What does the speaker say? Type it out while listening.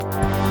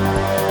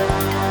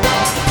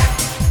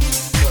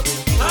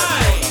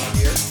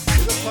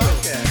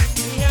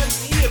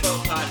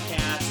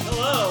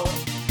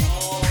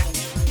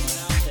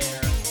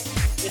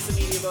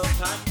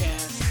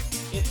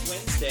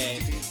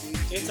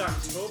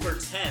October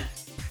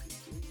 10th.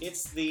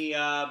 It's the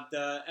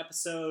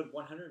episode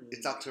 100.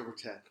 It's October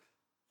 10th.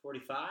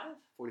 45?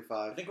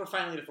 45. I think we're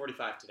finally to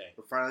 45 today.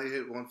 We're finally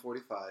hit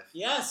 145.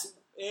 Yes,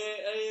 it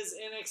is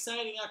an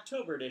exciting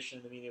October edition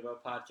of the Media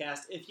Boat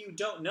Podcast. If you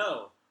don't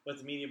know what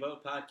the Media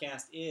Boat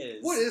Podcast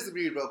is... What is the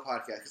Media Boat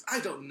Podcast? Because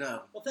I don't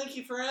know. Well, thank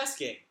you for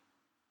asking.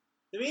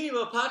 The Media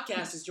Boat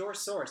Podcast is your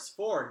source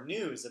for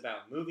news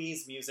about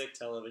movies, music,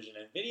 television,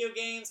 and video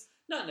games,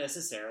 not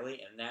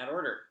necessarily in that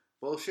order.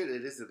 Bullshit,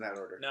 it is in that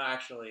order. No,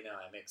 actually, no,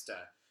 I mixed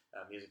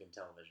music and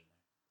television.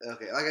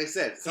 Okay, like I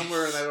said,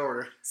 somewhere in that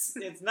order.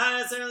 It's not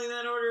necessarily in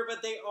that order,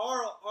 but they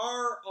are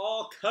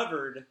all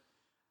covered.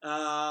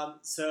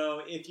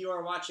 So if you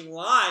are watching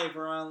live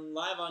or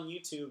live on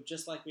YouTube,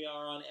 just like we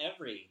are on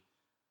every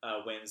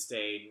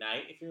Wednesday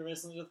night, if you're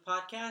listening to the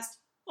podcast,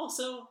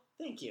 also,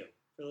 thank you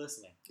for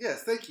listening.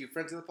 Yes, thank you,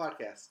 friends of the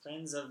podcast.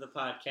 Friends of the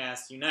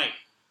podcast unite.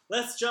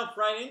 Let's jump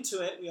right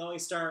into it. We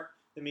always start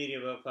the Media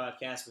Boat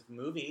Podcast with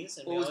movies.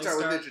 And we'll start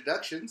with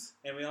introductions.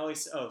 And we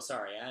always... Oh,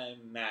 sorry.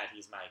 I'm Matt.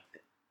 He's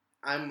Mike.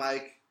 I'm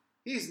Mike.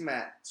 He's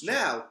Matt. Sure.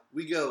 Now,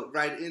 we go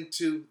right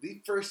into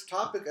the first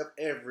topic of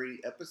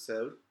every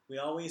episode. We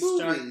always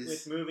start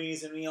with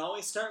movies, and we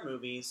always start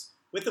movies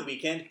with the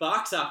weekend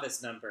box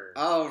office number.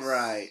 All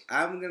right.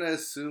 I'm going to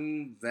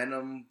assume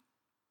Venom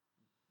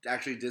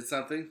actually did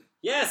something.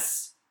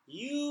 Yes!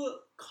 You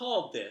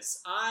called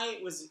this.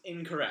 I was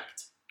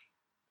incorrect.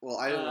 Well,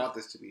 I didn't want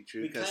this to be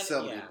true because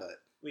Sony, but...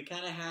 We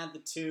kind of had the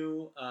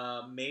two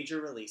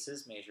major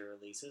releases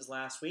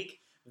last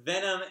week.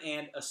 Venom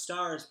and A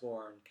Star is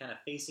Born kind of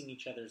facing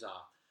each other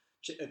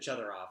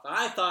off.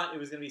 I thought it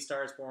was going to be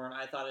Star is Born.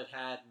 I thought it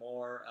had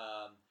more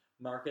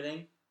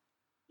marketing,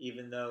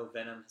 even though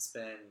Venom has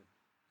been,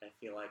 I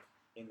feel like,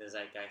 in the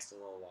zeitgeist a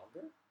little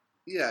longer.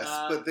 Yes,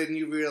 but then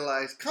you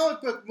realize,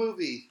 comic book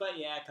movie! But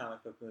yeah,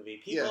 comic book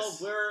movie. People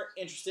were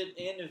interested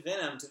in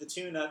Venom to the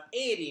tune of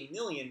 $80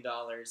 million.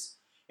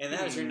 And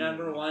that is your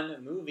number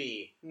one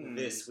movie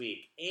this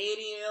week.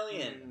 80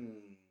 million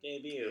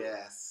debut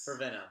for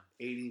Venom.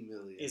 80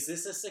 million. Is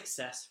this a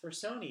success for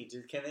Sony?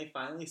 Can they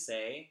finally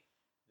say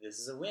this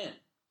is a win?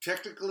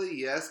 Technically,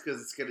 yes,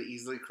 because it's going to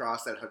easily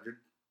cross that 100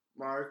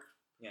 mark.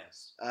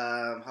 Yes.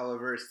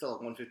 However, it's still a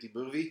 150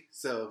 movie,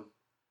 so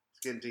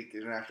it's going to take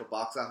international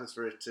box office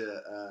for it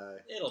to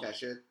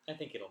cash in. I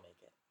think it'll make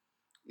it.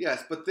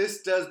 Yes, but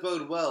this does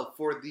bode well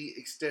for the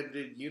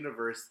extended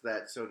universe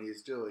that Sony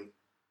is doing.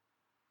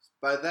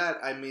 By that,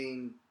 I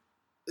mean,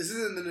 this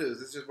is in the news.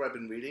 This is just what I've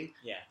been reading.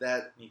 Yeah,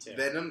 that me too.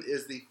 Venom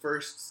is the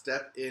first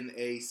step in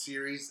a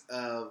series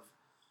of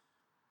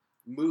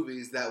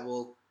movies that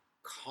will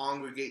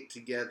congregate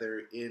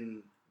together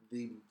in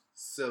the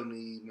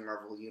Sony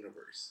Marvel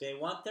universe. They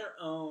want their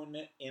own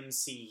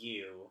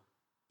MCU.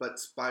 But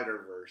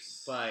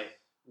Spider-Verse. But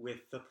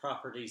with the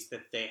properties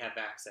that they have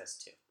access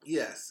to.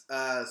 Yes.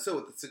 So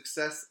with the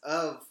success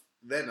of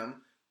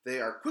Venom, they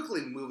are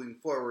quickly moving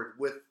forward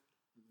with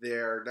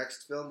their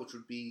next film, which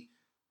would be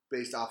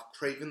based off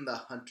Kraven the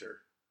Hunter.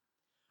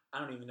 I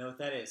don't even know what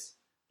that is.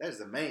 That is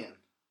a man.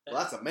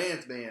 Well, that's a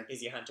man's man.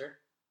 Is he a hunter?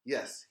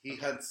 Yes, he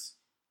hunts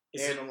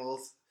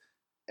animals.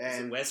 Is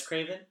it Wes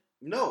Craven?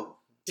 No,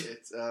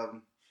 it's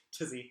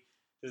Does he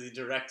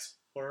direct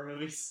horror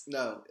movies?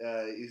 No,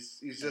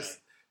 he's just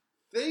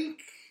think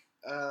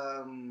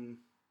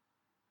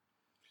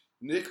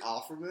Nick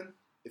Offerman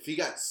if he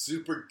got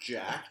super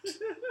jacked.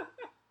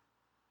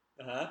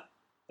 I'm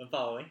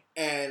following.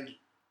 And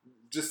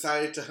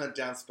decided to hunt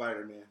down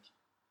Spider-Man.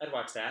 I'd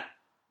watch that.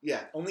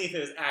 Yeah. Only if it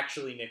was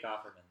actually Nick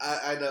Offerman.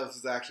 I know this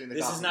is actually Nick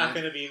Offerman. This is not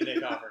going to be Nick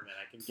Offerman,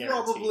 I can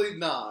guarantee. Probably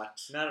not.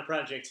 Not a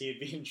project he'd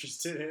be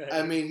interested in.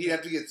 I mean, he'd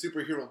have to get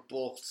superhero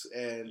bulked,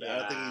 and I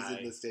don't think he's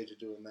in the stage of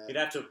doing that. He'd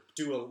have to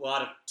do a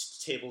lot of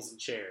tables and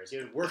chairs.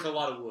 He'd work a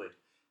lot of wood.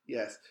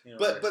 Yes.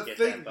 But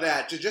think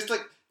that. Just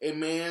like a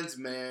man's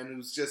man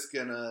who's just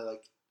going to,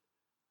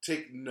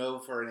 take no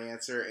for an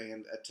answer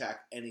and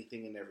attack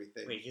anything and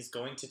everything. Wait, he's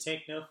going to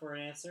take no for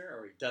an answer,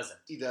 or he doesn't?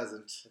 He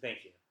doesn't.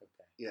 Thank you.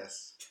 Okay.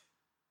 Yes.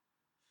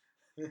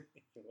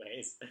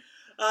 Anyways.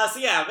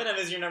 Venom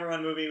is your number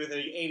one movie with an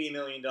 $80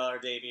 million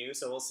debut,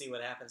 so we'll see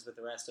what happens with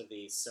the rest of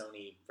the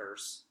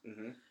Sony-verse.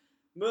 Mm-hmm.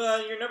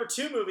 Your number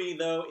two movie,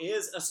 though,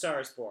 is A Star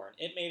is Born.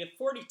 It made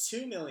a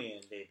 $42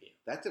 million debut.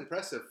 That's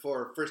impressive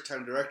for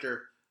first-time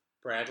director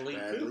Bradley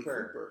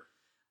Cooper.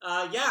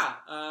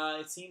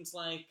 It seems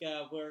like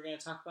we're going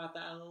to talk about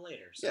that a little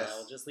later, so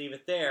I'll just leave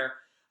it there.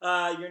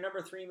 Your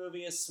number three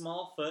movie is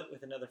Smallfoot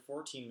with another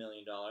 $14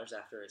 million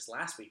after its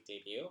last week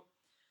debut.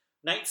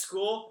 Night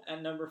School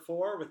at number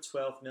 4 with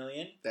 $12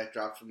 million. That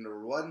dropped from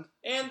number 1.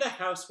 And The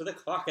House with a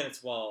Clock in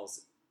Its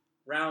Walls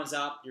rounds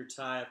out your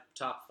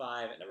top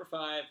 5 at number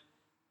 5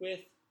 with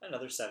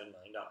another $7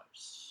 million.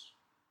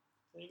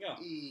 There you go.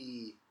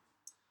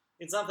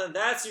 It's something.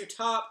 That's your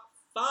top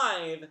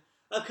 5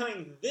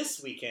 upcoming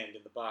this weekend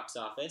in the box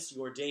office.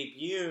 Your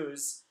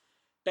debuts: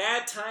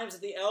 Bad Times at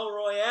the El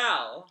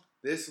Royale.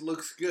 This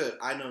looks good.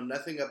 I know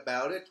nothing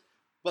about it,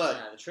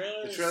 but the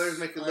trailers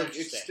make it look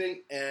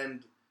interesting.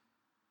 And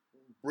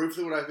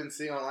briefly, what I've been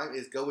seeing online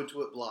is go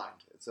into it blind.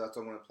 So that's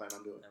what I'm going to plan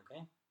on doing.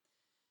 Okay.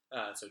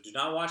 So do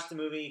not watch the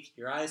movie. Keep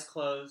your eyes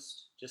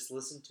closed. Just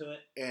listen to it.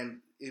 And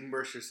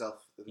immerse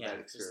yourself in that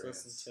experience.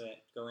 Just listen to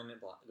it. Go in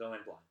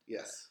blind.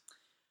 Yes.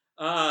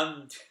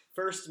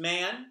 First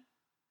Man,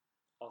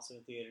 also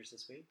in theaters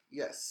this week.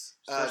 Yes.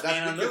 First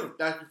Man on the Moon.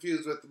 Not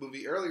confused with the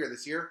movie earlier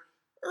this year,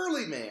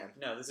 Early Man.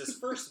 No, this is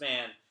First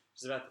Man,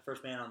 which is about the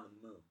first man on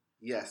the moon.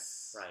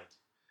 Yes.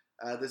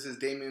 Right. This is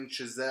Damien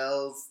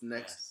Chazelle's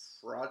next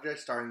project,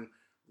 starring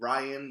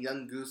Ryan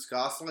Young Goose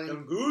Gosling.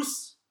 Young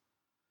Goose?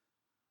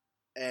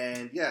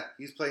 And yeah,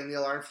 he's playing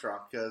Neil Armstrong,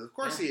 because of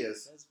course he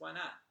is. Why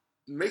not?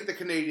 Make the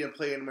Canadian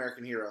play an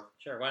American hero.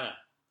 Sure, why not?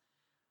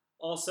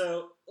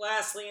 Also,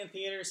 lastly in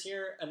theaters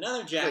here,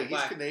 another Jack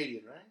Black. He's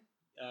Canadian,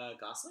 right?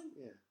 Gosling?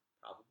 Yeah.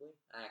 Probably.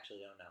 I actually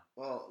don't know.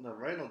 Well, no,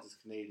 Reynolds is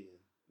Canadian.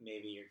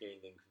 Maybe you're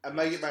getting them confused. I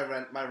might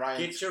get my Ryans.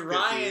 Get your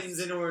Ryans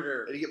in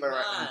order. I need to get my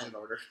Ryans in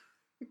order.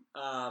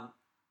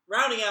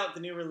 Rounding out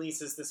the new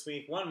releases this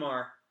week, one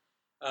more.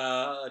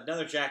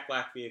 Another Jack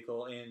Black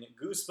vehicle in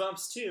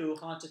Goosebumps 2: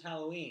 Haunted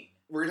Halloween.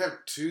 We're gonna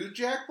have two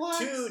Jack Blacks?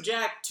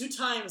 Two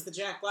times the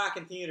Jack Black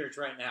in theaters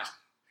right now.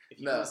 If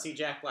you want to see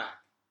Jack Black,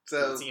 you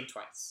can see him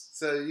twice.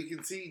 So you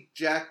can see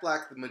Jack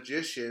Black the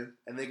magician,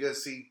 and then go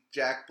see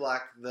Jack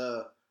Black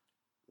the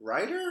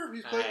writer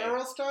who's playing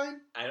R.L. Stine?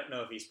 I don't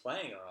know if he's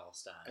playing R.L.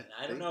 Stine.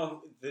 I don't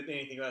know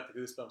anything about the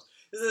Goosebumps.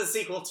 This is a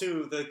sequel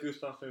to the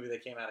Goosebumps movie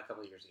that came out a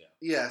couple of years ago.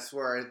 Yes,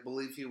 where I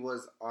believe he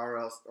was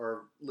R.L.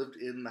 or lived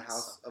in the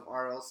house of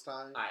R.L.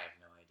 Stine. I have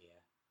no idea.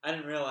 I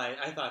didn't realize.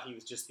 I thought he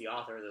was just the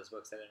author of those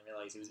books. I didn't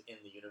realize he was in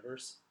the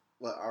universe.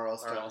 What, R.L.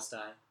 Stine? R.L.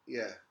 Stine.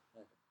 Yeah.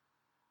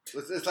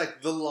 Okay. It's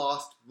like the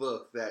lost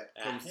book that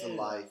comes to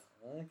life.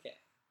 Okay.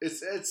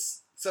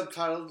 It's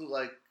subtitled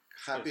like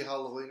Happy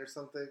Halloween or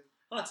something.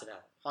 Haunted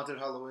Halloween. Haunted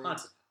Halloween?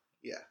 Haunted.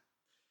 Yeah.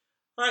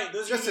 All right.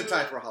 Those just in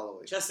time for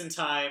Halloween. Just in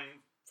time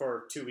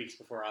for 2 weeks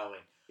before Halloween.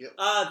 Yep.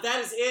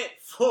 That is it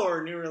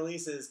for new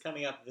releases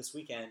coming up this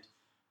weekend.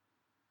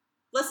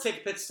 Let's take a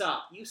pit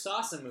stop. You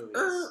saw some movies.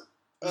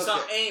 You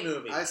saw a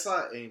movie. I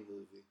saw a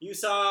movie. You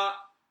saw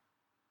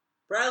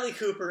Bradley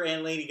Cooper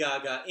and Lady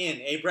Gaga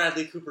in a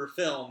Bradley Cooper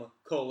film,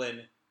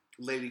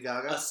 Lady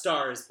Gaga? A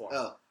Star is Born.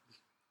 Oh.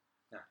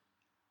 No.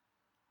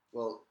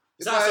 Well,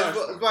 it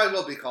might as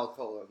well be called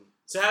colon.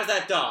 So how's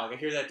that dog? I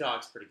hear that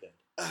dog's pretty good.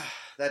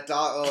 That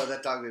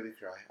dog made me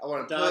cry. I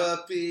want a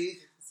puppy.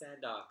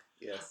 Sad dog.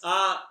 Yes.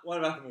 What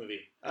about the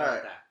movie? All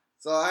right.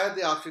 So I had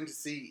the option to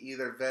see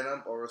either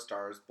Venom or A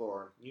Star is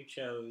Born. You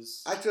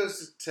chose... I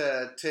chose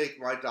to take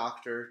my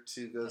doctor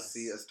to go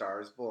see A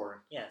Star is Born.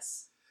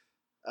 Yes.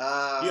 You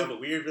have a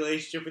weird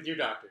relationship with your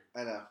doctor.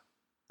 I know.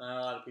 Not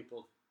a lot of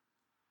people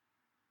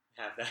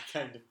have that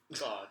kind of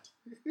bond.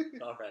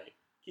 All right.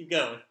 Keep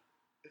going.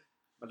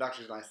 My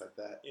doctor's nice like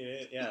that.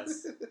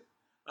 Yes.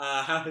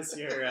 How was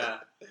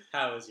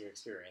your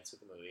experience with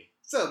the movie?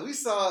 So we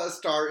saw A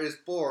Star is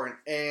Born,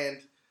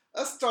 and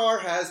a star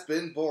has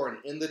been born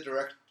in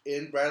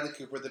Bradley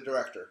Cooper, the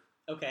director.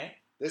 Okay.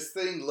 This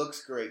thing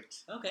looks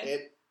great. Okay.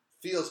 It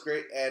feels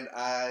great, and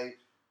I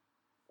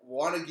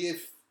want to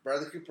give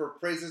Bradley Cooper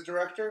praise as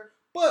director,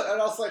 but I'd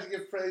also like to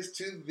give praise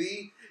to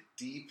the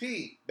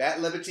DP, Matt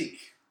Lebetique.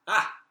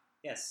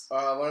 Yes.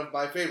 One of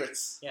my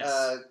favorites.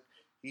 Yes.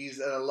 He's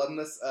an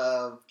alumnus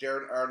of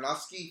Darren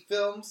Aronofsky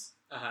films.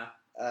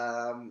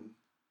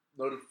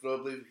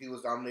 Notably, he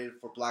was nominated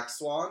for Black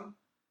Swan,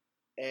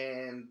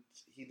 and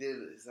he did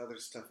his other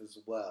stuff as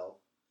well.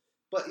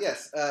 But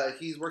yes,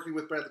 he's working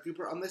with Bradley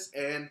Cooper on this,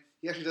 and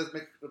he actually does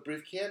make a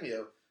brief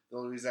cameo. The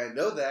only reason I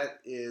know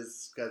that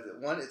is because,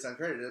 one, it's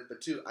uncredited,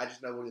 but two, I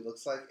just know what he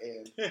looks like,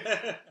 and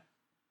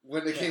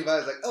when it came out, I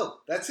was like,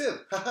 oh, that's him!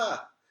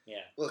 Haha!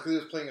 Yeah. Well, because he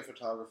was playing a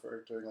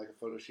photographer during like a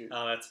photo shoot.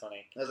 Oh, that's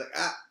funny. I was like,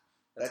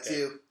 that's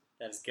you.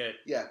 That's good.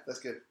 Yeah, that's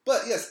good.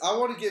 But yes, I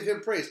want to give him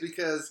praise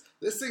because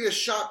this thing is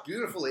shot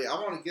beautifully. I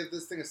want to give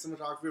this thing a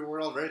cinematography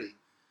award already.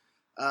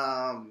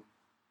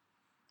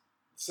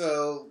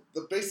 So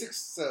the basics.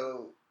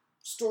 So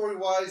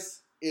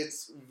story-wise,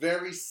 it's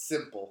very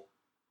simple.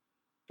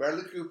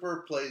 Bradley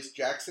Cooper plays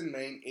Jackson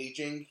Maine,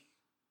 aging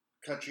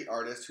country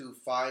artist who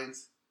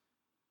finds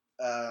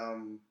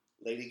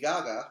Lady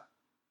Gaga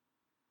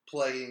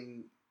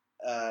playing,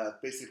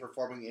 basically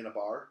performing in a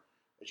bar,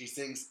 and she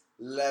sings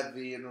La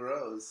Vie en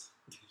Rose.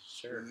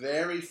 Sure.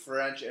 Very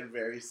French and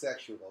very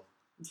sexual.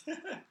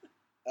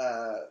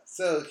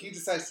 So he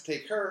decides to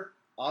take her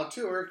on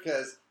tour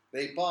because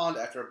they bond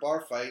after a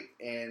bar fight,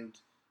 and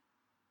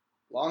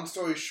long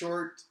story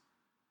short,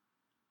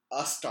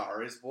 A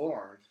Star is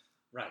Born.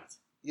 Right.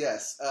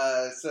 Yes.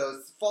 So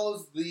it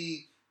follows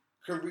the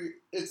career.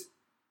 It's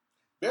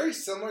very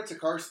similar to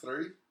Cars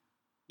 3.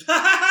 Usually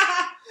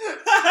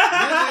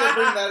I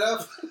bring that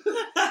up.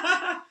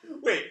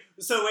 Wait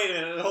a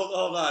minute,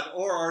 hold on.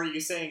 Or are you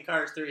saying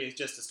Cars 3 is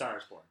just A Star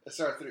is Born? A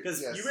Star 3,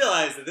 because yes. You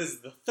realize that this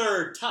is the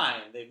third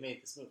time they've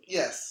made this movie.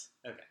 Yes.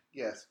 Okay.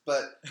 Yes,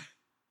 but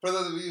for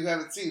those of you who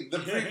haven't seen the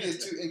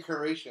previous two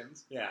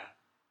incarnations, yeah,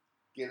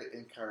 get it,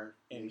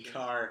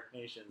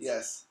 incarnations.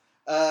 Yes.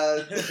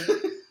 God.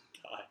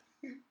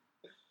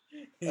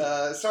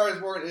 Star is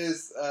Born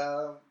is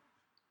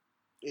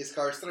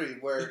Cars 3,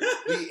 where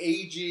the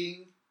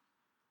aging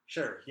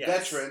Sure, yes.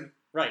 veteran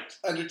Right.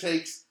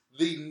 undertakes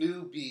the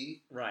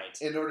newbie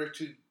Right. in order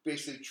to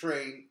basically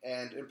train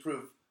and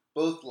improve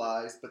both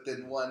lives, but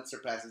then one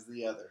surpasses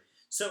the other.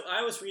 So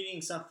I was reading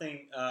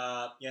something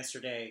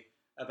yesterday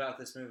about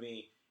this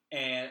movie,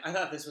 and I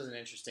thought this was an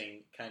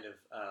interesting kind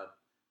of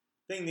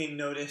thing they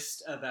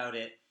noticed about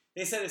it.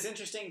 They said it's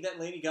interesting that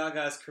Lady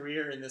Gaga's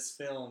career in this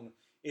film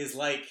is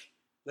like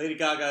Lady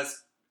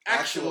Gaga's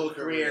actual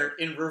career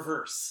in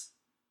reverse.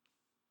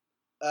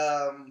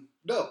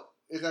 No,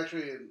 it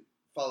actually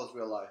follows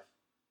real life.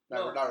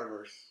 Not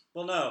reverse.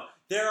 Well, no.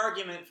 Their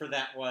argument for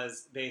that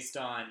was based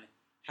on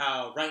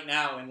how right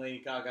now in Lady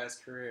Gaga's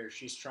career,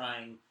 she's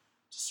trying to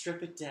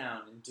strip it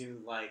down and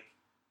do like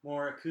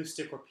more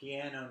acoustic or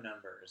piano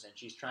numbers, and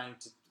she's trying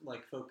to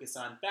like focus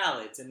on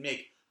ballads and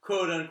make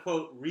quote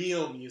unquote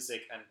real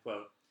music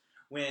unquote.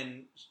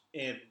 When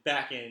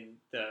back in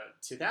the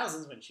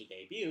 2000s when she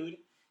debuted,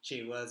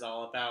 she was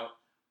all about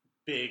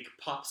big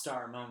pop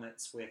star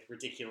moments with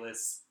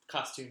ridiculous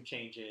costume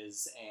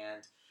changes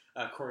and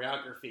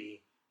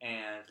choreography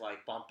and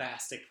like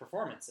bombastic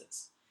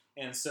performances.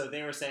 And so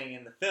they were saying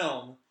in the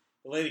film,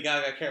 the Lady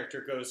Gaga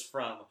character goes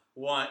from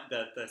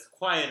the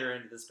quieter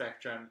end of the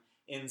spectrum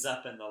ends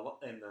up in the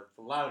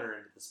louder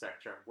end of the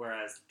spectrum,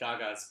 whereas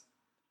Gaga's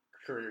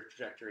career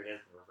trajectory is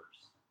the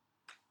reverse.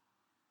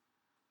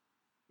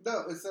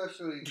 No, it's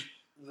actually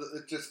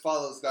it just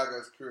follows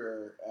Gaga's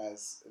career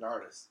as an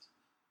artist.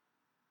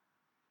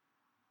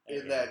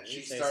 In that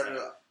she started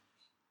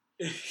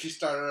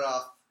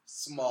off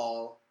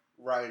small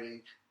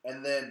writing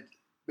and then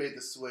made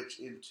the switch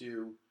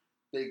into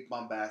big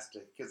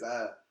bombastic. Because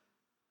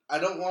I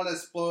don't want to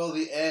spoil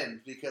the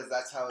end because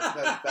that's how it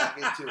comes back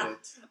into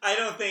it. I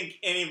don't think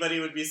anybody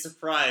would be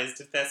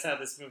surprised if that's how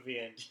this movie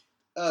ended.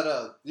 Oh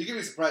no, you can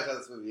be surprised how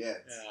this movie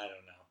ends. I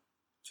don't know.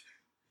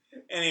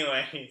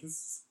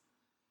 Anyways.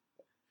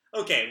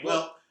 Okay,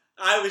 well,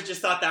 I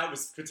just thought that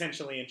was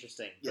potentially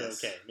interesting.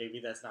 Yes. Okay, maybe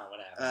that's not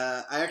what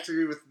happened. I actually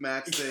agree with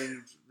Max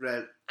saying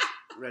read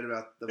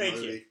about the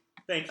movie.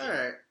 Thank you. All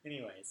right.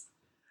 Anyways.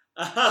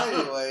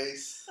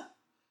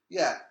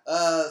 Yeah.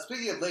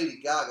 Speaking of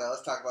Lady Gaga,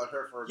 let's talk about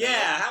her for a minute.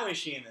 Yeah, how is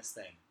she in this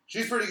thing?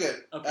 She's pretty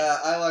good. Okay.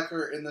 I like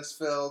her in this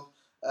film.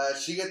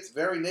 She gets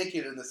very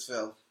naked in this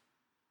film.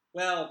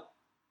 Well,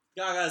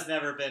 Gaga's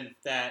never been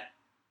that...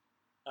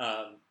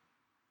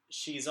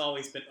 she's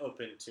always been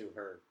open to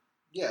her.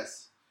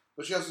 Yes,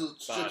 but she also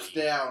strips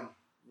down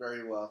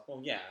very well.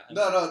 Well, yeah.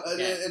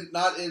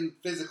 Not in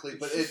physically,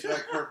 but in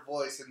like her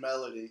voice and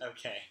melody.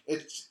 Okay.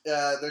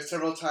 There's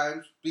several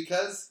times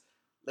because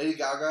Lady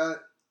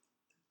Gaga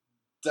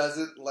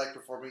doesn't like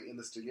performing in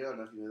the studio. I don't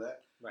know if you knew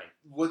that. Right.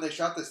 When they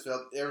shot this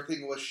film,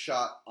 everything was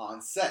shot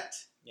on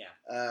set.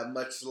 Yeah.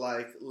 Much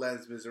like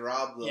Les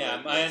Miserables.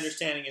 Yeah, my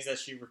understanding is that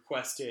she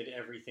requested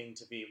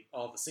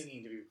all the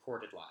singing to be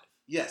recorded live.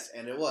 Yes,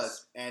 and it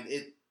was, and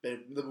the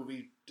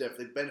movie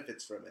definitely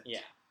benefits from it.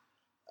 Yeah.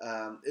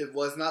 It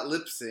was not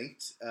lip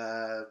synced.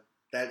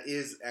 That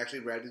is actually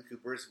Bradley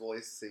Cooper's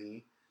voice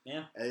singing.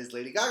 Yeah. That is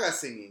Lady Gaga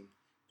singing.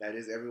 That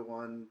is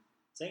everyone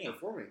singing,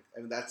 performing. I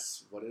mean,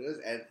 that's what it is.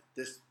 And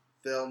this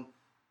film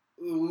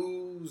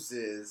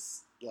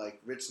oozes like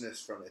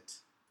richness from it.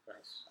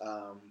 Right.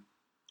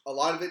 A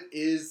lot of it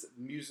is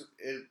music.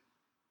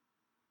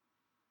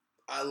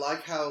 I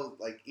like how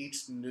like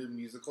each new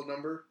musical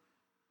number.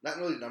 Not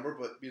really number,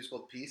 but musical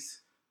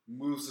piece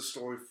moves the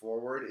story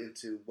forward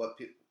into what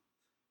people,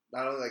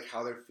 not only like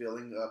how they're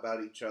feeling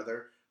about each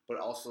other, but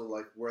also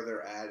like where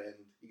they're at, and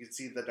you can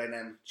see the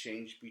dynamic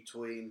change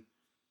between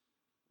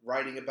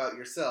writing about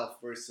yourself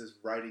versus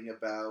writing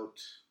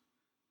about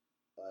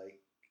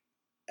like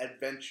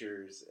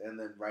adventures, and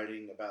then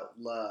writing about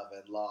love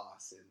and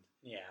loss, and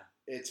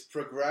it's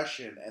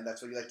progression, and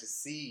that's what you like to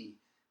see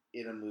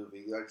in a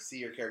movie. You like to see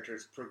your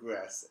characters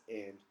progress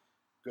and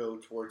go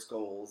towards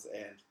goals,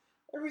 and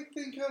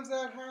everything comes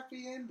out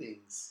happy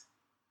endings.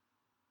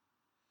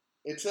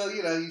 Until,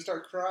 you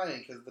start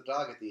crying because of the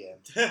dog at the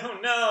end. Oh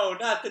no,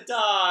 not the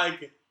dog!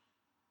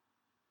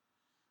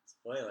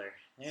 Spoiler.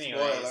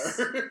 Anyways.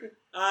 Spoiler.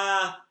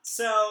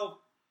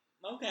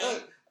 Okay.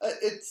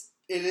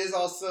 It is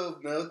also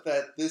note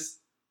that this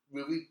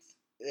movie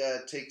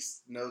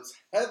takes notes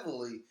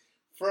heavily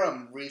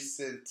from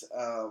recent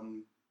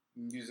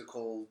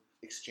musical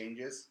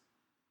exchanges.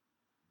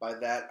 By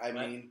that, I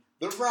mean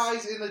the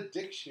rise in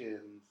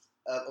addictions.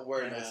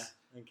 Awareness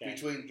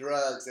between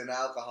drugs and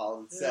alcohol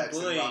and sex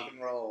and rock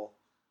and roll.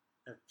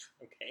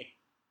 Okay.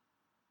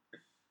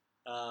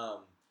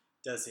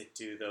 Does it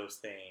do those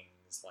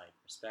things like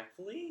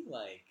respectfully?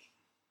 Like,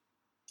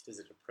 does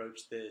it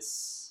approach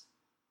this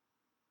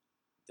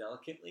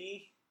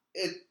delicately?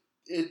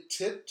 It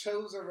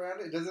tiptoes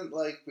around it. It doesn't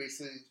like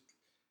basically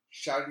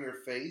shout in your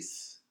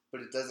face, but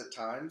it does at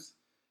times.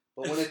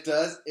 But when it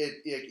does,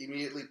 it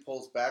immediately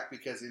pulls back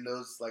because it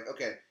knows like,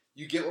 okay,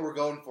 you get what we're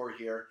going for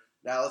here.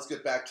 Now let's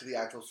get back to the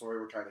actual story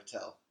we're trying to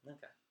tell.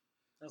 Okay.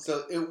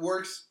 So it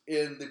works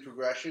in the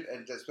progression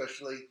and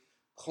especially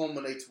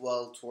culminates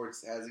well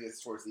as it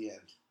gets towards the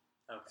end.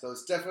 Okay. So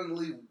it's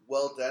definitely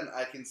well done.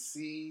 I can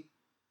see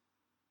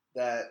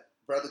that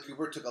Bradley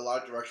Cooper took a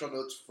lot of directional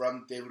notes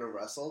from David O.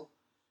 Russell,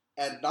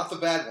 and not the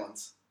bad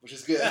ones, which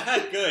is good.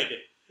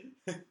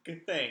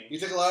 Good thing. He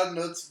took a lot of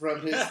notes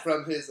from his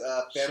family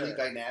Sure.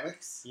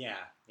 dynamics. Yeah.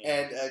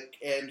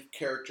 And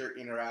character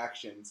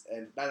interactions,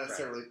 and not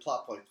necessarily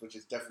plot points, which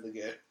is definitely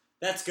good.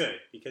 That's good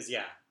because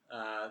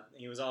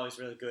he was always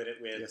really good at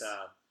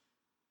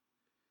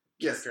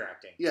character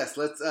acting. Yes,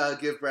 let's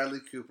give Bradley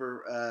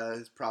Cooper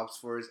his props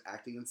for his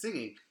acting and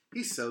singing.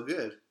 He's so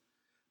good.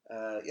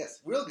 Yes,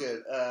 real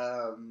good.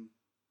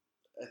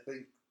 I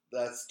think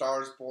the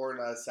Stars Born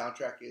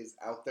soundtrack is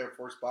out there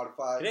for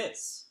Spotify. It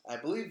is. I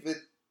believe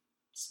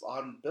it's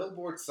on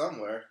Billboard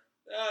somewhere.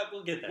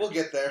 We'll get there. We'll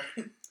get there.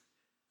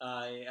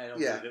 I don't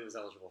believe it was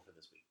eligible for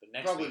this week, but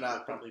next week we'll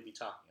probably be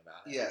talking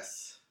about it.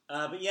 Yes.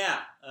 But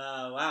yeah.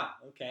 Wow.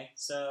 Okay.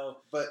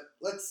 So. But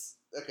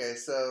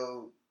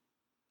so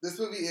this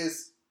movie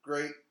is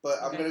great,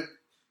 but I'm gonna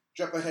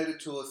jump ahead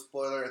into a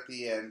spoiler at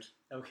the end.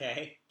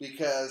 Okay.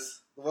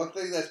 Because the one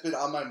thing that's been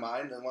on my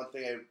mind, and one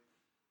thing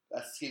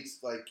that keeps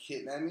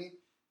hitting at me,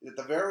 is at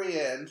the very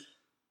end,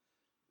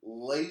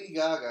 Lady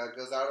Gaga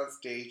goes out on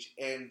stage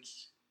and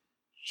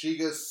she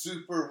goes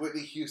super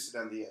Whitney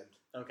Houston on the end.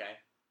 Okay.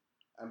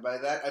 And by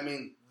that I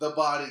mean The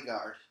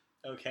Bodyguard.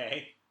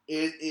 Okay.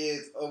 It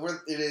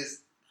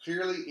is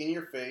clearly in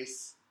your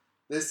face.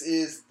 This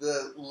is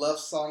the love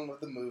song of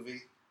the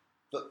movie.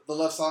 The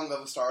love song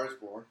of A Star Is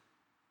Born.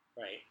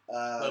 Right.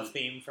 Love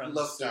theme from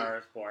A Star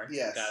Is Born.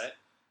 Yes. Got it.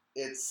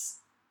 It's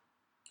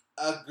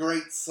a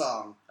great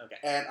song. Okay.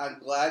 And I'm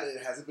glad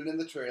it hasn't been in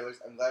the trailers.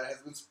 I'm glad it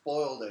hasn't been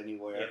spoiled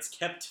anywhere. It's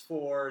kept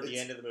for the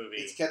end of the movie.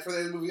 It's kept for the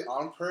end of the movie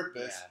on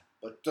purpose. Yeah.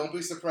 But don't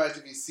be surprised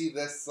if you see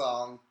this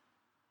song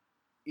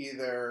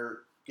either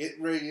get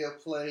radio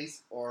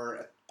plays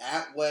or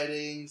at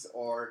weddings,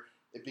 or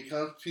it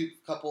becomes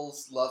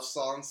couples' love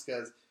songs,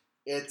 because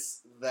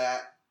it's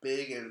that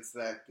big and it's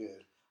that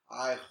good.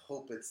 I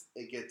hope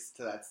it gets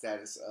to that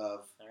status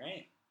of all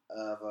right.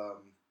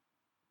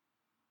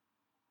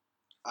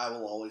 I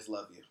will always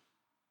love you.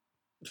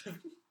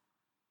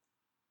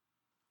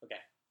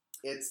 Okay.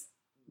 It's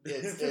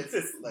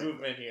this like,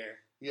 movement here.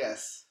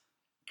 Yes,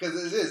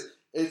 because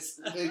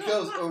it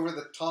goes over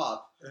the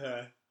top,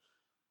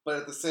 but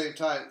at the same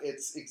time,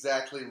 it's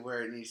exactly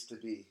where it needs to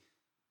be.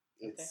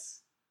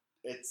 It's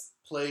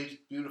played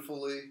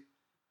beautifully.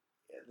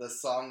 The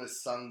song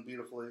is sung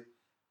beautifully,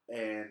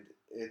 and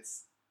it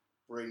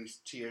brings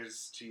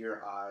tears to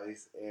your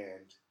eyes.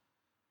 And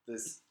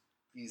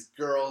these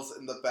girls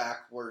in the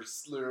back were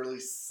literally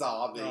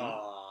sobbing.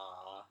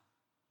 Aww.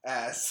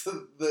 As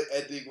the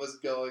ending was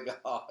going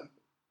on.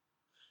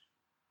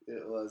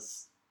 It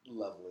was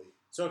lovely.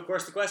 So, of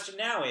course, the question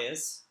now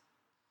is,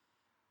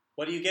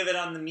 what do you give it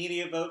on the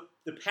media vote,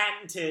 the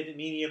patented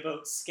media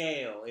vote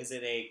scale? Is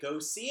it a go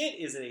see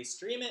it, is it a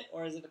stream it,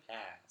 or is it a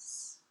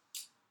pass?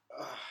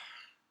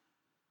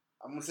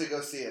 I'm going to say go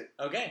see it.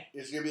 Okay.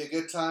 It's going to be a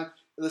good time.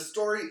 The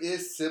story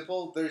is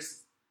simple.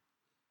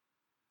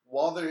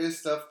 While there is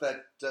stuff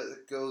that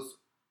goes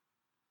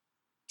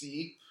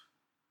deep,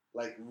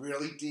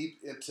 really deep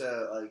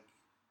into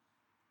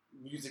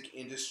music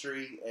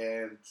industry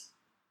and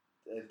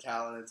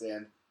talents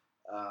and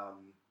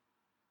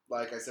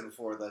like I said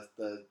before,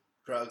 the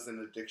drugs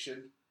and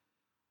addiction,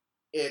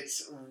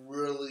 it's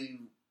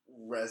really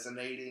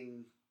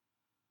resonating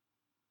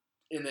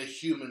in a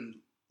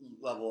human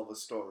level of a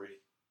story.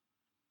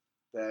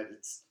 That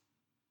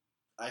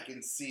I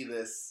can see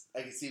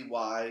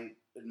why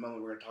in a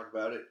moment we're going to talk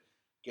about it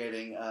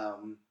getting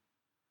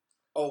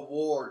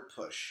award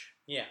push.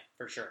 Yeah,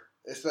 for sure.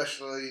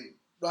 Especially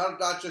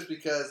not just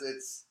because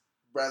it's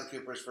Bradley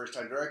Cooper's first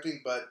time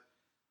directing,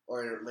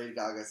 or Lady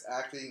Gaga's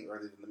acting, or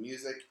even the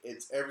music.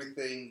 It's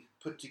everything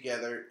put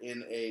together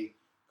in a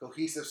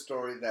cohesive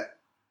story that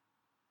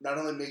not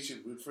only makes you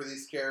root for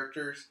these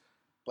characters,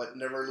 but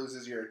never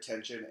loses your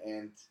attention,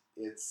 and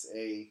it's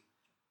a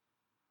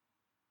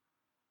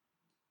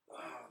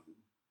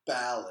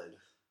ballad,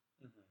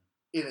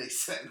 in a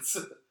sense,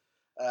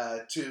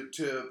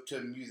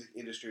 to music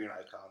industry and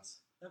icons.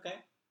 Okay.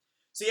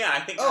 So yeah, I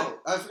think...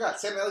 I forgot.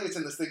 Sam Elliott's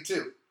in this thing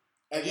too.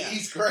 And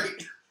he's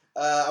great.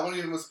 I want to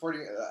give him a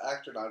supporting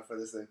actor nod for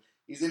this thing.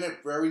 He's in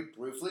it very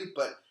briefly,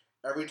 but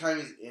every time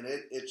he's in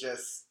it,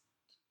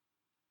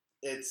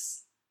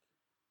 it's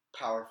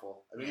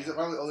powerful. I mean, he's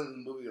probably only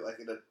in the movie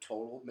in a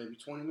total maybe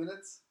 20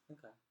 minutes.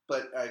 Okay.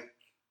 But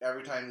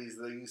every time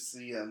you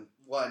see him,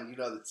 one, you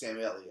know that Sam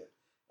Elliott,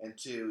 and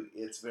two,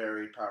 it's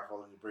very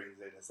powerful, and he brings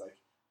it. It's like,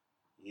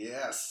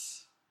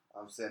 yes,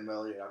 I'm Sam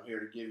Elliott. I'm here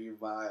to give you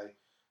my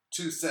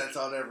 2 cents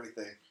on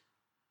everything.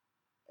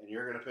 And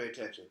you're going to pay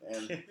attention.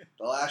 And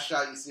the last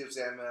shot you see of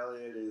Sam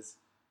Elliott is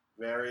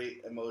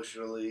very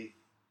emotionally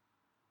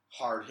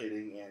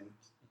hard-hitting, and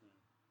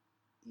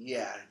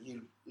yeah,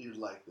 you'd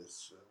like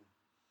this film.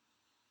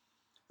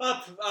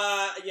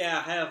 I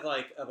have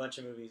a bunch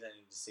of movies I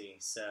need to see,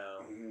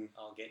 so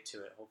I'll get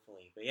to it,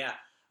 hopefully. But yeah,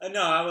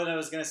 no, what I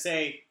was going to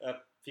say a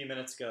few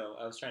minutes ago,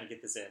 I was trying to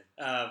get this in,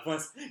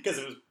 because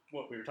it was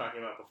what we were talking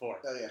about before.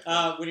 Oh,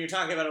 yeah. When you're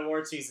talking about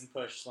award season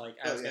push, I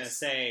was going to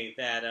say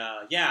that,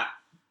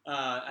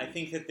 I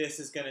think that this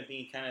is going to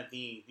be kind of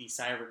the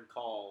siren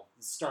call,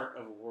 the start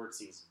of award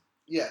season.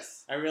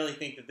 Yes. I really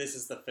think that this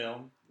is the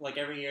film. Like,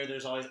 every year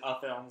there's always a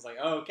film. It's like,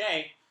 oh,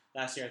 okay.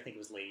 Last year I think it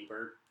was Lady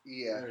Bird.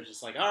 Yeah. They're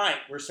just like, all right,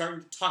 we're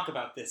starting to talk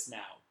about this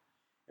now.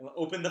 And we'll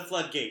open the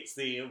floodgates.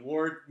 The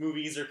award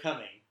movies are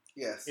coming.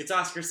 Yes. It's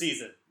Oscar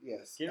season.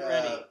 Yes. Get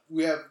ready.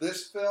 We have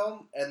this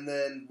film, and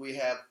then we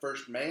have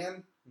First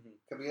Man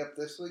coming up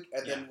this week,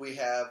 and then we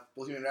have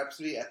Bohemian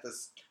Rhapsody at the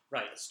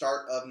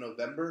start of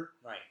November.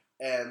 Right.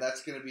 And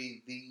that's going to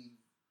be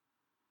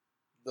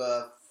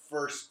the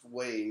first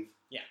wave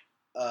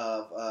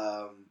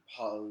of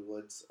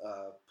Hollywood's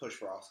push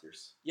for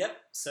Oscars. Yep.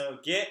 So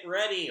get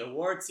ready.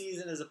 Award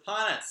season is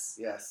upon us.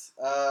 Yes.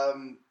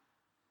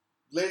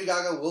 Lady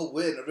Gaga will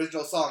win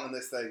original song in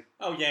this thing.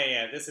 Oh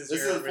yeah. This is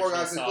your a original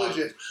foregone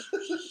conclusion.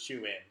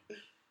 Shoe in.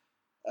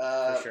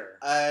 For sure.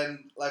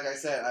 And like I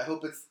said, I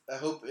hope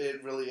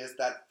it really is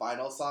that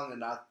final song and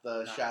not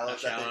the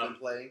Shallows that they've been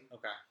playing.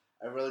 Okay.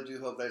 I really do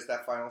hope there's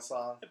that final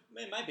song.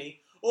 It might be.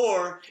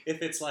 Or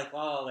if it's like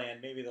La La Land,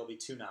 maybe there'll be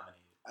 2 nominated.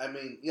 I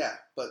mean, yeah,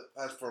 but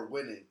as for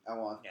winning, I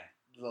want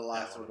the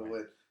last one to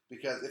win.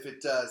 Because if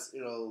it does,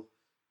 it'll,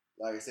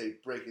 like I say,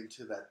 break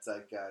into that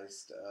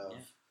zeitgeist of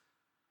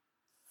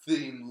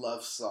theme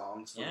love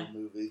songs for the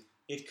movie.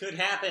 It could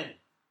happen.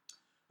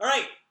 All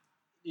right.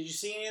 Did you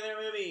see any other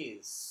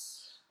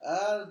movies?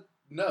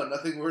 No,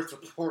 nothing worth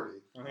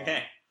reporting.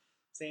 Okay.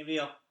 Same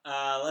deal.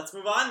 Let's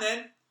move on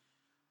then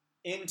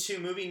into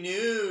movie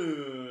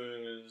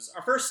news.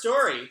 Our first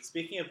story,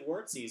 speaking of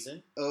award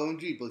season.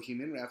 OMG,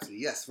 Bohemian Rhapsody.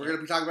 Yes, we're going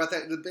to be talking about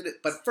that in a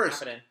minute. But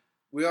first,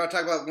 we want to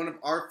talk about one of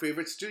our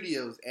favorite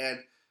studios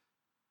and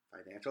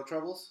financial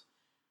troubles.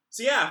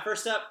 So yeah,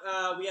 first up,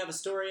 we have a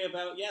story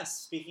about,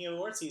 speaking of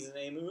award season,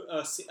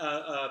 a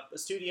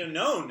studio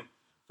known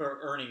for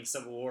earning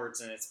some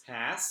awards in its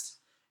past,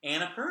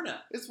 Annapurna.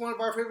 It's one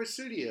of our favorite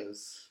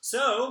studios.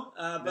 So,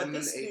 but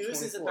this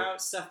news is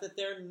about stuff that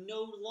they're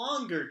no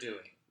longer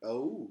doing.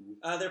 Oh.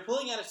 They're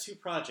pulling out of 2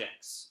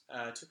 projects.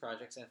 2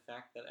 projects, in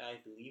fact, that I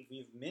believe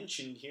we've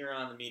mentioned here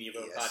on the Media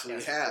Boat podcast we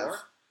have. before.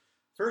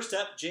 First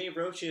up, Jay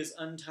Roach's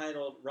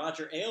untitled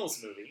Roger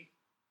Ailes movie.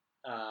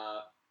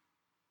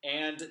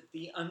 And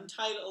the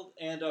untitled,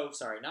 and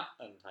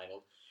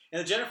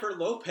the Jennifer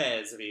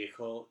Lopez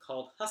vehicle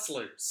called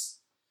Hustlers.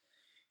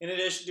 In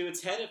addition to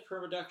its head of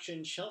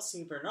production,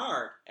 Chelsea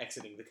Bernard,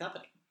 exiting the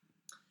company.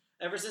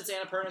 Ever since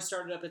Annapurna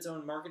started up its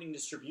own marketing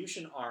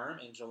distribution arm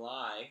in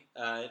July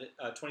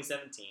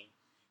 2017,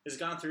 it has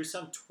gone through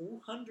some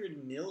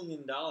 $200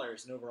 million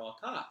in overall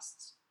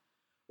costs,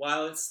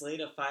 while its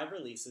slate of 5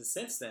 releases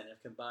since then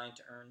have combined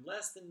to earn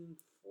less than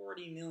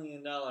 $40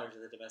 million at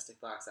the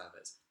domestic box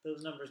office.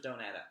 Those numbers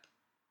don't add up.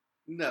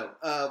 No.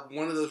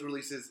 One of those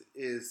releases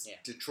is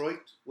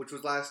Detroit, which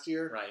was last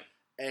year. Right.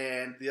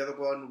 And the other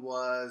one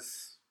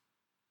was...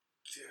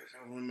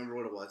 I don't remember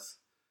what it was.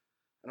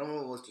 I don't know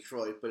if it was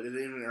Detroit, but it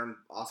didn't even earn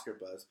Oscar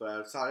buzz. But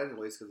I saw it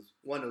anyways because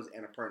one, it was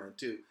Annapurna, and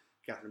 2,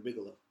 Catherine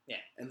Bigelow. Yeah.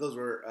 And those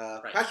were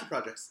passion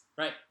projects.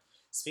 Right.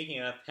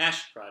 Speaking of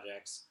passion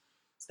projects,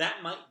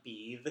 that might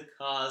be the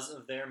cause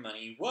of their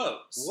money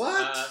woes.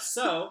 What?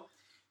 So,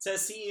 it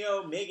says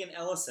CEO Megan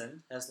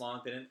Ellison has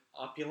long been an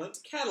opulent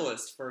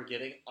catalyst for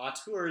getting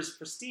auteurs'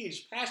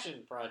 prestige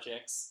passion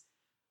projects.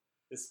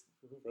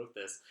 Who wrote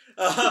this?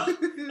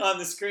 On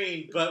the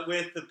screen, but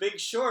with The Big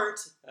Short,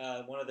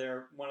 one of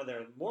their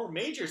more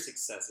major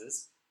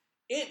successes,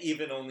 it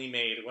even only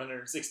made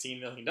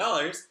 $116 million.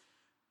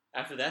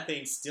 After that,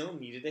 they still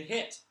needed a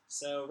hit.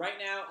 So right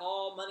now,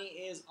 all money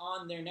is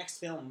on their next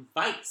film,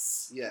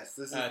 Vice. Yes,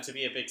 this is to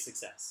be a big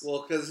success.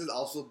 Well, because this is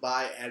also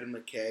by Adam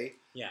McKay.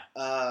 Yeah.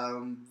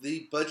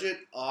 The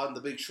budget on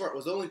The Big Short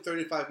was only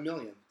 $35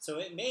 million. So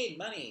it made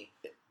money,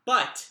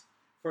 but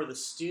for the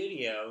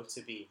studio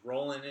to be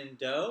rolling in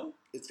dough,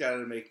 it's got to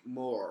make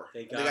more.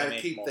 They got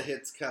to keep the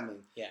hits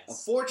coming. Yes.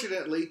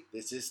 Unfortunately,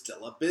 this is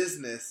still a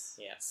business.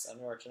 Yes,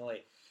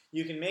 unfortunately.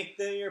 You can make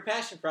your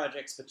passion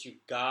projects, but you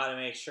got to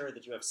make sure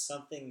that you have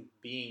something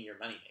being your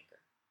moneymaker.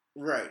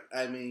 Right.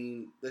 I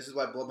mean, this is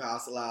why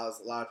Blumhouse allows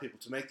a lot of people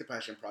to make their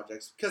passion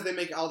projects, because they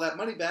make all that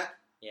money back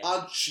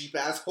on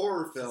cheap-ass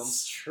horror films.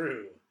 It's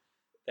true.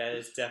 That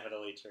is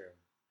definitely true.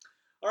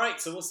 All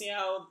right, so we'll see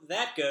how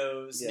that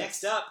goes. Yes.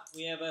 Next up,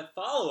 we have a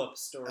follow-up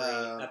story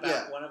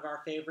about one of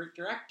our favorite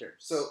directors.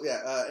 So,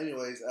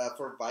 anyways,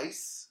 for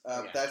Vice,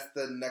 that's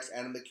the next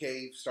Adam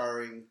McKay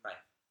starring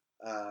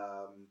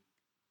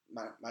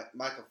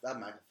Michael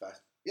Fassbender.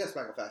 Yes,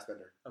 Michael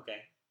Fassbender.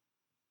 Okay.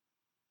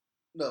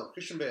 No,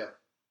 Christian Bale.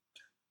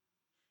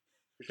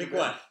 Pick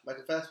one.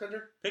 Michael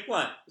Fassbender? Pick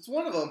one. It's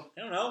one of them.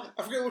 I don't know.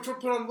 I forget which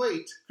one put on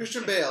weight.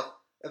 Christian Bale.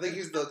 I think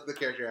he's the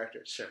character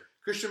actor. Sure.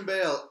 Christian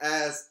Bale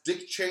as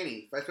Dick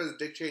Cheney, Vice President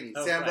Dick Cheney.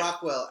 Oh, Sam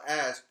Rockwell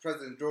as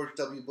President George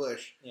W.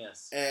 Bush.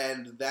 Yes.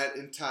 And that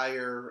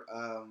entire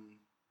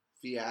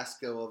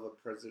fiasco of a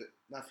president.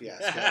 Not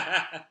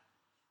fiasco.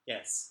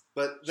 Yes.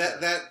 But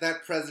that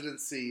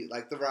presidency,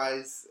 like the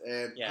rise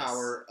and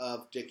power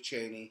of Dick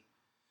Cheney.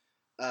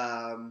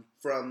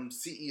 From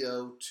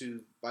CEO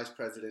to vice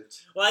president.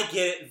 Well, I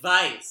get it.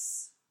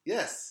 Vice.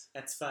 Yes.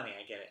 That's funny.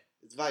 I get it.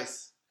 It's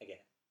Vice. I get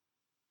it.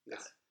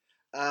 Yes.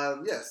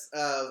 Yes.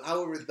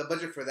 However, the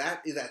budget for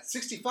that is at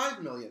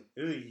 $65 million.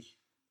 Ooh.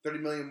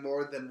 $30 million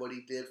more than what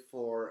he did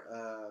for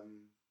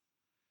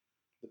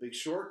The Big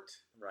Short.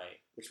 Right.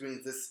 Which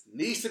means this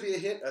needs to be a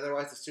hit,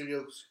 otherwise the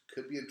studios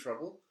could be in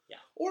trouble. Yeah.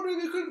 Or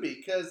maybe it couldn't be,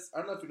 because I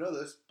don't know if you know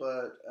this,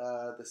 but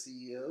the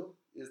CEO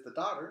is the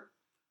daughter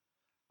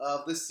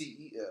of the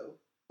CEO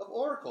of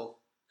Oracle.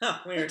 Huh,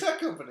 weird. A tech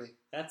company.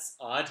 That's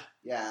odd.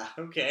 Yeah.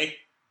 Okay.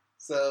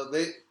 So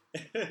they've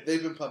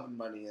been pumping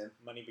money in.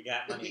 Money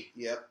begat money.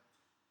 Yep.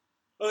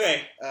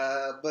 Okay.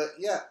 But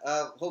yeah,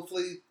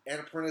 hopefully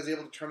Annapurna is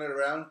able to turn it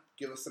around,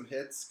 give us some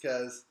hits,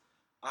 because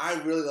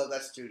I really love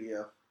that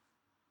studio.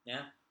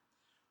 Yeah.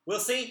 We'll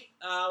see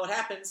what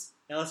happens.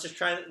 Now let's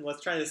try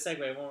this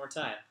segue one more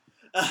time.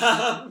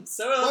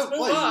 So let's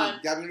move on.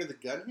 You got me under the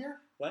gun here?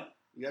 What?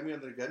 You got me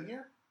under the gun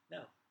here?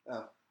 No.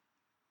 Oh.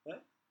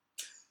 What?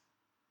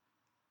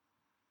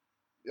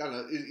 I don't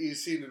know. You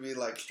seem to be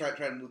like trying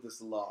to move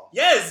this along.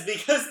 Yes,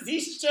 because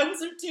these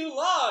shows are too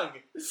long.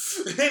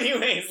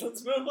 Anyways,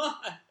 let's move on.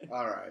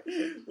 All right.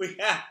 We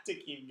have to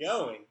keep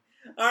going.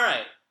 All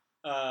right.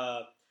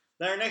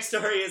 Our next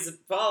story is a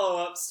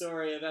follow-up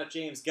story about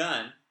James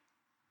Gunn.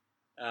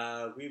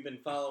 We've been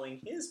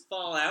following his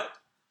fallout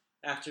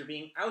after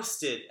being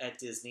ousted at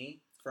Disney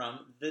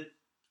from the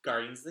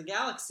Guardians of the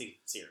Galaxy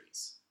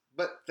series.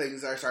 But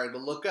things are starting to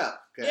look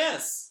up. Okay?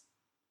 Yes.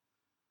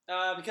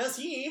 Because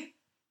he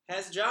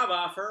has a job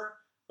offer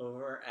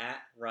over at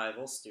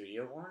rival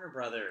studio Warner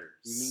Brothers.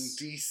 You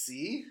mean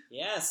DC?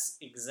 Yes,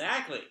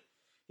 exactly.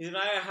 He's been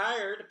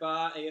hired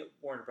by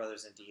Warner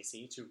Brothers and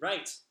DC to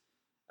write,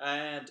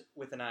 and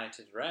with an eye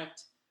to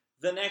direct,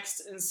 the next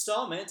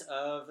installment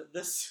of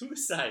the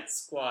Suicide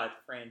Squad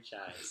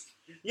franchise.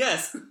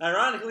 Yes,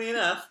 ironically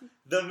enough,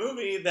 the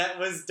movie that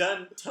was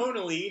done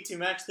tonally to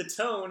match the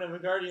tone of a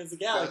Guardians of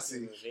the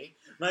Galaxy movie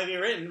might be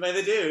written by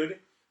the dude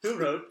who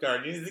wrote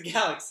Guardians of the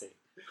Galaxy.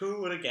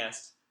 Who would have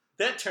guessed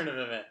that turn of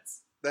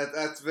events?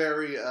 That's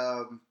very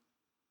apt,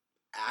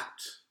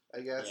 I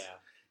guess. Yeah.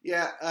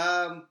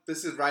 Yeah,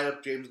 this is right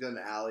up James Gunn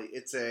alley.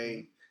 It's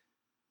a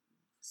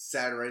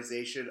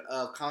satirization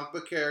of comic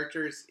book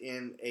characters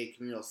in a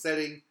communal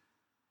setting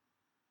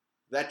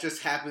that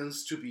just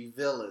happens to be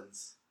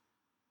villains.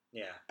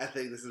 Yeah. I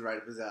think this is right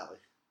up his alley.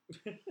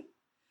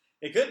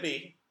 It could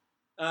be.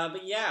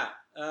 But yeah,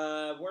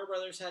 Warner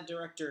Brothers had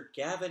director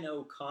Gavin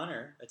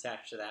O'Connor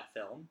attached to that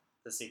film,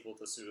 the sequel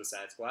to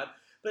Suicide Squad.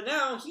 But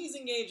now he's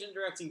engaged in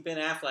directing Ben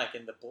Affleck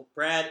in the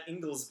Brad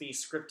Inglesby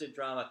scripted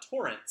drama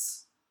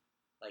Torrance.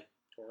 Like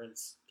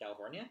Torrance,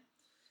 California?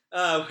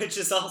 Which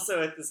is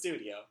also at the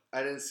studio.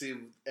 I didn't see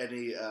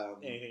anything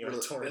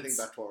about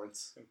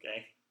Torrance.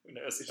 Okay. Who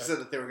knows? It just said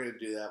that they were going to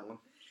do that one.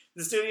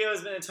 The studio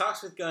has been in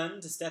talks with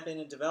Gunn to step in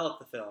and develop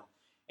the film.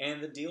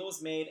 And the deal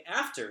was made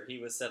after he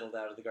was settled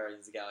out of the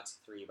Guardians of the Galaxy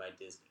 3 by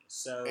Disney.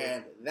 So,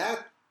 and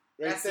that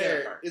right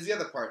there is the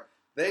other part.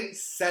 They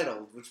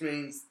settled, which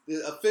means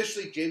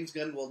officially James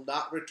Gunn will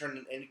not return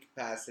in any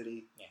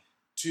capacity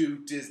to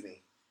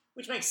Disney.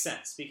 Which makes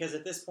sense, because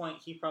at this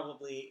point he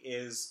probably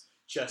is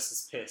just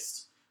as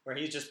pissed. Where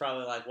he's just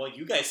probably like, well,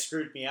 you guys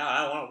screwed me out.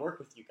 I don't want to work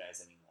with you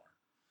guys anymore.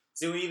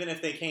 So even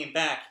if they came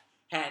back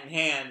hat in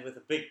hand with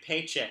a big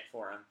paycheck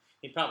for him,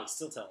 he'd probably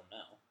still tell them no.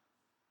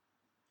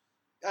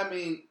 I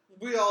mean,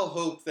 we all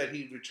hope that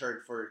he'd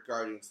return for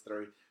Guardians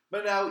 3.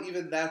 But now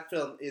even that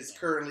film is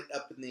currently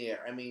up in the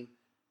air. I mean,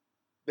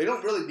 they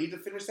don't really need to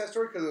finish that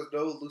story because there's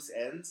no loose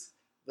ends.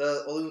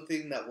 The only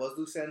thing that was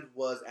loose end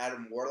was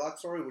Adam Warlock's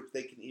story, which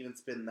they can even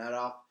spin that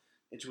off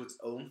into its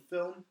own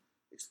film,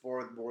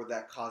 explore more of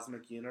that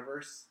cosmic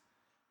universe.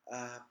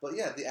 But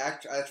yeah,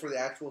 as for the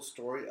actual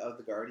story of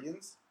the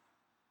Guardians,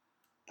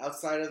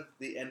 outside of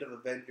the end of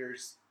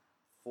Avengers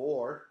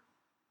 4,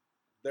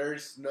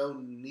 there's no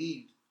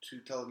need to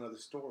tell another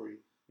story.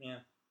 Yeah.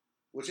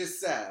 Which is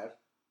sad,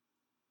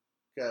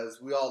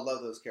 because we all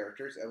love those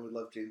characters, and we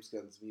love James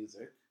Gunn's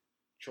music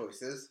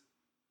choices.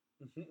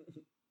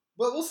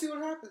 But we'll see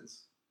what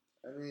happens.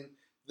 I mean,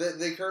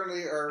 they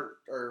currently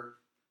are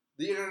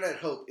the internet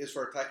hope is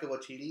for Taika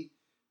Waititi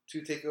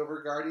to take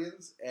over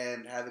Guardians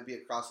and have it be a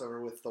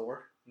crossover with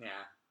Thor.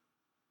 Yeah.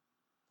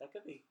 That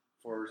could be.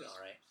 For all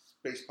right.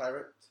 Space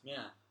Pirate.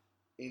 Yeah.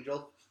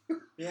 Angel.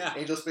 Yeah.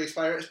 Angel Space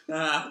Pirate.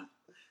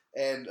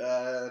 And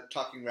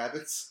Talking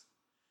Rabbits.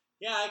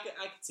 Yeah, I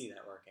could see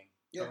that working.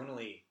 Yeah.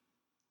 Tonally,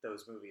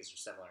 those movies are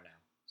similar now.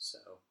 So.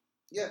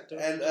 Yeah,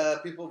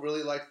 and people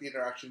really like the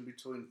interaction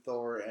between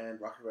Thor and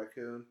Rocket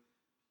Raccoon.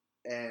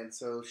 And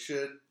so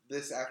should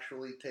this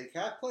actually take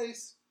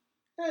place,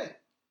 hey,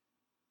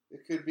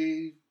 it could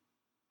be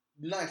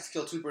nice to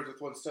kill two birds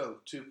with one stone.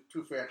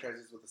 Two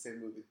franchises with the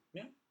same movie.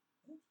 Yeah.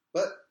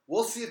 But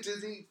we'll see if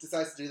Disney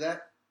decides to do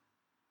that.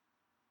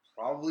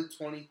 Probably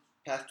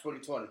past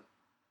 2020.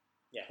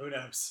 Yeah, who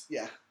knows?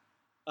 Yeah.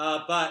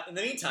 But in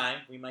the meantime,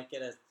 we might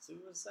get a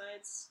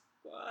Suicide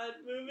Squad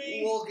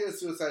movie. We'll get a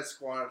Suicide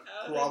Squad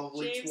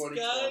probably James 2020.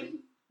 Gunn,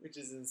 which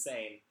is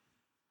insane.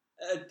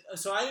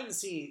 So I didn't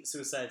see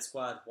Suicide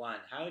Squad 1.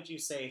 How would you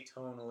say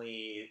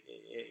tonally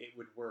it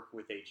would work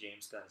with a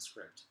James Gunn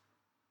script?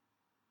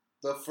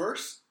 The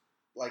first,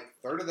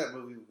 third of that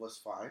movie was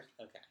fine.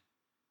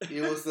 Okay.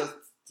 It was the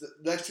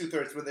next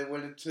 2/3 when they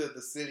went into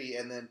the city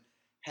and then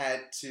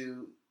had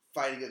to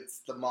fight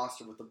against the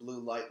monster with the blue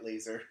light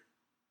laser.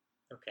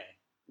 Okay.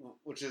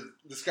 Which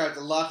describes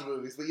a lot of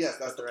movies, but yes,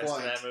 that's the the rest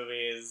point. of that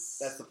movie is...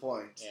 That's the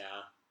point.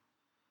 Yeah.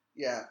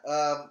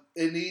 Yeah.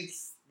 It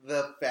needs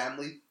the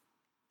family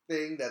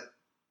thing that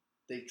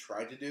they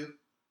tried to do,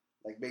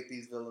 make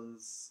these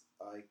villains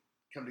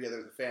come together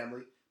as a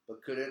family,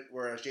 but couldn't.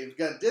 Whereas James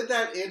Gunn did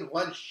that in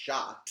one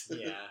shot.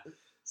 Yeah.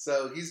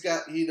 So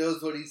he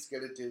knows what he's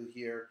gonna do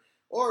here,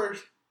 or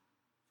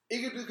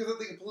he could do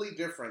something completely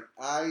different.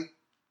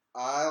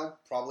 I'll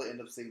probably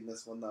end up seeing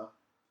this one though,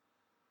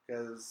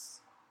 because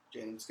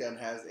James Gunn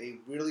has a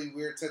really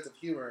weird sense of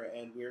humor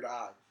and weird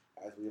eye,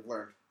 as we have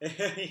learned.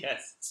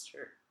 Yes, it's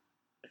true.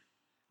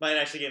 Might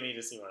actually get me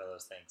to see one of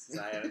those things, because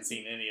I haven't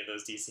seen any of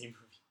those DC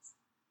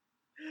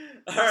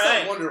movies. All right.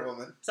 It's not Wonder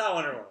Woman. It's not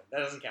Wonder Woman. That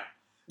doesn't count.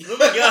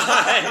 Moving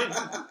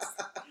on.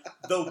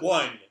 The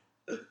one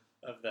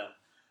of them.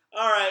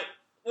 All right.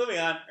 Moving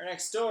on. Our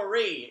next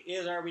story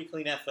is our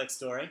weekly Netflix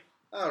story.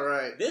 All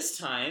right. This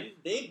time,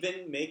 they've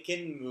been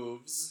making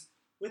moves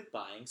with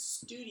buying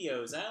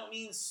studios. I don't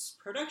mean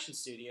production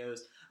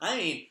studios. I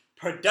mean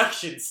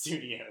production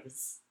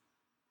studios.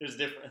 There's a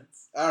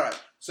difference. All right.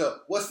 So,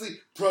 what's the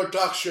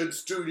production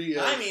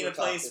studio? I mean a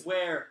place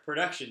where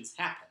productions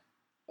happen.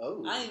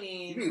 Oh. I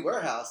mean... You mean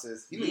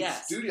warehouses. You mean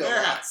studio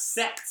warehouse lots.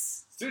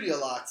 sets. Studio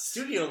lots.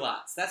 Studio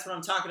lots. That's what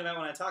I'm talking about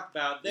when I talk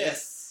about this.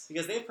 Yes.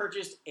 Because they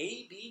purchased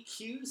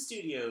ABQ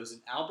Studios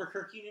in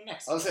Albuquerque, New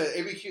Mexico. I'll say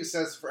ABQ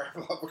stands for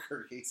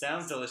Albuquerque.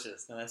 Sounds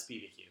delicious. No, that's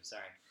BBQ.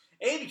 Sorry.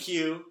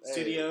 ABQ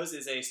Studios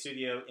is a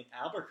studio in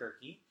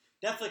Albuquerque.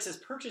 Netflix has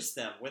purchased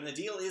them. When the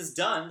deal is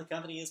done, the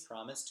company has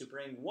promised to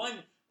bring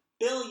 $1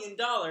 billion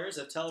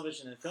of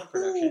television and film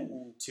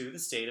production to the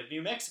state of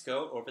New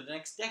Mexico over the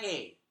next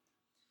decade.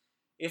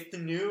 If the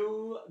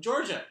new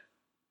Georgia,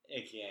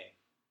 a.k.a.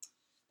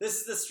 This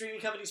is the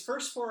streaming company's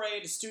first foray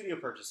into studio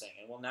purchasing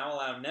and will now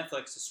allow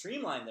Netflix to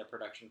streamline their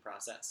production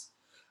process.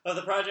 Of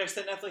the projects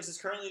that Netflix is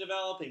currently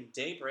developing,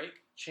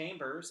 Daybreak,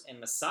 Chambers, and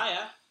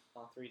Messiah,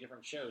 all 3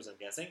 different shows I'm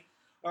guessing,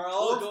 are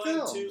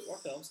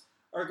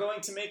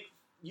going to make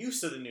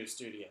use of the new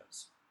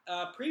studios.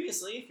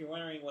 Previously, if you're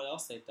wondering what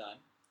else they've done.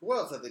 What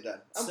else have they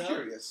done? I'm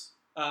curious.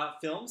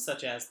 Films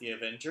such as The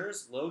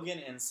Avengers, Logan,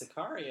 and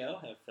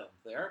Sicario have filmed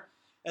there,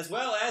 as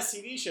well as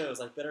TV shows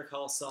like Better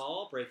Call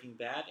Saul, Breaking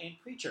Bad, and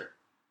Preacher.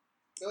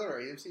 Oh,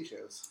 right, AMC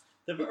shows.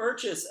 The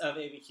purchase of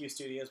ABQ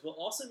Studios will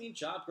also mean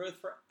job growth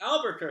for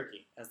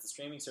Albuquerque, as the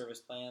streaming service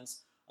plans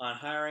on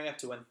hiring up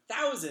to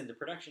 1,000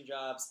 production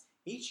jobs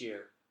each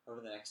year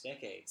over the next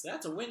decade. So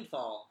that's a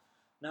windfall,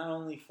 not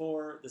only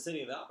for the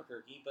city of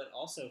Albuquerque, but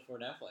also for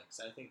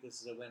Netflix. I think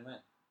this is a win-win.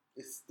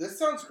 This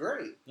sounds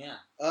great. Yeah.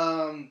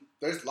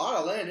 There's a lot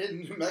of land in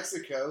New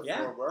Mexico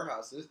for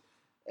warehouses,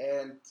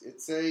 and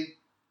it's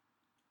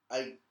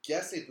I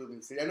guess a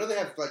booming city. I know they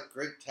have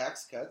great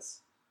tax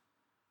cuts,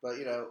 but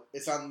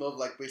it's on the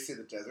middle of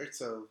basically the desert.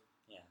 So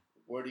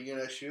what are you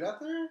gonna shoot out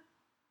there?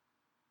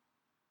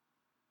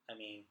 I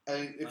mean,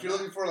 if you're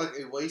looking for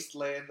a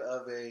wasteland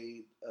of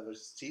a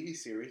TV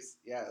series,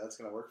 yeah, that's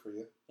gonna work for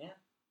you. Yeah.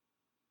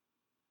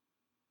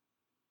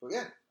 But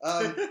yeah,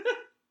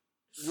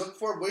 look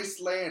for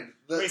Wasteland,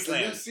 the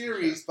new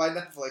series by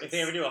Netflix. If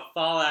they ever do a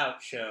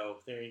Fallout show,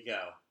 there you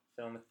go.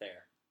 Film it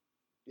there.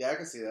 Yeah, I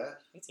can see that.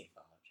 I can see a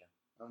Fallout show.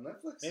 On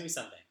Netflix?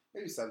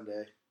 Maybe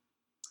someday.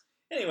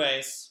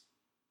 Anyways,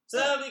 so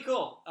that would be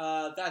cool.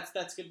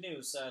 That's good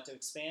news to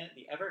expand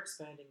the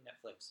ever-expanding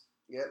Netflix.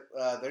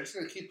 Yep, they're just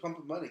going to keep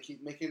pumping money,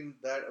 keep making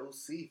that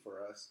OC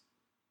for us.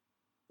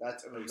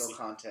 That's original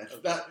content.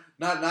 Okay.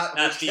 Not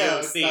the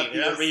OC.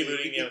 They're not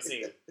rebooting the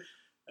OC.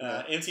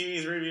 No.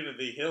 MTV's rebooted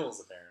The Hills,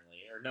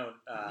 apparently. Or no.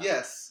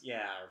 Yes.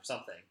 Yeah, or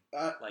something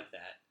like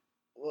that.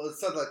 Well,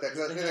 it's something like that.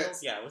 The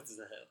Hills? Yeah, what's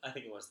The Hills? I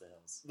think it was The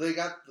Hills. They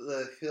got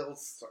The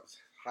Hills.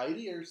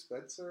 Heidi or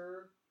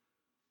Spencer?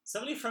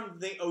 Somebody from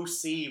the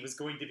OC was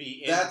going to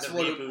be in the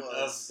reboot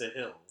of The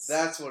Hills.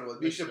 That's what it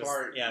was. Misha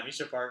Barton. Yeah,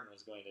 Misha Barton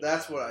was going to.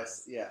 That's what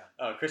yeah.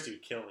 Oh, Christy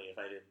would kill me if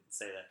I didn't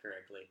say that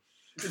correctly.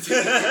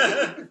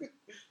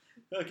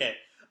 Okay.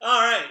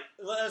 All right.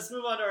 Let's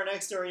move on to our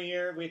next story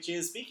here, which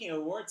is, speaking of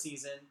award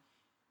season,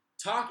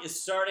 talk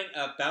is starting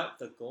about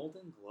the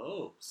Golden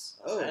Globes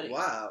already. Oh,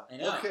 wow. I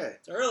know. Okay.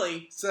 It's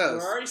early. So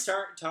we're already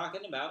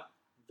talking about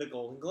the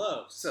Golden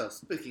Globes. So,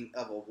 speaking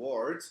of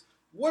awards,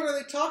 what are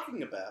they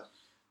talking about?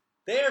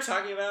 They are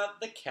talking about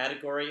the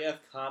category of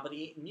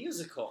comedy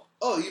musical.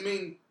 Oh, you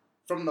mean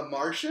from The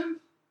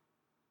Martian?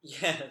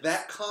 Yeah.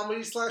 That comedy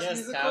 / musical?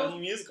 Yes, comedy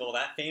musical,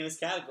 that famous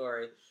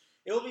category.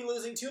 It will be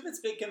losing 2 of its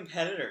big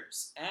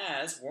competitors,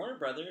 as Warner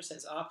Brothers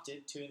has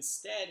opted to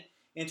instead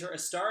enter A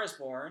Star is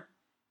Born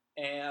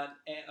and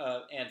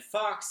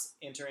Fox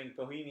entering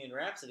Bohemian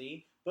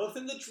Rhapsody, both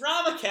in the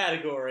drama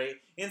category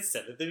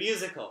instead of the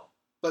musical.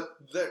 But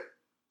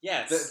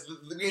Yes.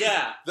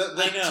 The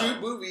I know.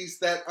 2 movies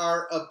that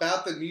are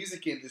about the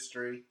music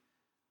industry,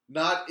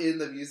 not in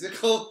the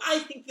musical. I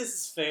think this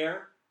is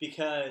fair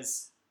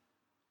because,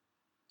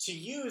 to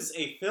use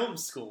a film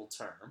school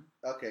term,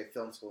 Okay,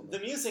 film school. the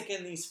music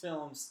in these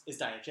films is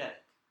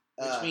diegetic,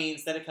 which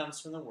means that it comes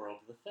from the world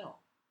of the film.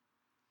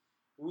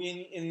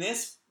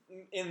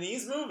 In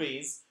these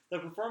movies, the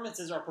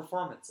performances are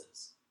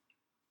performances,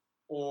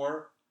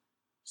 or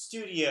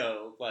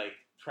studio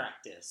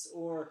practice,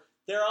 or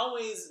they're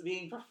always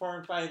being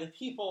performed by the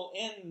people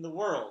in the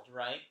world,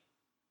 right?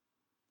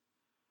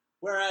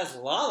 Whereas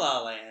La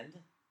La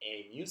Land,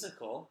 a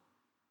musical,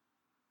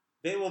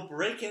 they will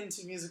break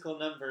into musical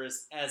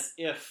numbers as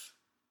if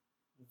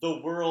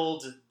the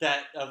world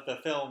of the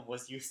film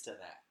was used to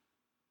that.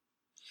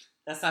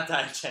 That's not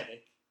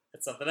diegetic.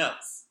 It's something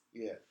else.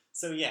 Yeah.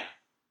 So yeah,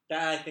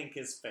 that I think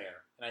is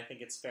fair. And I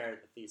think it's fair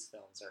that these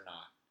films are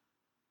not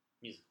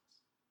musicals.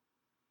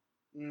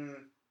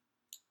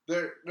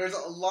 There's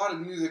a lot of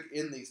music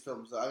in these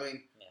films. I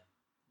mean,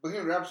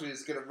 Bohemian Rhapsody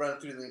is going to run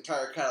through the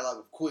entire catalog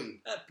of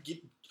Queen.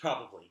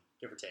 Probably,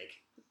 give or take.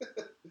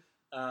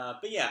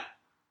 But yeah,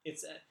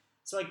 it's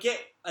so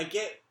I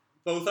get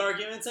both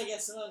arguments. I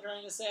guess is what I'm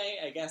trying to say.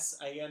 I guess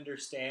I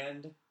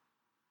understand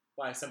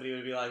why somebody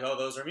would be like, "Oh,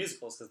 those are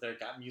musicals," because they've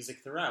got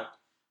music throughout.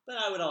 But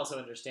I would also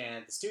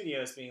understand the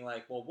studios being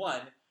like, "Well,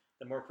 one,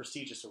 the more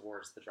prestigious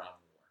award is the Drama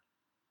Award.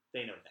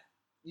 They know that."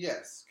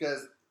 Yes,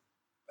 because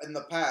in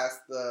the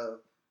past, the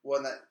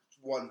one that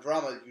won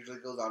drama usually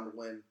goes on to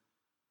win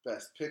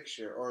Best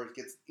Picture, or it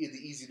gets the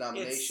easy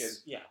nomination.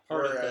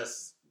 Part of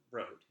this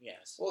road,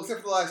 yes. Well,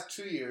 except for the last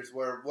 2 years,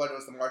 where one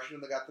was The Martian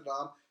that got the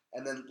nom,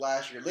 and then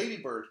last year Lady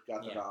Bird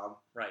got the nom,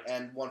 right,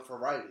 and one for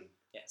writing.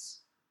 Yes.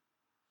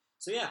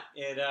 So yeah,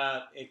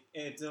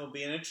 it'll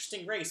be an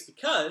interesting race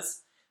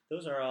because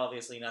those are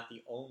obviously not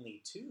the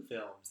only 2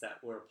 films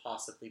that will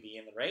possibly be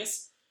in the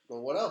race.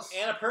 Well, what else?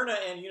 Annapurna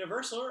and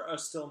Universal are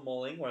still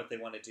mulling what they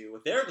want to do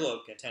with their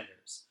Globe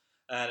contenders.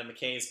 Adam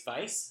McKay's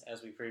Vice,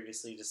 as we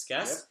previously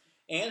discussed,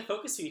 and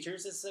Focus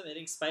Features is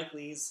submitting Spike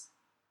Lee's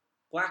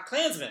Black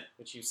Klansman,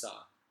 which you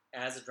saw,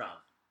 as a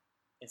drama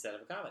instead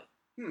of a comedy.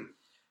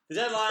 The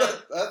deadline.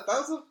 that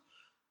was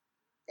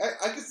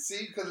I could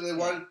see because they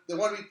want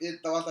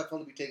that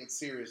film to be taken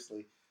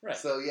seriously. Right.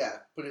 So yeah,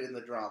 put it in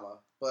the drama.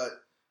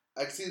 But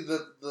I can see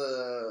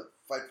the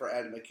fight for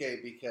Adam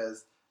McKay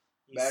because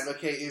Adam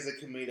McKay is a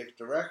comedic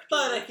director.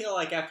 But I feel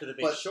like after The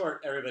Big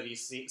Short, everybody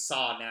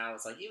saw now,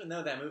 it's like, even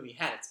though that movie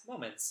had its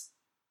moments,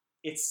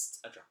 it's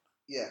a drama.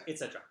 Yeah.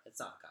 It's a drama. It's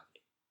not a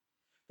comedy.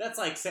 That's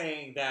like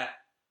saying that,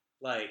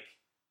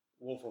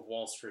 Wolf of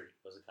Wall Street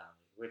was a comedy,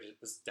 which it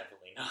was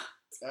definitely not.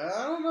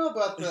 I don't know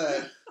about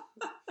that.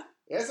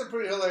 It has some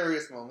pretty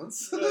hilarious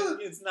moments. But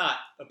it's not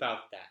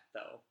about that,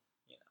 though.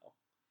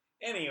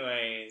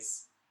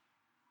 Anyways.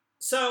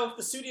 So,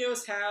 the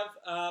studios have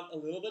a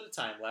little bit of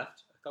time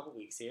left. A couple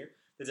weeks here.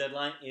 The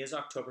deadline is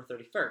October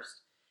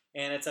 31st.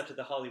 And it's up to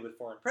the Hollywood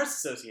Foreign Press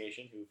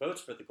Association, who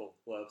votes for the Golden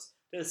Globes,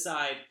 to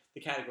decide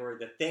the category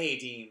that they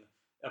deem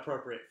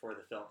appropriate for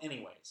the film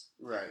anyways.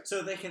 Right.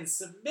 So they can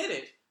submit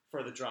it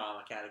for the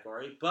drama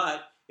category,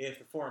 but if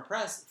the foreign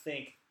press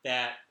think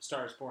that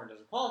Star is Born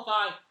doesn't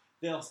qualify,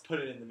 they'll put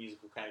it in the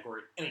musical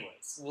category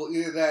anyways. Well,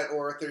 either that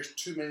or if there's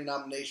too many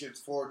nominations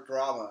for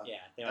drama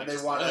and they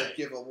want to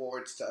give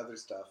awards to other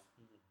stuff,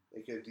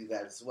 they could do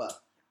that as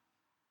well.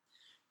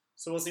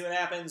 So we'll see what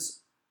happens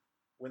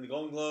when the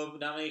Golden Globe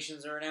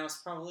nominations are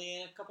announced,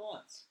 probably in a couple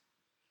months.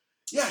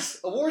 Yes,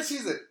 award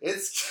season.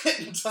 It's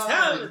getting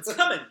time. It's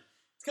coming.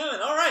 It's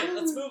coming. All right,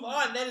 let's move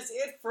on. That is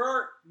it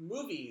for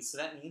movies. So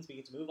that means we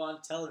get to move on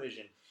to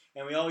television.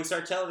 And we always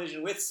start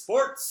television with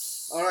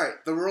sports. All right,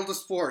 the world of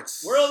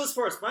sports. World of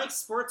sports. Mike's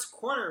Sports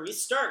Corner. We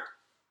start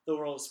the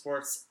world of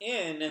sports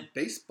in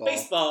baseball.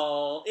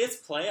 Baseball. It's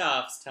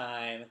playoffs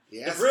time.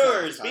 Yes, the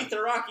Brewers beat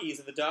the Rockies,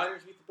 and the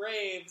Dodgers beat the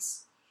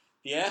Braves.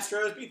 The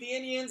Astros beat the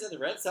Indians, and the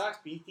Red Sox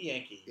beat the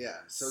Yankees. Yeah,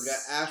 so we got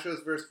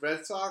Astros versus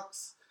Red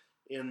Sox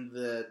in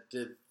the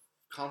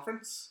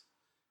conference.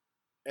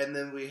 And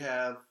then we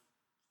have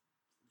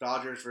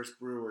Dodgers versus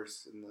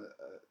Brewers in the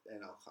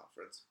NL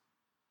conference.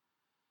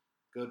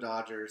 Go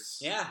Dodgers.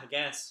 Yeah, I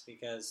guess,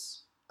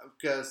 because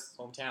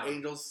hometown.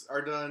 Angels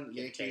are done,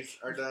 Yankees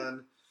are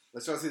done.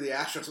 Let's try to see the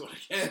Astros win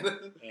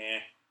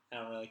again. I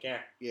don't really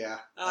care. Yeah.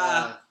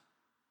 I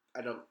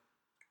don't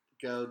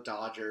go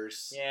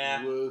Dodgers.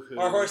 Yeah. Woo-hoo.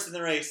 Our horse in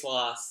the race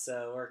lost,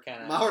 so we're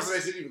kind of... My horse in the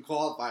race didn't even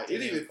qualify. It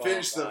didn't even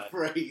finish the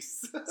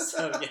race.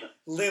 So, yeah,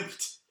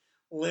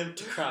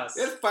 limped across.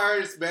 It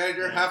fired its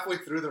manager halfway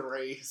through the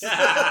race.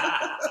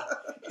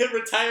 It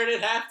retired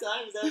at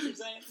halftime, is that what you're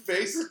saying?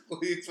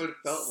 Basically, it's what it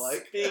felt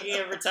like. Speaking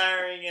of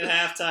retiring at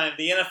halftime,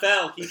 the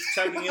NFL keeps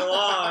chugging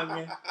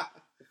along.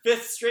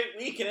 Fifth straight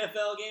week an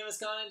NFL game has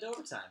gone into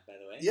overtime, by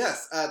the way.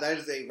 Yes, that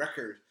is a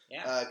record.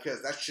 Yeah.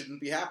 Because that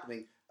shouldn't be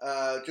happening.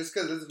 Just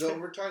because it's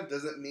overtime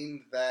doesn't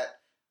mean that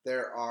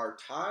there are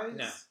ties.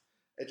 No.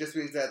 It just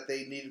means that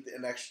they needed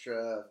an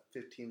extra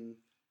 15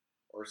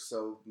 or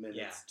so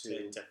minutes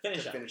to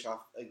finish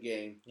off a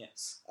game.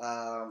 Yes.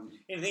 Um,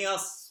 Anything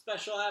else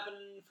special happened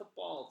in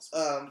football?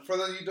 For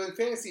those of you doing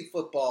fantasy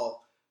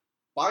football,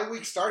 bye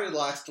week started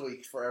last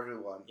week for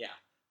everyone. Yeah.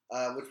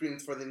 Which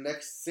means for the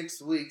next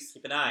 6 weeks,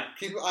 keep an eye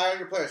on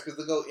your players because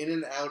they'll go in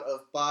and out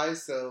of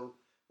buys. So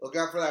look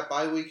out for that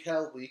bye week,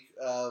 hell week.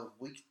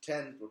 Week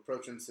 10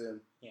 approaching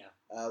soon. Yeah.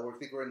 I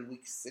think we're in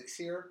week 6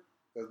 here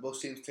because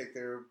most teams take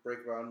their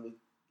break around week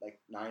like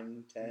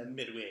 9, 10.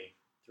 Midway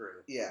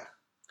through. Yeah.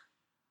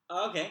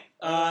 Okay.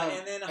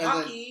 And then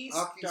hockey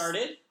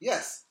started.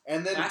 Yes.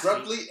 And then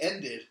abruptly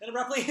ended.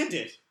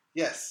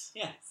 Yes.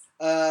 Yes.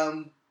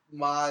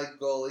 My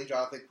goalie,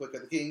 Jonathan Quick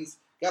of the Kings,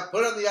 got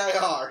put on the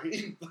IR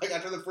like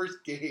after the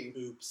first game.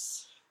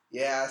 Oops.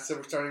 Yeah, so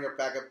we're starting our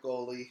backup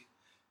goalie.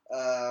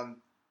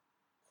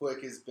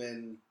 Quick has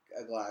been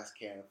a glass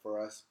cannon for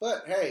us.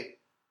 But hey,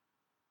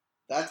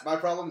 that's my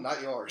problem,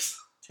 not yours.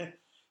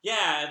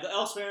 Yeah,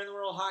 elsewhere in the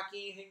world,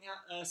 hockey, anything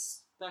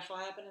special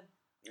happening?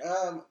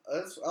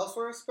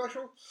 Elsewhere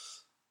special?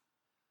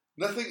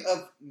 Nothing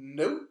of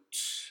note,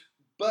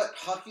 but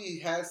hockey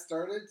has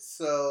started,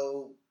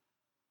 so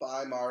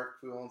bye, Mark.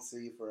 We won't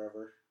see you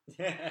forever.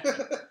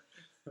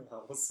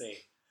 Well, we'll see.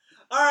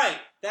 All right,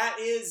 that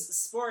is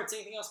sports.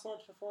 Anything else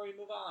sports before we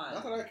move on?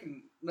 Not that I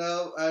can.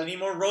 No. Any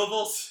more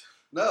Rovals?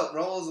 No,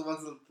 Rovals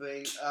was the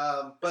thing.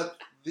 But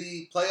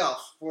the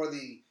playoffs for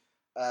the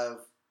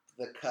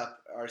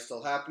Cup are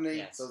still happening.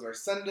 Yes. Those are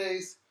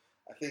Sundays.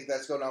 I think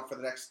that's going on for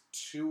the next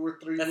 2 or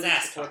 3 weeks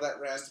NASCAR, before that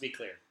wraps. just to be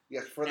clear.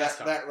 Yes, for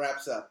NASCAR. that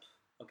wraps up.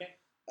 Okay.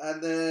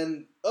 And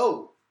then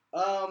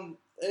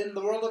in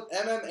the world of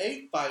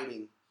MMA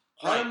fighting,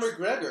 Right. Conor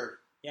McGregor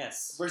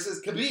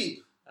versus Khabib.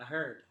 I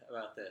heard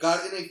about this.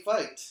 Got in a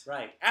fight.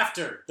 Right.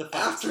 After the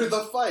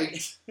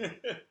fight.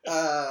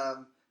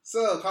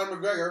 So Conor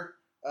McGregor,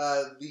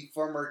 the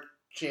former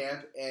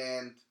champ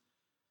and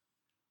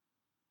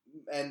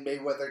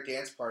Mayweather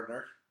dance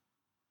partner,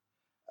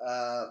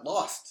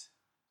 lost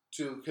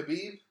to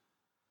Khabib.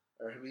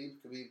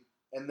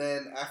 And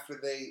then after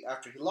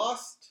he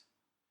lost,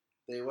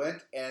 they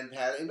went and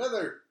had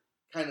another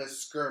kind of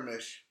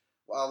skirmish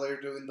while they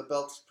were doing the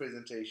belts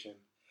presentation.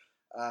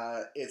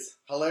 It's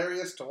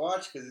hilarious to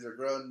watch because these are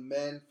grown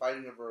men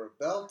fighting over a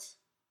belt.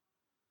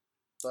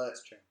 But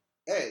that's true.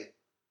 Hey,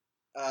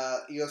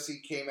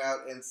 EOC came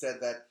out and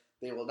said that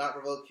they will not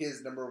revoke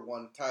his number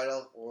 1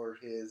 title or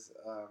his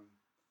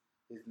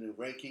new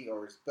ranking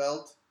or his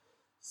belt.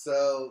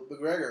 So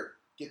McGregor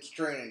gets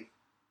training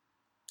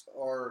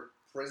or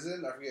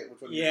prison. I forget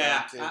which one.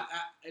 Yeah,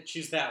 I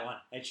choose that one.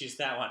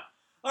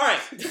 All right.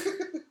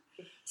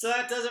 So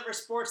that does it for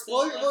sports.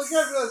 Well, you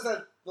gotta realize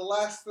that the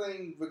last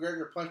thing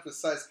McGregor punched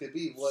besides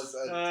Khabib was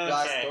a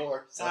glass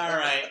door. So. All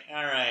right.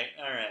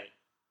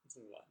 Let's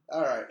move on.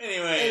 All right.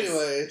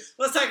 Anyways,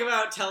 let's talk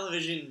about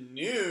television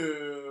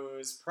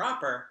news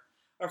proper.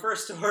 Our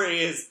first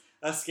story is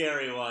a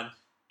scary one.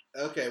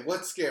 Okay,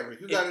 what's scary?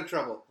 Who got in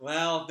trouble?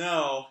 Well,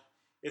 no.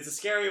 It's a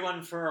scary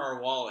one for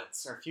our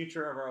wallets, our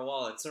future of our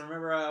wallets. So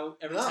remember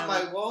every time...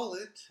 Not my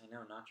wallet. I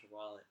know, not your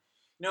wallet.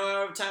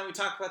 Every time we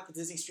talk about the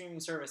Disney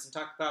streaming service and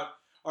talk about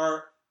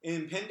our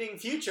impending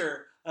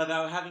future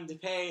about having to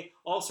pay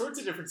all sorts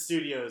of different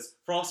studios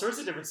for all sorts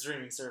of different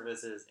streaming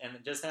services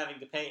and just having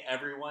to pay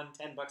everyone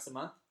 $10 a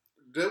month.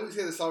 Didn't we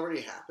say this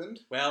already happened?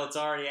 Well, it's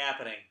already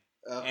happening.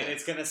 Okay. And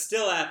it's going to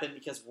still happen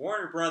because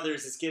Warner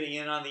Brothers is getting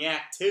in on the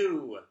act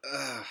too.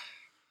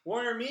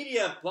 Warner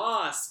Media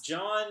boss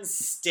John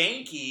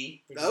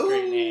Stankey, which is a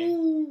great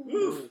name.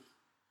 Oof.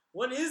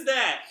 What is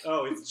that?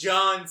 Oh, it's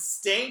John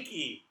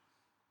Stankey.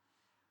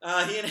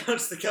 He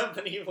announced the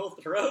company will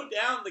throw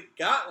down the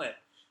gauntlet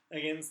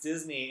against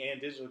Disney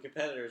and digital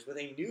competitors with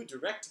a new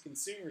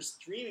direct-to-consumer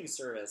streaming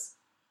service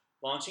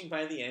launching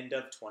by the end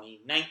of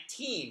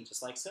 2019,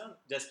 just like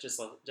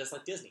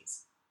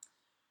Disney's.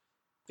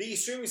 The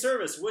streaming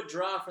service would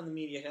draw from the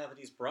media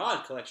company's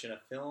broad collection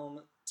of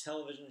film,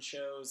 television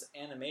shows,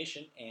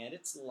 animation, and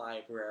its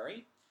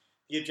library.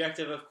 The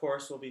objective, of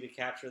course, will be to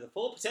capture the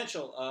full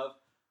potential of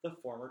the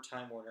former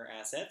Time Warner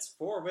assets,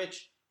 for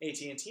which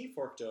AT&T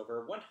forked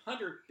over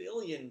 $100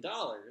 billion,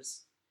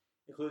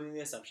 including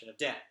the assumption of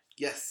debt.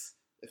 Yes,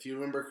 if you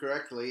remember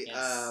correctly,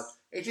 yes.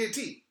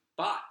 AT&T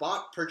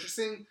bought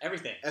purchasing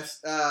everything.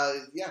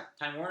 Yeah,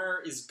 Time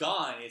Warner is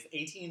gone. It's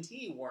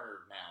AT&T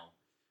Warner now.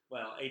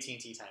 Well,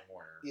 AT&T Time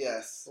Warner.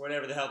 Yes. Or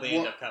whatever the hell they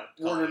end up calling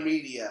Warner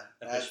Media,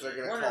 as they're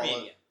going to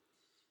call it.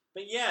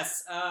 But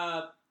yes,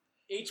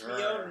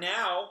 HBO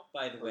Now,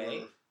 by the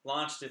way,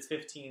 launched its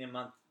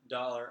 $15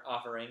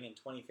 offering in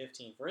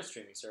 2015 for its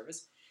streaming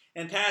service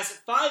and passed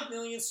 5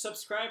 million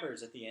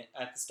subscribers at the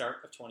start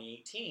of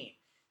 2018.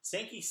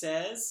 Stanky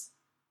says...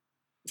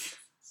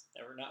 it's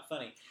never not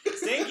funny.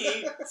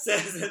 Stanky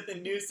says that the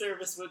new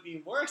service would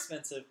be more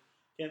expensive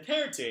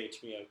compared to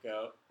HBO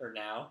Go, or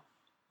Now,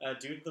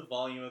 due to the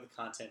volume of the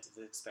content it's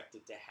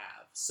expected to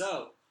have.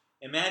 So,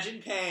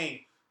 imagine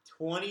paying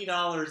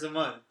 $20 a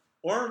month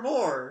or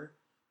more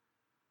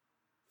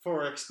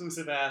for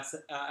exclusive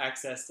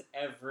access to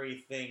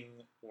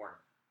everything Warner.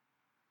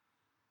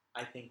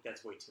 I think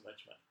that's way too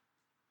much money.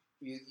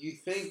 You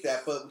think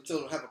that, but we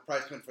still don't have a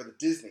price point for the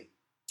Disney.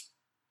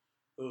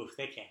 Ooh,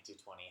 they can't do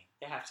 20.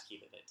 They have to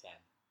keep it at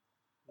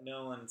 10.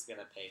 No one's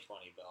gonna pay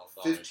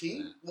 $20.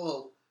 15?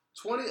 Well,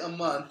 20 a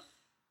month.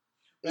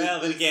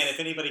 Well, then again, if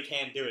anybody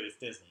can do it, it's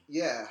Disney.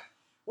 Yeah.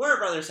 Warner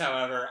Brothers,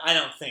 however, I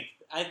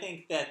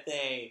think that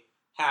they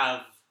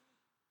have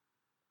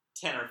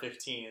 10 or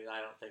 15, and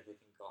I don't think they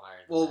can go higher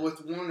than that.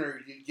 With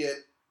Warner, you get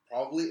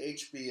probably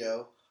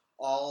HBO,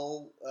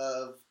 all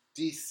of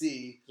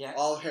DC,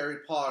 all Harry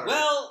Potter,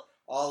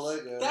 all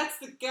Lego.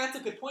 That's a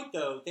good point,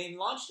 though. They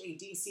launched a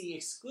DC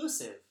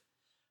exclusive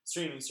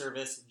streaming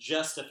service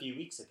just a few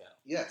weeks ago.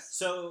 Yes.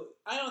 So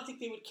I don't think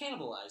they would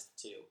cannibalize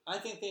the two. I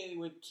think they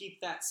would keep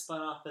that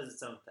spun off as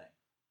its own thing.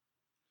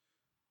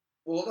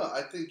 Well, no,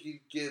 I think you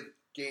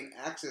gain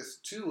access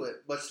to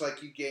it, much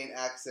like you gain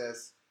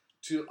access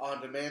to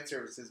on-demand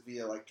services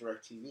via like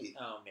DirecTV.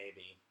 Oh,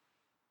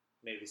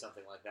 maybe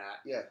something like that.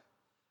 Yeah.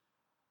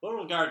 Well,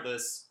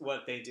 regardless,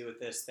 what they do with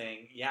this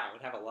thing, it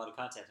would have a lot of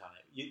content on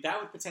it. That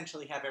would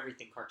potentially have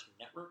everything Cartoon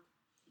Network.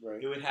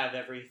 Right. It would have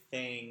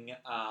everything.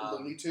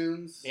 Looney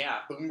Tunes. Yeah.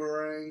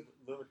 Boomerang.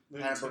 Looney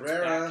Tunes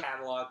back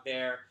catalog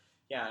there.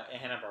 Yeah,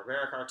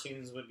 Hanna-Barbera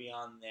cartoons would be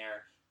on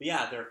there. But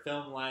yeah, their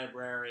film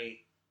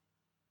library.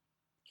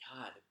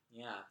 God,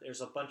 yeah. There's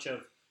a bunch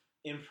of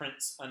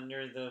imprints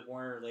under the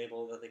Warner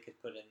label that they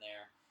could put in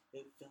there.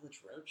 The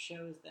Village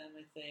Roadshow is them,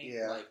 I think.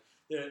 Yeah. Like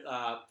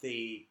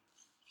the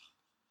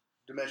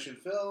Dimension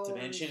Films.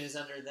 Dimension is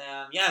under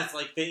them. Yeah, it's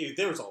like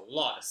there was a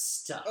lot of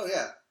stuff. Oh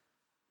yeah.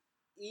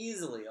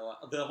 Easily a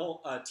lot. The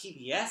whole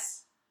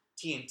TBS,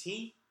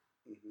 TNT.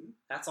 Mm-hmm.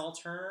 That's all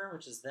Turner,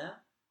 which is them.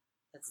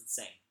 That's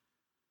insane.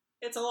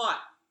 It's a lot,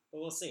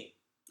 but we'll see.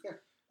 Yeah.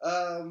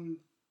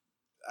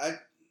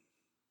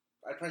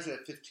 I'd price it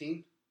at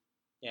 15.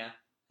 Yeah,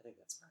 I think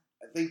that's fine.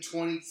 I think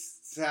 20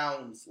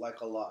 sounds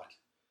like a lot.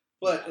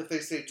 But if they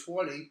say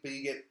 20, but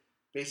you get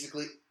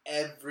basically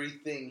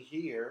everything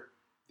here,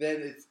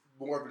 then it's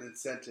more of an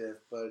incentive.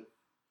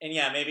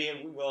 And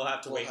maybe we'll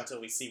have to wait until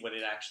we see what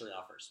it actually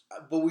offers.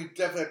 But we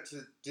definitely have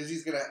to.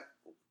 Disney's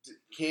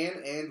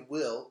can and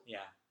will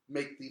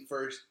make the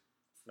first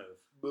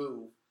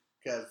move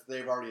because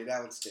they've already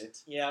announced it.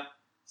 Yeah.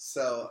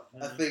 So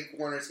I think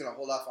Warner's going to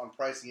hold off on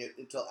pricing it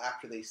until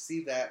after they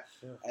see that,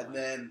 and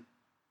then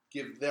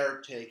give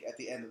their take at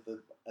the end of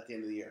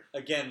the year.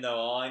 Again, though,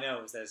 all I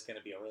know is that it's going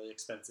to be a really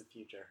expensive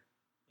future.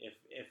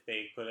 If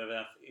they put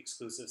enough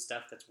exclusive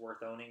stuff that's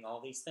worth owning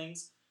all these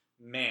things,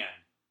 man,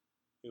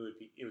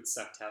 it would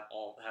suck to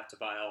have to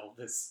buy all of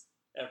this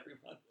every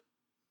month.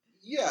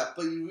 Yeah,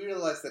 but you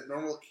realize that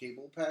normal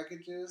cable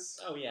packages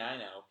I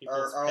know.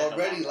 are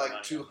already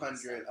like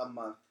 $200 a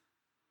month.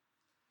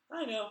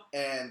 I know.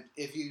 And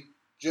if you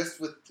just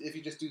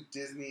do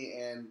Disney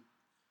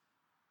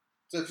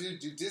if you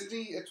do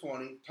Disney at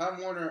 20,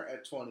 Time Warner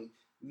at 20,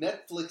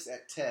 Netflix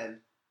at 10,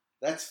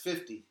 that's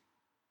 $50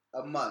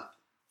 a month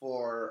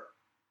for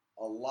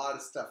a lot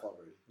of stuff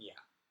already. Yeah.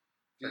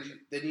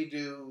 Then you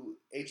do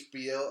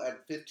HBO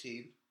at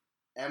 15.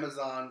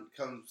 Amazon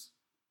comes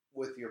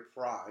with your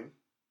Prime.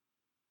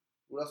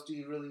 What else do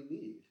you really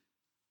need?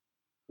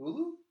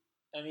 Hulu?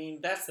 I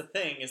mean, that's the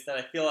thing, is that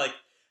I feel like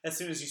as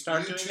soon as you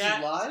start YouTube doing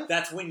that, Live?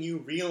 That's when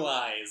you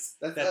realize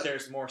that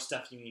there's more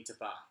stuff you need to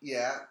buy.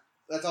 Yeah.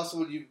 That's also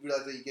when you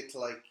realize that you get to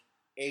like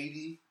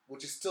 80,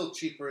 which is still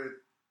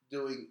cheaper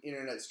doing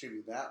internet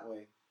streaming that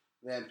way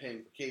than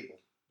paying for cable.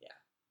 Yeah.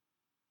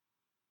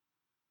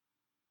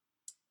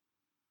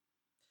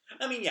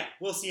 I mean,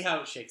 we'll see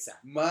how it shakes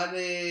out.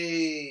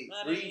 Money!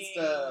 Green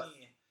stuff.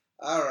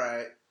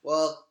 Alright.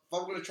 Well, if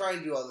I'm going to try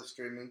and do all this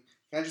streaming,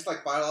 can I just buy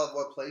it all at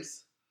one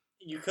place?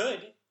 You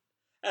could.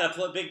 At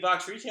a big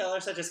box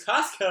retailer such as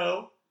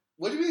Costco.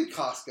 What do you mean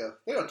Costco?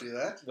 They don't do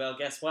that. Well,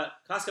 guess what?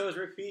 Costco is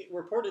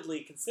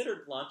reportedly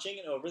considered launching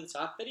an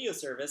over-the-top video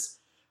service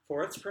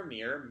for its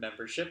premier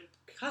membership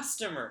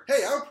customer.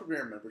 Hey, I'm a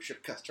premier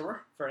membership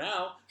customer. For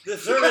now, the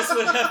service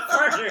would have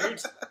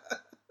partnered...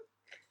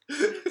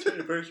 Trying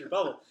to burst your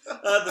bubble.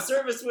 The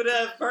service would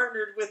have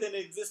partnered with an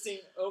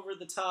existing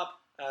over-the-top...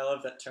 I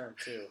love that term,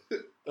 too.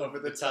 Over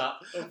the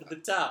top. Over the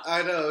top.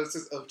 I know, it's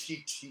just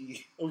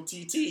OTT.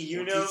 OTT,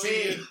 you know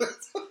me.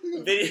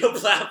 Video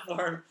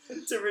platform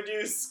to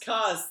reduce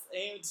costs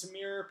aimed to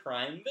mirror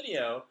Prime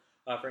Video,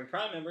 offering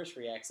Prime members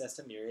free access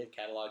to myriad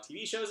catalog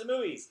TV shows and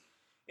movies.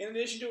 In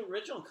addition to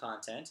original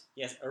content,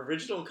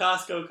 original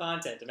Costco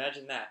content,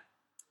 imagine that.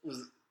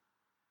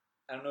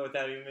 I don't know what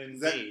that even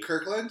means. Is that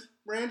Kirkland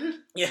branded?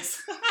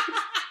 Yes.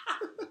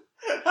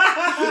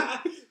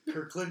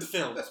 Kirkland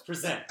Films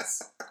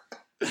presents.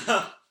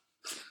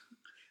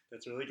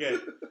 That's really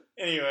good.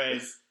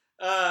 Anyways,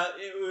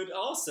 it would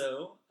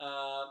also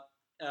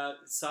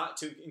sought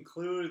to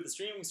include the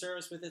streaming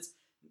service with its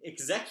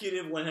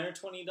executive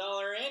 $120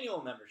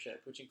 annual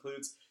membership, which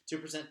includes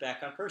 2%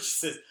 back on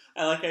purchases.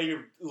 I like how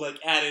you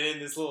added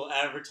in this little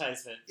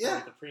advertisement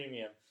for the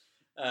premium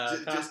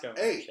Costco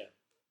membership.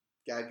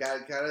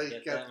 Gotta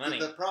get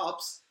the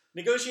props.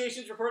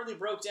 Negotiations reportedly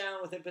broke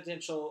down with a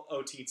potential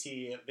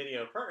OTT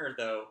video partner,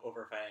 though,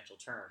 over financial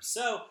terms.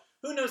 So,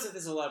 who knows if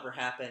this will ever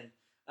happen.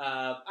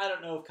 I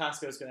don't know if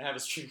Costco's going to have a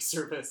streaming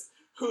service.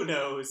 Who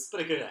knows?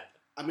 But it could happen.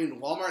 I mean,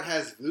 Walmart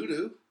has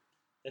Vudu.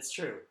 That's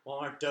true.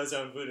 Walmart does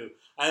own Vudu.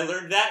 I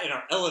learned that in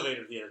our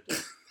elevator the other day.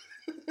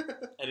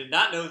 I did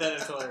not know that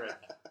until I read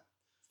that.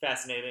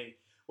 Fascinating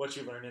what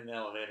you learn in the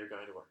elevator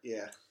going to work.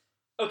 Yeah.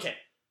 Okay.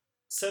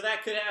 So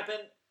that could happen.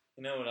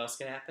 You know what else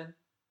can happen?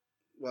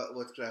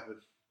 What's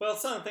happened? Well,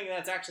 something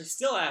that's actually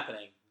still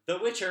happening. The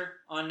Witcher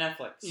on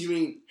Netflix. You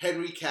mean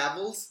Henry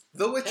Cavill's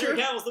The Witcher?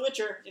 Henry Cavill's The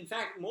Witcher. In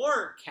fact,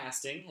 more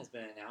casting has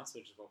been announced,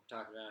 which is what we're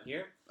talking about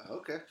here.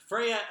 Okay.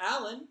 Freya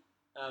Allan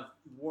of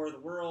War of the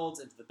Worlds,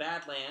 Into the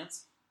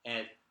Badlands,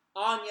 and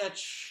Anya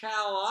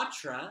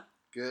Chalotra.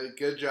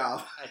 Good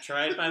job. I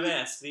tried my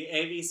best. The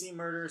ABC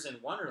Murders and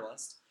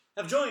Wanderlust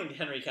have joined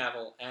Henry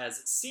Cavill as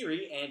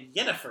Ciri and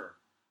Yennefer,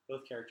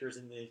 both characters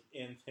in the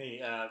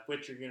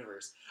Witcher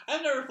universe.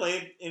 I've never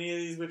played any of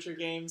these Witcher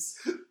games,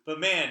 but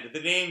man,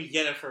 the name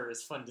Yennefer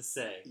is fun to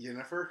say.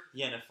 Yennefer?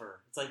 Yennefer.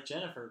 It's like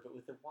Jennifer, but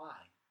with a Y.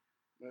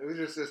 It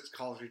just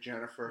calls her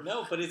Jennifer.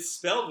 No, but it's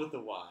spelled with a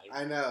Y.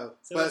 I know,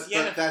 So but it's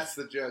Yennefer. that's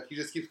the joke. He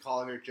just keeps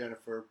calling her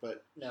Jennifer,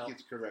 but No. he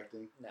keeps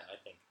correcting. No, I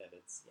think that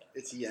it's Yennefer.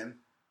 It's Yen.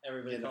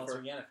 Everybody calls Yennefer.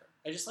 her Yennefer.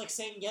 I just like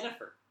saying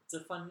Yennefer. It's a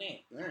fun name.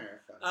 Alright,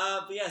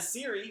 fine. But yeah,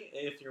 Siri,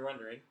 if you're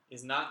wondering,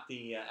 is not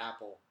the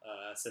Apple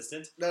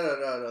assistant.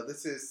 No.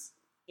 This is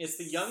It's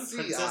the young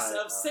princess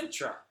of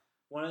Cintra,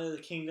 one of the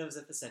kingdoms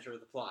at the center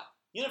of the plot.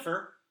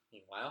 Yennefer,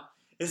 meanwhile,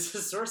 is the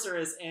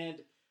sorceress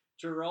and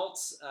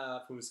Geralt,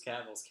 who's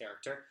Cavill's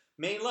character,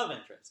 main love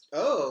interest.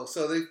 Oh,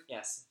 so they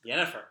Yes,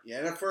 Yennefer.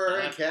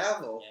 Yennefer and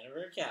Cavill.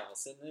 Yennefer and Cavill,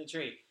 sitting in a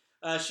tree.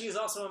 She is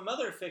also a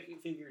mother figure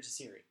to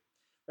Ciri.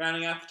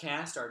 Rounding out the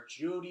cast are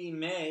Jodie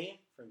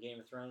May from Game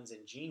of Thrones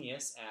and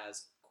Genius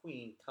as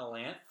Queen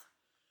Calanth.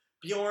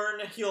 Bjorn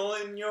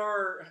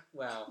Hjolnir.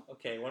 Wow.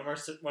 Okay, one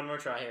more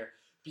try here.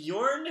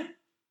 Bjorn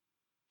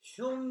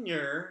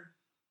Hjolnir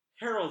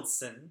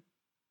Haraldsson,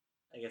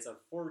 I guess of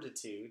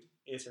Fortitude,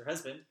 is her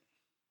husband.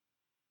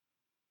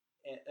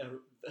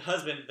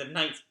 The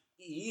Knight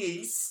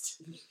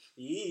East.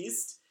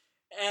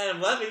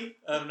 Adam Levy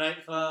of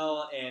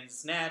Nightfall and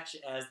Snatch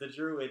as the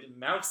druid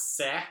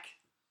Mousesack.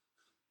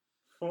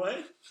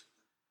 What?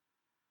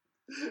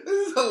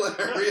 This is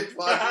hilarious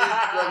watching you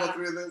struggle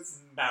through this.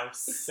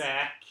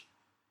 Mousesack.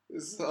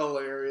 This is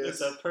hilarious.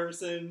 It's a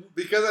person.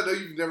 Because I know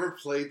you've never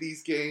played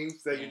these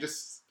games, that you're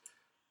just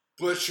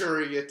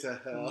butchering it to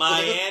hell.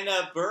 My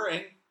Anna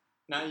Buring.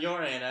 Not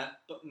your Anna,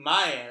 but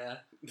my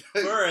Anna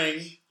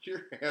Buring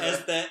Your Anna.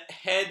 as the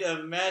head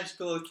of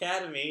Magical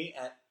Academy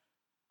at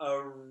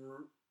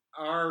Artuza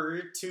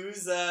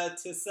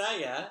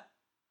Tisaya.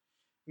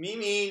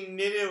 Mimi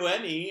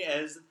Nidiweni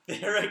as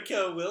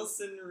Therica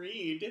Wilson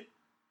Reed.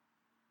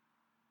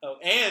 Oh,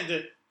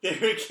 and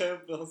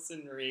Therica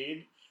Wilson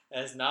Reed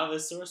as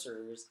Novice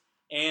Sorcerers.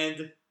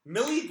 And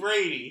Millie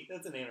Brady,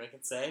 that's a name I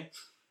can say,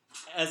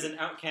 as an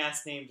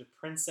outcast named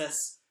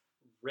Princess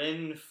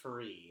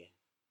Renfree.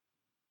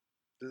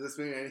 Does this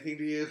mean anything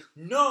to you?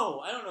 No,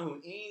 I don't know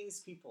who any of these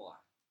people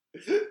are.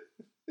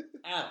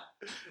 At all.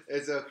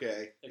 It's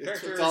okay. The It's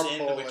characters all in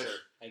The Polish. Witcher,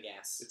 I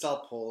guess. It's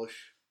all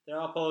Polish. They're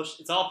all Polish.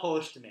 It's all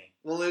Polish to me.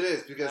 Well, it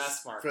is, because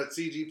That's smart.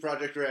 CG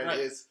Project Red Right.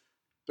 is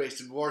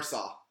based in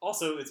Warsaw.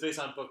 Also, it's based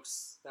on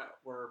books that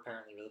were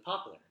apparently really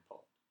popular in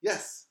Poland.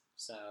 Yes.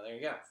 So there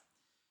you go.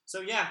 So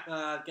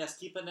yeah, guess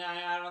keep an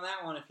eye out on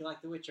that one if you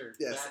like The Witcher.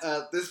 Yes.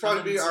 That's This will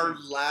probably be our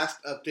coming soon.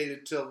 last update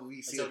until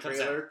we see Until a it comes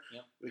trailer. out.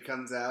 Yep. It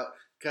comes out.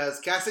 Because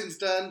casting's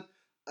done.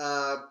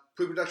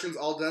 Pre-production's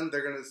all done.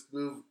 They're going to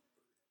move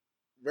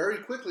very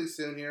quickly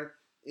soon here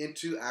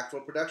into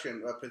actual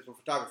production of principal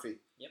photography.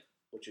 Yep.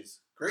 Which is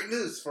great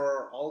news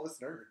for all of us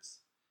nerds.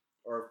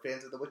 Or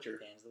fans of The Witcher.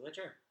 Fans of The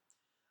Witcher.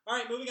 All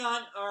right, moving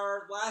on.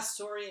 Our last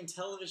story in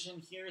television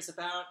here is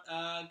about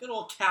good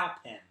old Cal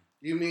Penn.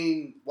 You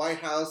mean White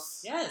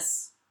House?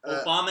 Yes.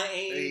 Obama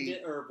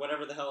aide, or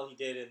whatever the hell he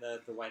did in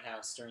the White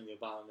House during the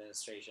Obama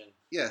administration.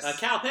 Yes.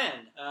 Cal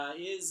Penn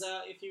is,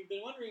 if you've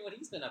been wondering what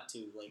he's been up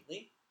to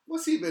lately.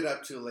 What's he been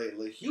up to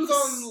lately? He was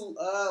on,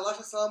 last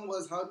I saw him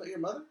was How I Met Your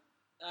Mother?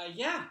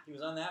 Yeah, he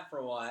was on that for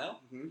a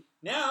while. Mm-hmm.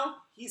 Now,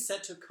 he's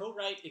set to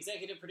co-write,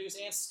 executive produce,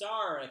 and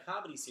star in a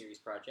comedy series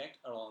project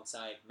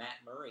alongside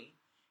Matt Murray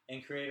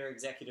and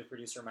creator-executive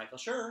producer Michael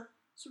Schur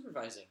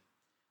supervising.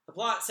 The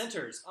plot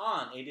centers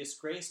on a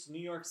disgraced New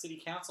York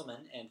City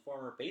councilman and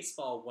former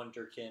baseball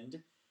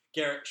wunderkind,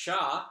 Garrett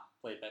Shaw,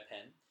 played by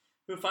Penn,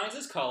 who finds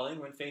his calling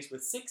when faced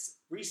with 6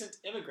 recent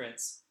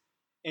immigrants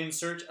in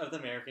search of the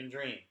American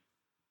dream.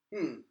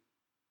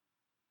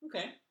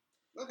 Okay.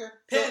 Okay.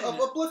 Penn.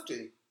 So,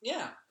 uplifting.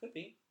 Yeah, could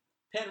be.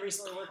 Penn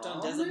recently worked on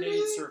Comedy?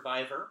 Designated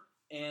Survivor,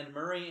 and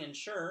Murray and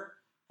Schur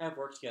have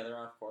worked together,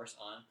 of course,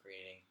 on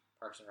creating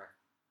Parks and Rec,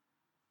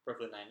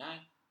 Brooklyn Nine-Nine,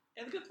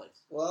 and The Good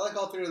Place. Well, I like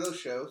all 3 of those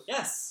shows.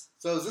 Yes.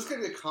 So is this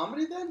going to be a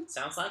comedy then?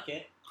 Sounds like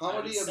it. Comedy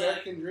I would say-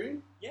 American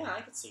Dream? Yeah,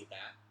 I could see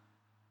that.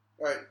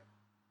 Alright.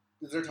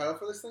 Is there a title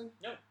for this thing?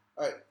 No.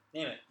 Alright.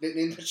 Name it.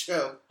 Name the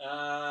show.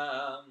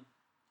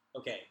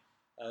 Okay.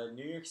 A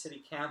New York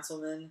City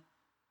councilman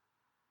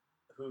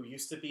who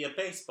used to be a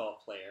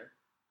baseball player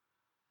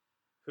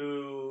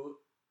who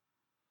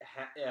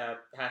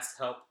has to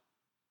help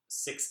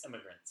 6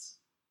 immigrants.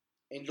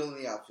 Angel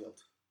in the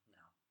Outfield.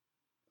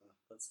 No.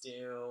 Let's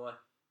do...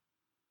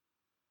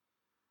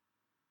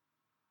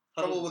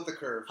 Trouble with the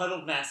Curve.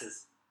 Huddled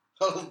masses.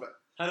 Huddled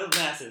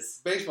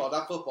masses. Baseball,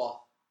 not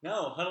football.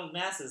 No, huddled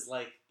masses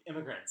like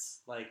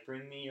immigrants. Like,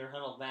 bring me your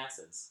huddled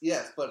masses.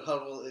 Yes, but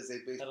huddle is a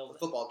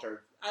football term.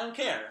 I don't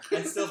care.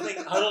 I still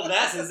think huddled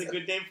masses is a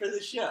good name for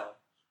this show.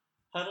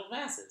 Huddled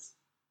masses.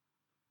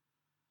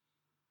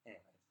 Anyway.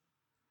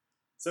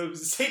 So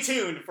stay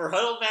tuned for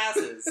Huddled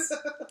Masses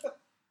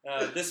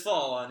this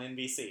fall on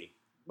NBC.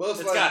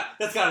 That's got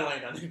to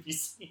land on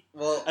NBC.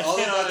 Well, all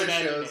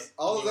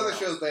those other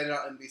shows landed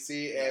on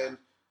NBC, and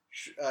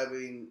I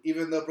mean,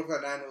 even though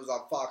Brooklyn Nine-Nine was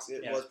on Fox,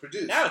 it was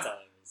produced. Now it's on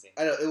NBC.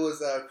 I know, it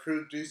was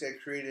produced and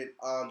created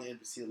on the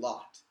NBC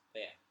lot.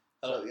 Yeah.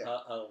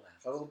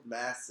 Huddled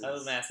Masses.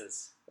 Huddled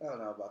Masses. I don't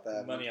know about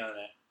that. Money on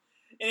that.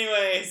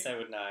 Anyways, I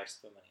would not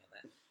actually put money on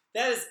that.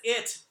 That is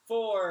it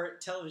for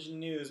television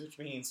news, which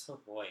means, oh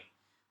boy,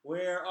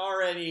 we're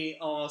already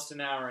almost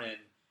an hour in,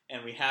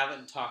 and we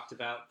haven't talked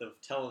about the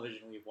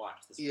television we've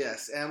watched this week.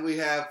 Yes, and we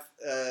have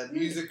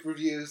music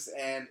reviews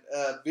and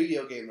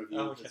video game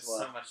reviews as well.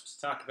 So much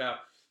to talk about.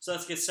 So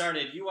let's get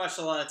started. You watched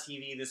a lot of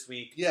TV this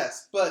week.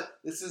 Yes, but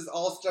this is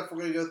all stuff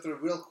we're going to go through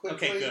real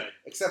quickly. Okay, good.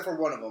 Except for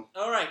one of them.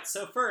 All right,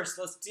 so first,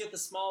 let's get the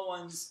small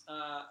ones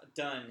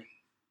done.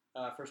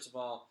 First of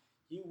all,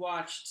 you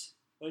watched...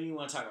 What do you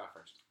want to talk about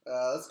first?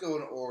 Let's go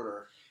in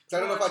order. I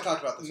don't know if I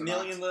talked about this or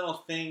not. Million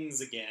Little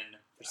Things again,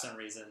 for some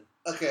reason.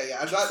 Okay, yeah,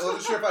 I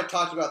wasn't sure if I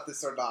talked about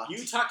this or not.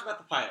 You talked about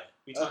the pilot.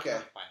 We talked about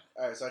the pilot.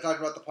 Alright, so I talked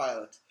about the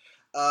pilot.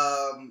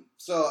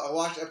 So I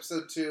watched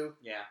episode 2.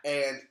 Yeah.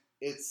 And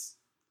it's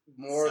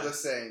more the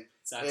same.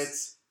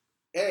 It's,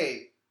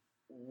 hey,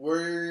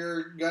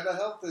 we're gonna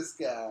help this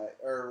guy,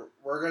 or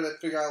we're gonna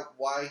figure out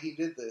why he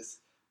did this.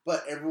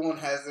 But everyone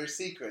has their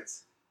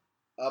secrets.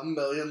 A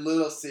million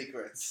little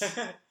secrets.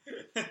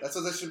 That's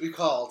what this should be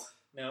called.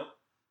 Nope.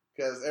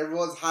 Because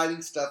everyone's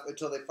hiding stuff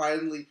until they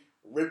finally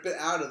rip it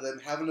out of them,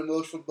 have an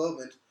emotional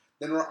moment,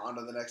 then we're on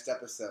to the next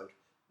episode.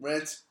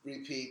 Rinse,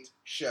 repeat,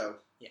 show.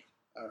 Yeah.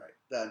 Alright,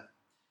 done.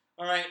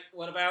 Alright,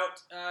 what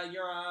about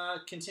you're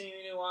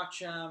continuing to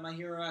watch My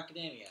Hero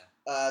Academia?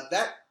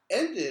 That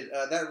ended,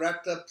 that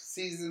wrapped up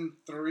season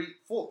 3.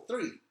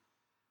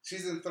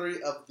 Season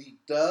 3 of the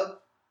dub.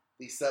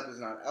 The sub is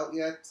not out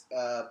yet,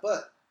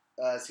 but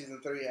season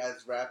 3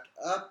 has wrapped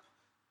up.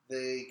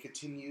 They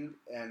continued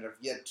and have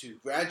yet to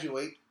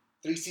graduate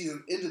 3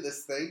 seasons into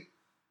this thing,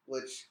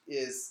 which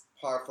is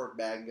par for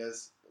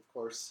mangas, of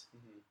course.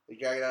 Mm-hmm. They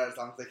drag it out as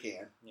long as they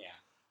can.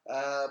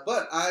 Yeah.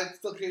 But I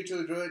still continue to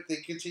enjoy it. They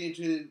continue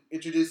to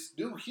introduce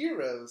new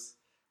heroes,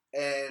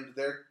 and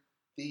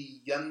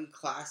the young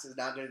class is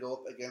now going to go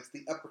up against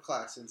the upper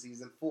class in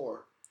season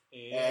 4.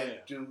 Yeah. And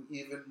do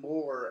even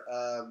more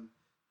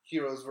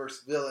heroes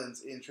versus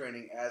villains in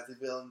training as the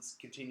villains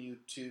continue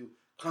to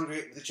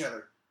congregate with each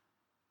other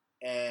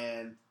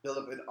and build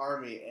up an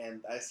army.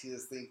 And I see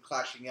this thing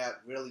clashing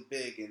out really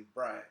big and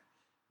bright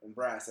and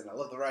brass, and I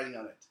love the writing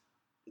on it.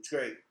 It's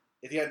great.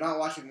 If you're not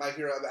watching My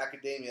Hero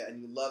Academia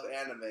and you love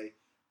anime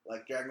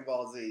like Dragon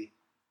Ball Z,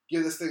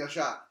 give this thing a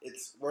shot.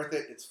 It's worth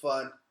it. It's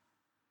fun.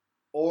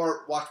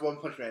 Or watch One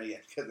Punch Man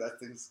again, because that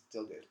thing's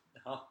still good.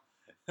 All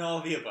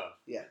of the above.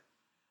 Yeah.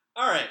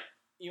 All right.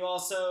 We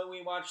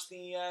watched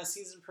the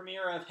season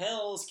premiere of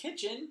Hell's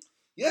Kitchen.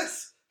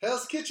 Yes,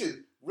 Hell's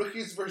Kitchen.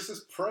 Rookies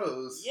versus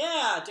pros.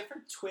 Yeah,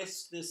 different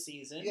twist this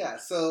season. Yeah,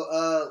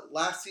 so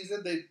last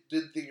season they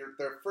did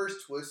their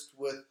first twist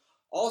with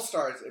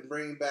All-Stars and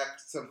bringing back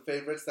some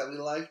favorites that we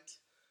liked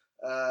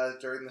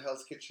during the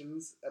Hell's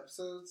Kitchen's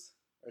episodes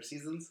or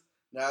seasons.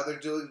 Now they're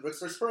doing Rookies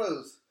versus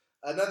Pros,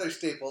 another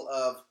staple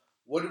of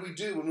what do we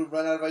do when we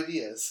run out of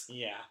ideas?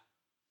 Yeah.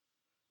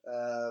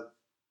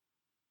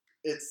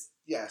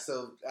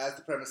 So as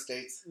the premise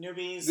states,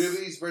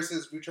 newbies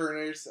versus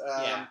returners.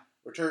 Yeah.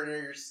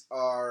 Returners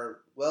are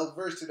well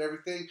versed in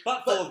everything,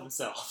 but full of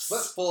themselves.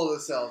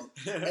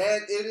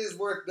 And it is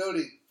worth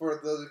noting for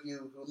those of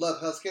you who love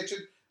Hell's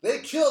Kitchen, they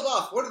killed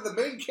off one of the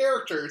main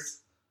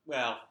characters.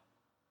 Well,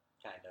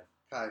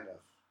 kind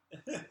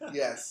of.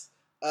 Yes.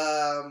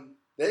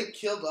 They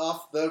killed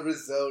off the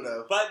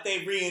risotto. But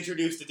they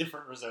reintroduced a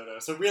different risotto,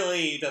 so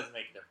really it doesn't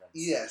make a difference.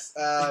 Yes.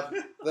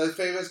 The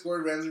famous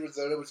Gordon Ramsay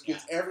risotto, which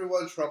gives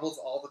everyone troubles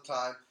all the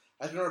time,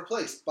 has been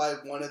replaced by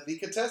one of the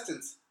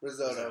contestants'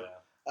 risotto.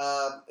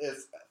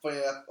 It's funny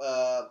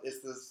enough,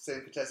 it's the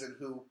same contestant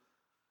who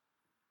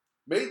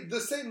made the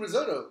same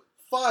risotto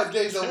 5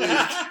 days a week.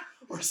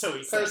 Or so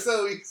he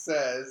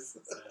says.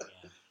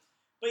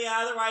 But yeah,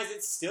 otherwise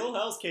it's still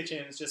Hell's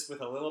Kitchen. It's just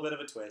with a little bit of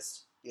a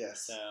twist.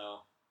 Yes. So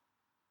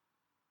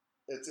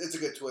it's a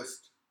good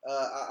twist.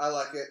 I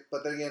like it,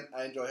 but then again,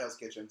 I enjoy Hell's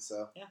Kitchen,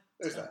 so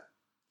there's that.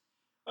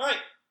 All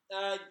right,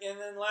 and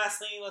then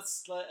lastly,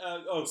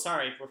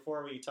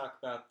 before we talk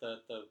about the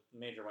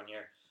major one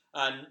here,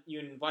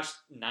 you watched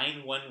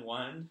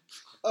 911.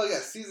 Oh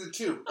yes, season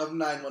 2 of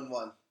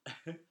 911.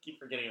 Keep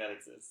forgetting that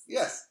exists.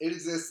 Yes, it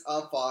exists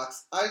on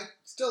Fox. I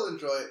still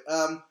enjoy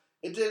it.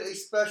 It did a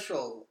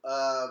special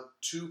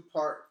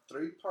two-part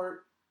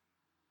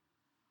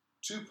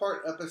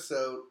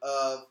episode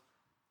of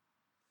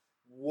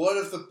what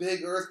if the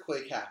big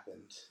earthquake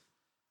happened,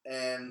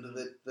 and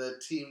the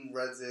team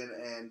runs in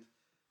and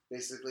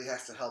basically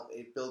has to help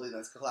a building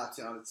that's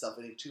collapsing on itself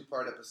in a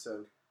two-part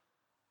episode.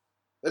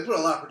 They put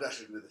a lot of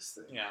production into this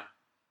thing. Yeah.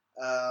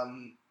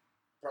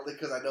 Partly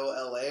because I know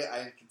LA,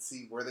 I can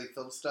see where they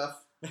film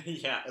stuff.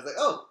 Yeah. I was like,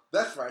 oh,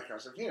 that's right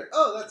across from here.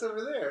 Oh, that's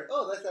over there.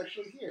 Oh, that's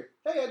actually here.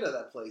 Hey, I know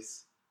that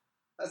place.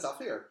 That's off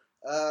here.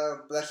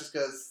 But that's just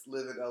because I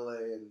live in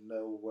LA and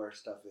know where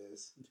stuff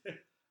is.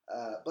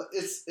 But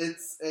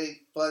it's a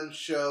fun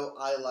show.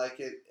 I like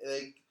it.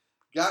 They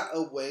got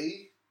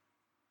away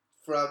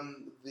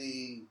from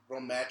the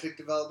romantic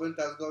development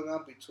that was going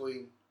on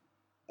between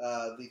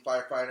the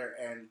firefighter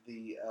and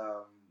the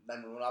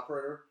 911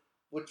 operator,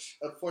 which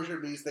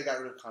unfortunately means they got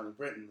rid of Connie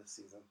Britton this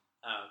season.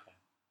 Oh, okay.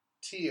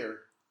 Tear.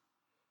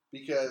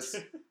 Because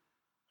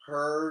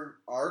her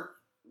arc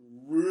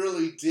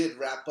really did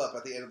wrap up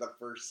at the end of the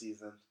first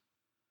season.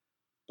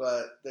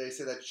 But they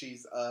say that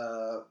she's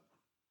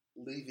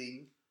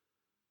leaving.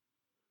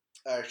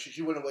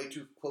 She went away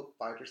to, quote,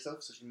 find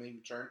herself, so she may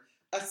return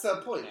at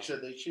some point,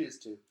 should they choose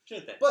to.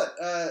 Should they? But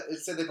it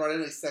said they brought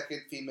in a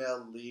second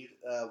female lead,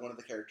 one of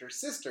the characters'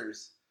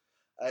 sisters.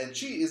 And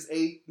she is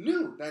a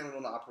new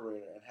 911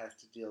 operator and has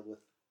to deal with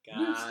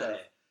new stuff.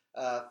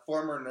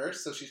 Former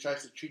nurse, so she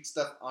tries to treat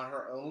stuff on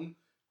her own,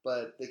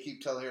 but they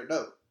keep telling her,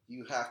 no,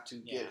 you have to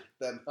get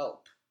them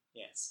help.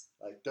 Yes.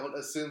 Like, don't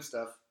assume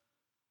stuff.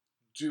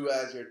 Do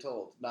as you're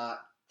told,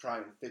 not try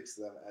and fix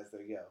them as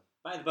they go.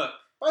 Buy the book.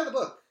 Buy the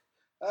book.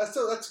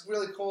 So that's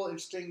really cool,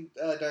 interesting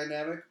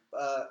dynamic.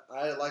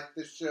 I like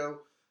this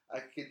show. I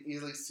could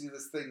easily see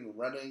this thing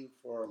running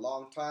for a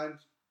long time.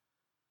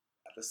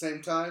 At the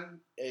same time,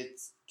 it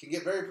can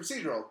get very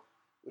procedural,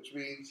 which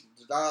means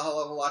there's not a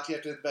whole lot you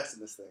have to invest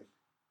in this thing,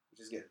 which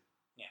is good.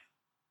 Yeah.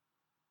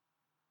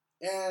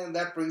 And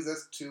that brings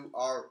us to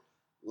our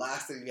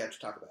last thing we have to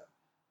talk about,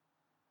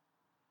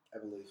 I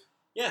believe.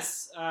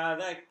 Yes,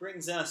 that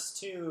brings us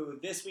to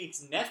this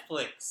week's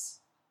Netflix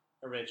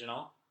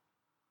original,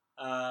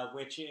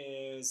 which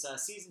is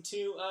Season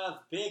 2 of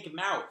Big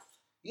Mouth.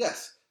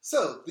 Yes.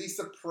 So, the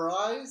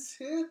surprise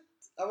hit,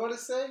 I want to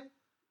say.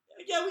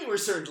 Yeah, we were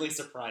certainly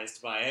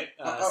surprised by it,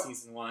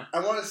 Season 1. I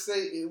want to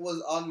say it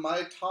was on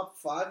my top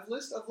 5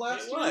 list of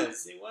last year.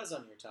 It was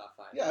on your top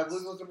 5 Yeah, list. I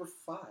believe it was number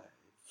 5.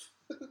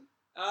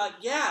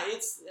 Yeah,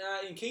 it's,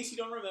 in case you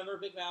don't remember,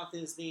 Big Mouth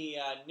is the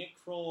Nick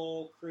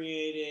Kroll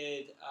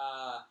created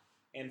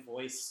and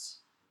voiced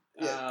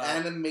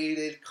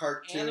animated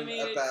cartoon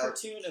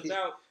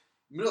about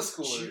middle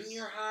schoolers.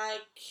 Junior high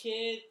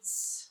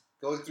kids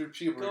going through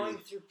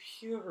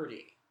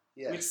puberty.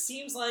 Yes. Which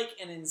seems like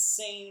an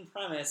insane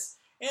premise.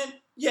 And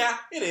yeah,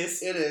 it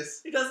is. It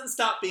is. It doesn't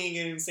stop being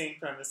an insane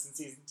premise in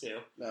Season 2.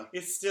 No.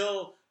 It's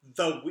still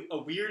the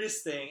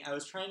weirdest thing. I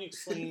was trying to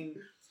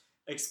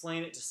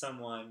explain it to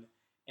someone,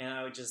 and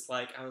I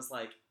was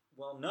like,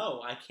 well,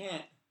 no, I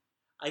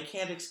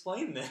can't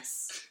explain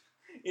this.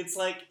 It's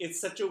like,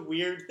 it's such a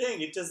weird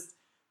thing.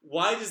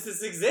 Why does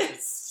this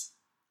exist?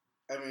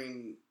 I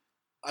mean,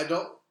 I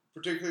don't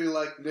particularly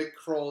like Nick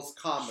Kroll's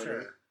comedy.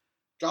 Sure.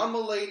 John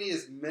Mulaney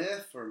is meh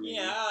for me.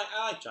 Yeah,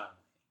 I like John Mulaney.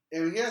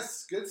 And he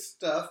has good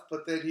stuff,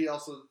 but then he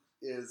also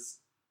is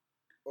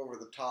over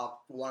the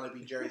top,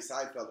 wannabe Jerry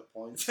Seinfeld at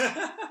points.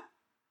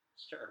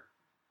 Sure.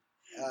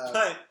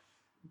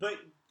 But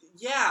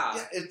yeah.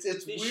 Yeah, it's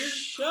this weird.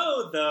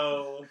 Show,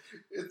 though.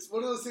 It's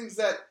one of those things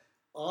that,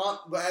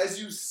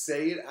 as you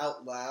say it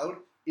out loud,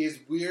 is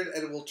weird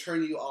and it will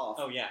turn you off.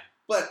 Oh, yeah.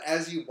 But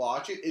as you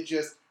watch it, it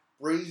just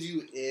brings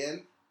you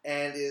in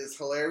and is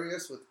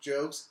hilarious with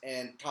jokes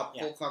and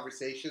topical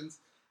conversations.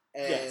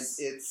 And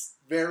it's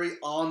very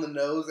on the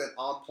nose and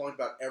on point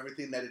about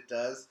everything that it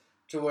does,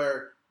 to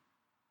where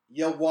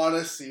you want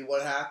to see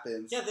what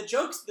happens. Yeah, the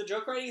joke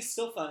writing is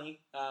still funny.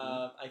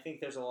 I think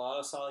there's a lot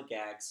of solid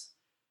gags.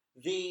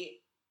 The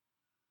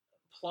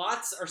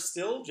plots are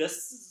still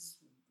just as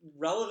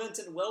relevant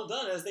and well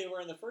done as they were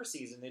in the first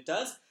season. It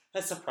does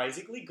a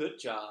surprisingly good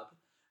job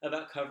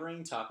about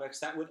covering topics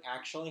that would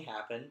actually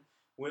happen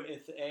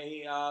with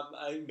a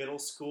middle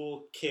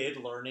school kid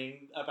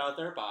learning about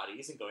their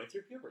bodies and going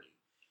through puberty.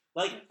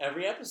 Like,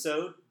 every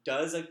episode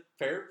does a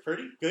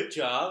pretty good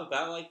job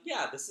about, like,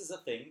 yeah, this is a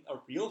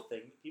real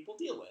thing that people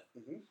deal with.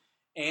 Mm-hmm.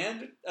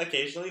 And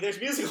occasionally there's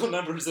musical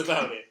numbers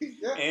about it.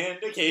 Yeah.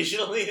 And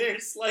occasionally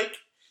there's, like,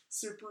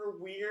 super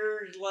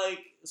weird, like,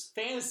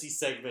 fantasy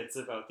segments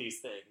about these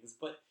things.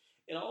 But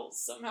it all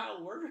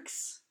somehow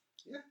works.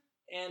 Yeah.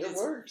 And it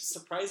works.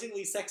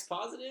 Surprisingly sex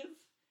positive.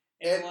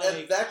 And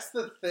that's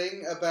the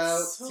thing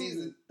about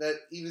season 2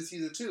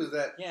 is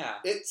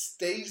that it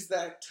stays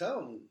that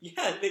tone.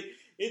 Yeah,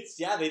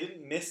 they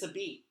didn't miss a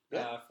beat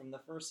from the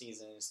first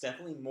season. It's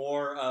definitely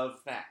more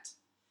of that.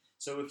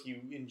 So if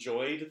you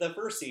enjoyed the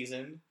first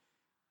season,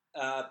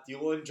 you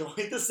will enjoy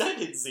the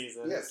second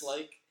season. Yes. It's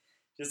like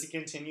just a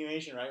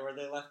continuation right where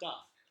they left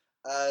off.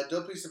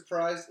 Don't be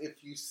surprised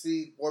if you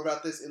see more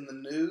about this in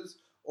the news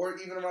or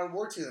even around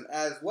award season,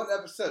 as one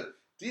episode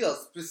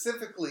deals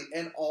specifically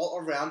and all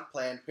around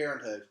Planned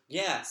Parenthood.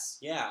 Yes,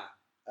 yeah.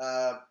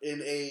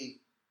 In a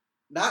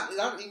not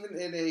even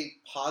in a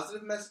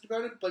positive message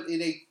about it, but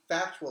in a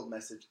factual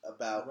message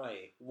about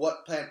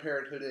what Planned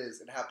Parenthood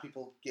is and how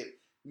people get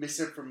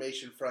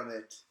misinformation from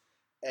it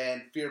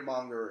and fear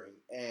mongering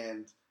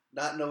and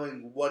not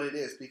knowing what it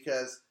is,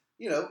 because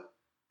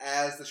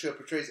as the show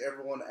portrays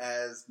everyone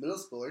as middle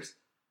schoolers,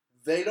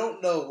 they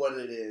don't know what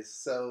it is,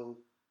 so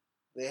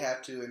they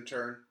have to in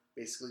turn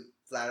basically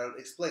flat out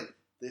explain,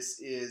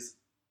 this is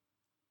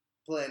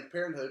Planned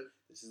Parenthood,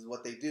 this is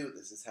what they do,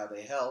 this is how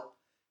they help.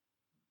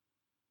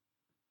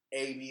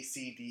 A, B,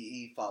 C, D,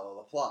 E, follow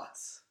the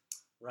plots.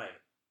 Right.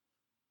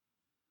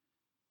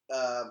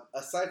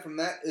 Aside from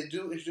that, they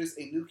do introduce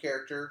a new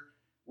character,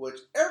 which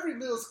every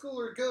middle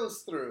schooler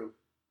goes through,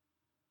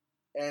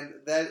 and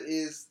that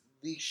is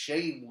the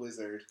Shame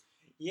Wizard.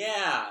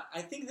 Yeah,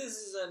 I think this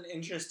is an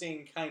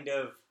interesting kind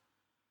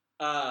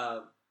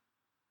of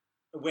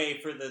way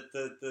for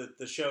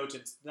the show to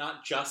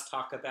not just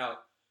talk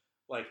about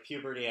like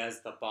puberty as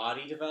the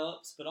body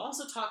develops, but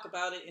also talk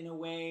about it in a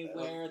way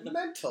where the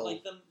mental,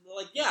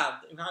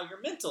 how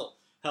your mental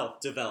health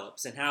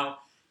develops, and how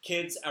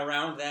kids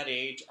around that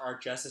age are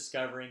just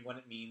discovering what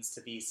it means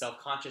to be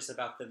self-conscious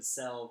about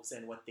themselves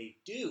and what they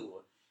do,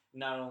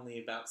 not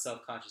only about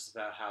self-conscious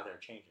about how they're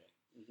changing,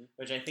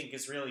 which I think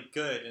is really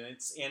good, and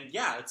it's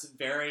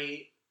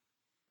very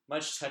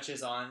much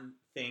touches on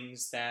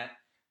things that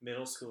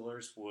middle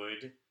schoolers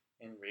would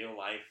in real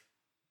life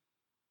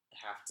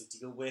have to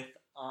deal with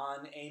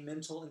on a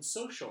mental and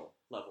social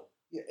level.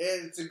 Yeah,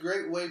 and it's a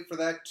great way for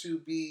that to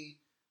be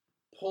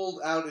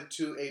pulled out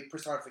into a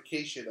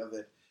personification of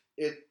it.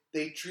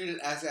 They treat it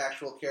as an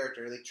actual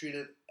character. They treat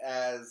it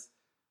as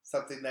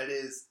something that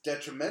is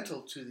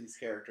detrimental to these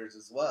characters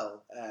as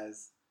well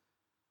as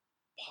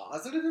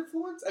positive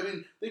influence. I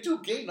mean, they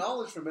do gain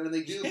knowledge from it and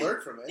they do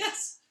learn from it.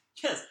 Yes,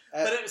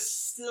 but it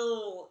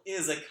still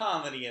is a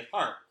comedy at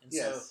heart, and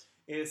so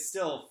it's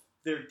still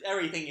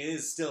everything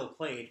is still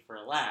played for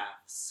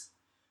laughs.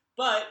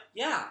 But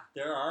yeah,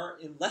 there are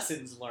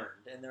lessons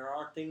learned, and there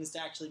are things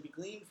to actually be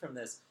gleaned from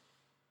this.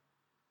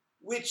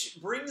 Which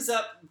brings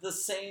up the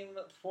same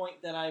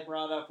point that I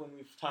brought up when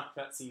we've talked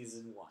about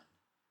season 1,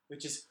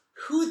 which is,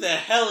 who the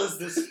hell is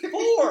this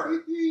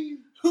for?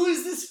 Who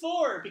is this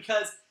for?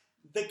 Because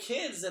the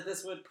kids that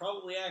this would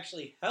probably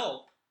actually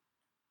help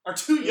are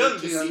too young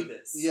to see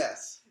this.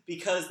 Yes.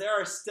 Because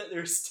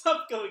there's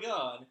stuff going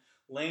on,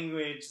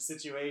 language,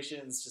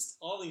 situations, just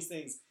all these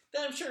things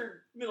that I'm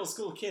sure middle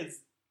school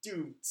kids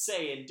do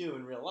say and do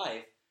in real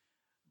life.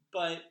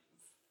 But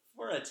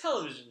for a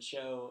television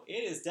show,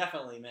 it is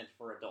definitely meant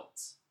for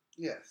adults.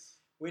 Yes.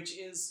 Which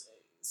is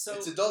so...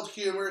 It's adult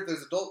humor,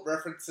 there's adult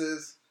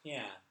references.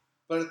 Yeah.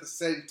 But at the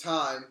same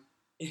time,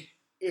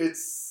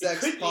 it's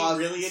sex It could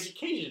be really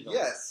educational.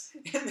 Yes.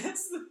 And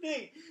that's the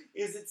thing,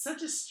 is it's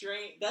such a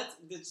strange... That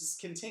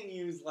just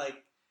continues,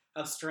 like,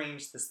 how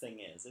strange this thing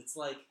is. It's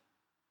like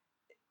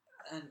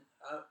an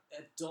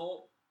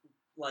adult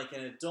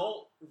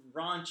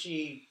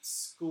raunchy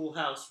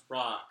Schoolhouse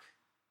Rock,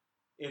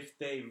 if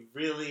it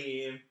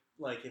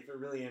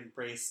really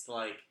embraced,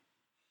 like,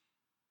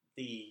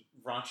 the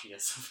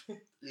raunchiness of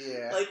it.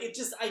 Yeah. Like,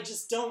 I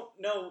just don't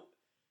know.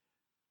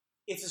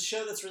 It's a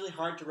show that's really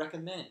hard to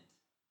recommend.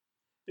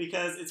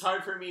 Because it's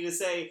hard for me to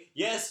say,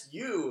 yes,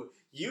 you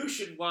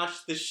should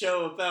watch the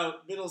show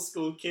about middle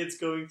school kids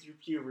going through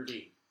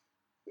puberty.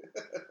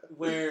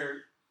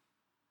 Where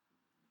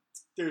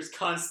there's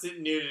constant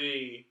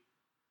nudity,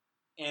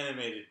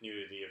 animated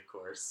nudity, of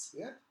course.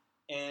 Yeah.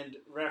 And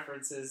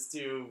references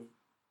to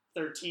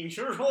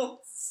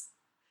 13-year-olds.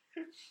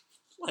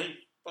 Like,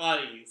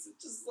 bodies.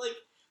 It's just like,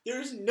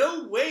 there's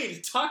no way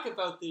to talk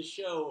about this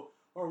show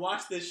or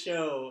watch this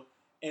show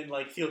and,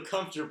 like, feel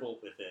comfortable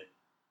with it.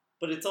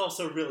 But it's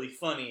also really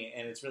funny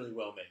and it's really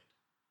well made.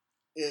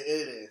 It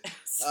is.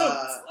 So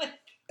it's like...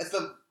 At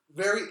the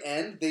very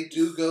end, they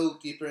do go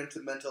deeper into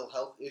mental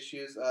health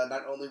issues,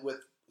 not only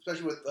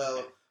especially with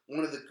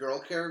one of the girl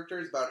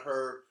characters, about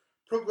her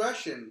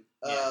progression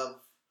of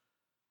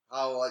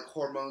how, like,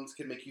 hormones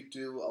can make you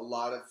do a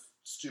lot of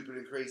stupid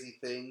and crazy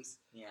things.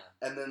 Yeah.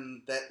 And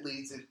then that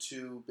leads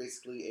into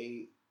basically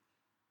a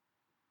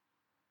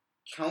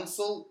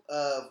council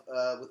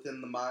of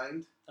within the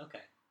mind. Okay.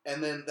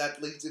 And then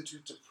that leads into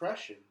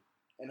depression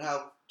and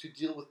how to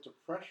deal with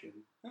depression.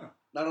 Huh.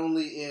 Not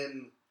only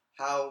in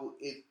how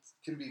it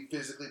can be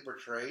physically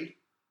portrayed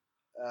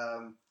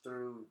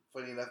through,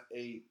 funny enough,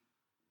 a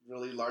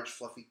really large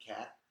fluffy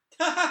cat.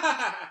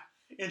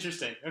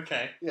 Interesting.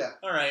 Okay. Yeah.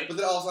 All right. But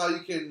then also how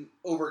you can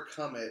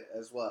overcome it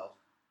as well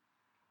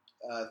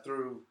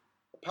through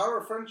the power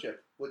of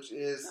friendship, which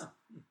is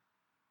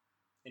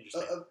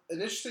interesting.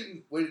 An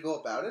interesting way to go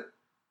about it.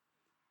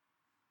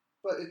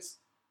 But it's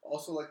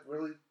also, like,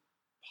 really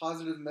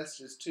positive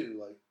messages too,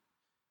 like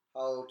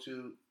how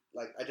to,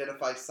 like,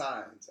 identify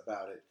signs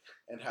about it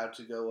and how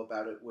to go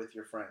about it with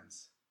your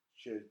friends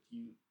should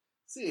you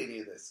see any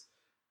of this.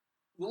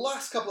 The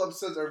last couple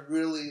episodes are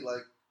really,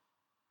 like,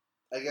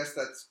 I guess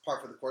that's par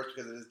for the course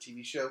because it is a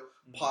TV show,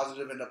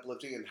 positive and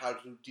uplifting, and how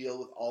to deal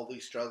with all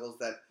these struggles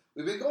that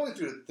we've been going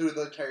through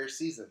the entire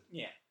season.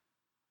 Yeah,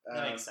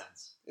 that makes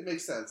sense. It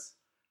makes sense,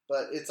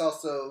 but it's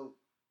also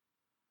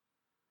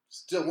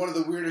still one of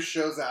the weirdest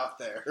shows out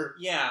there.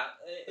 Yeah,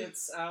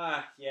 it's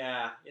hard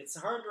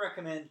to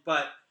recommend,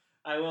 but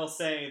I will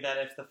say that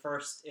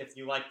if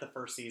you like the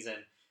first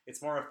season,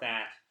 it's more of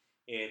that.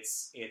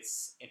 It's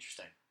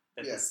interesting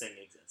that this thing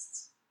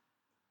exists.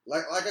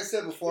 Like I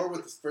said before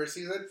with this first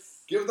season,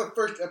 give the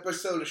first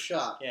episode a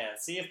shot. Yeah,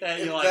 see if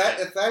you like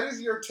it. If that is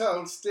your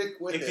tone, stick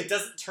with it. If it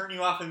doesn't turn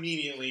you off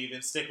immediately,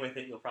 then stick with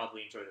it. You'll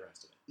probably enjoy the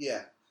rest of it.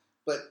 Yeah,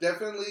 but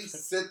definitely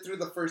sit through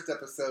the first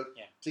episode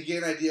to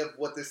get an idea of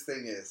what this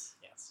thing is.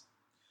 Yes.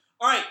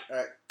 All right.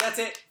 That's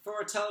it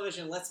for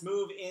television. Let's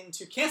move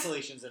into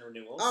cancellations and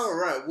renewals. All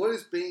right. What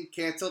is being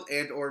canceled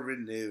and or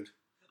renewed?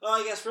 Well,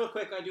 I guess real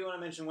quick, I do want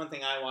to mention one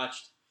thing I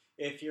watched.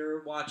 If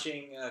you're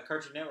watching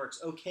Cartoon Network's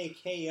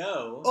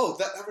OKKO... Oh,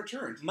 that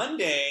returned.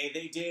 Monday,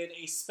 they did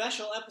a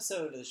special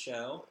episode of the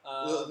show.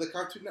 The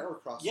Cartoon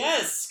Network crossover.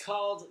 Yes,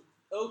 called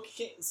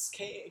OKKO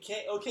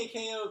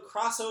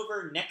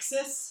Crossover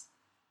Nexus.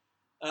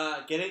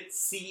 Get it?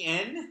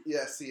 CN?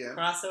 Yeah, CN.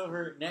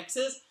 Crossover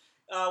Nexus,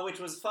 which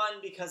was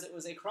fun because it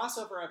was a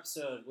crossover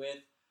episode with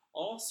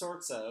all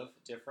sorts of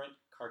different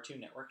Cartoon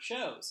Network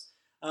shows.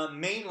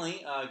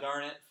 Mainly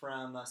Garnet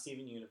from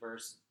Steven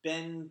Universe,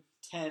 Ben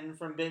 10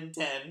 from Ben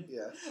 10,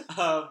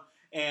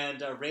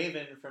 and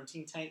Raven from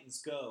Teen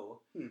Titans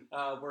Go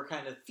were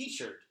kind of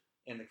featured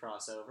in the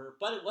crossover,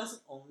 but it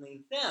wasn't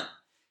only them.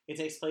 It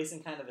takes place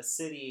in kind of a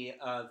city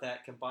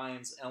that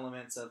combines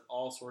elements of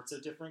all sorts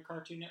of different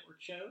Cartoon Network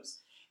shows,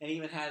 and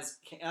even has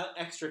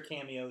extra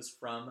cameos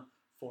from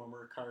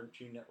former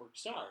Cartoon Network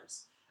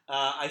stars.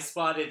 I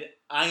spotted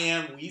I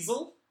Am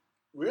Weasel.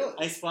 Really?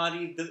 I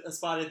spotted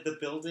the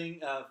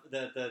building of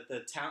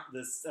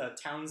the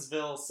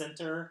Townsville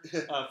Center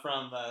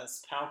from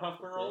Powerpuff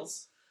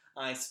Girls.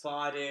 I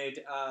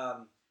spotted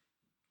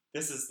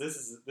this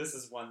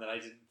is one that I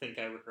didn't think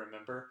I would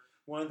remember.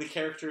 One of the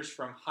characters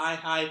from Hi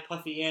Hi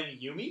Puffy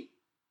and Yumi.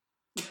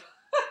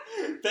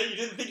 Bet you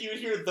didn't think you would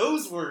hear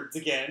those words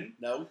again.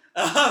 No,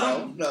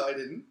 I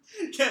didn't.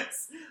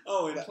 Yes.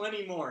 Oh, and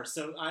plenty more.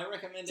 So I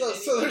recommend it.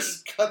 So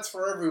there's cuts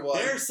for everyone.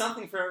 There's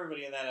something for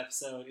everybody in that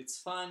episode. It's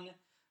fun.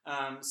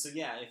 So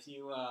yeah, if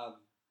you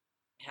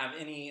have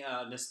any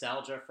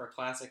nostalgia for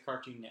classic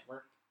Cartoon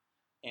Network,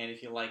 and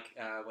if you like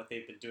what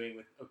they've been doing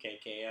with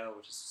OKKO,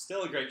 which is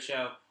still a great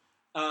show,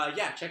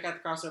 check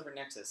out the Crossover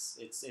Nexus.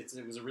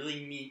 It was a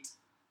really neat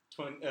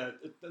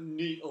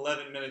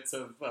 11 minutes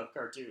of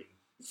cartoon.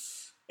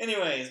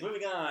 Anyways,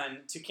 moving on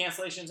to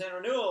cancellations and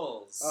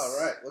renewals. All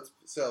right.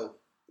 So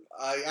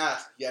I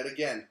ask yet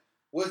again,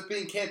 what's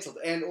being canceled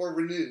and or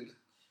renewed?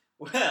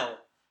 Well,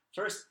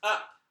 first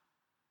up,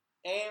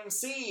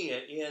 AMC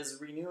is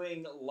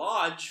renewing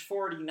Lodge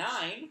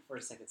 49 for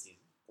a second season.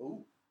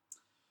 Ooh.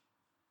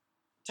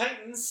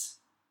 Titans,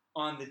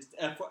 on the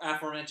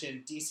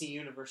aforementioned DC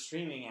Universe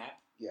streaming app,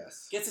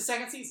 gets a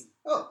second season.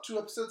 Oh, 2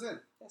 episodes in.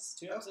 Yes,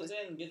 2 episodes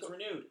in, gets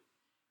renewed.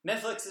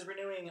 Netflix is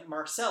renewing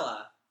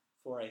Marcella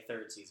for a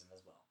third season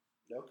as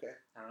well. Okay.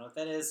 I don't know what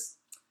that is.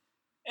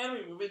 And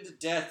we move into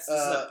deaths. This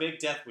is a big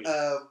death week.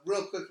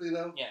 Real quickly,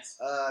 though. Yes.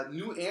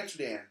 New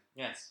Amsterdam.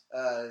 Yes.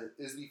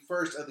 Is the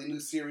first of the new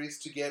series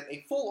to get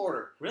a full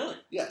order. Really?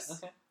 Yes.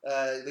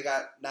 Okay. They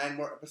got 9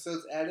 more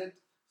episodes added,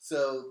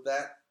 so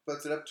that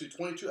puts it up to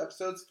 22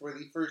 episodes for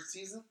the first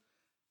season,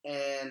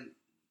 and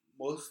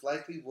most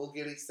likely we'll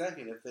get a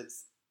second if it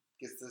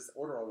gets this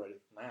order already.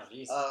 Wow,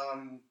 jeez.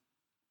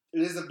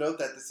 It is of note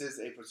that this is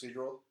a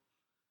procedural,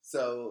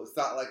 so it's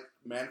not like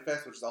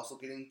Manifest, which is also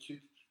getting 2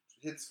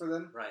 hits for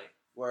them. Right.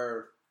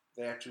 Where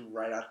they have to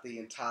write out the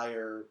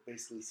entire,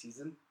 basically,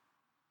 season.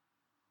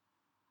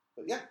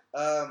 But yeah,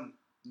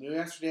 New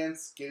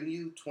Amsterdam's getting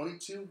you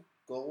 22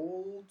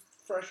 gold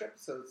fresh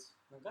episodes.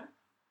 Okay.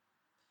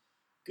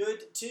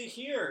 Good to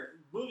hear.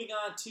 Moving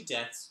on to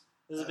deaths.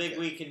 This is a big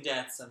week in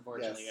deaths,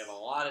 unfortunately. Yes. We have a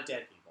lot of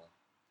dead people.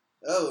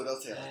 Oh,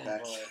 don't say it like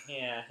that. Boy.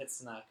 Yeah,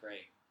 it's not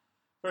great.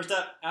 First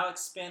up,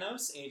 Alex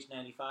Spanos, age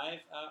 95,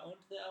 owned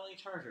the LA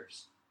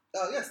Chargers.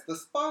 Oh, yes, the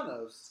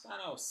Spanos.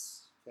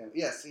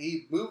 Yes,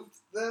 he moved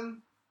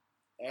them,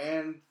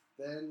 and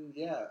then,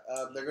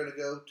 they're going to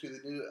go to the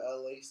new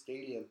LA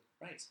Stadium.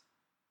 Right.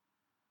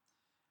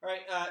 All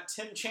right,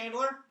 Tim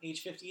Chandler,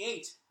 age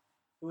 58,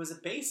 who was a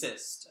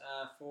bassist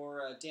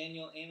for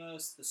Daniel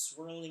Amos, The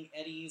Swirling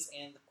Eddies,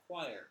 and The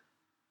Choir.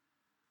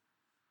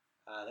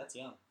 That's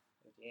young,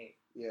 58.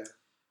 Yeah.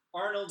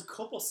 Arnold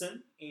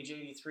Kopelson, age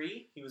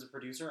 83, he was a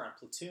producer on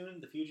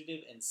Platoon, The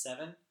Fugitive, and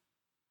Seven.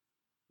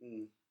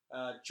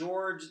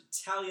 George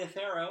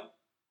Taliaferro,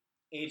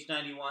 age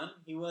 91,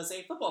 he was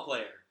a football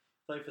player.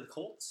 Played for the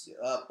Colts.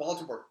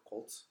 Baltimore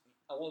Colts.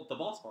 The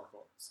Baltimore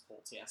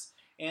Colts, yes.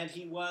 And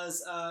he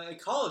was a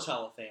college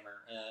Hall of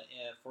Famer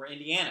for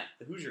Indiana,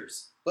 the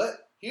Hoosiers.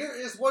 But here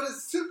is what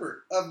is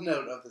super of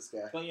note of this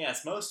guy. But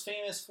yes, most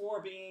famous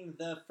for being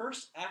the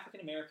first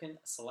African-American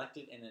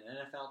selected in an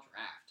NFL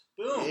draft.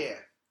 Boom! Yeah.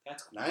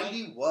 That's quite,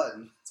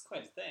 91. That's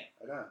quite a thing.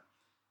 I know.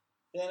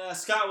 Then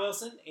Scott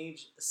Wilson,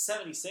 age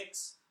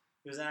 76.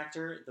 He was an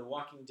actor, The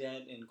Walking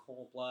Dead in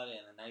Cold Blood and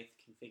The Ninth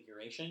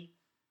Configuration.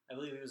 I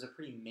believe he was a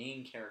pretty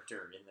main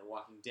character in The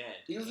Walking Dead.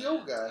 He was the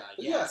old guy.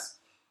 Yes.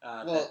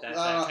 Well, that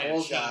not kind of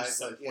old changed guy,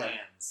 some but yeah.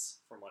 plans,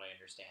 from what I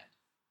understand.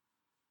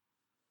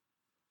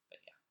 But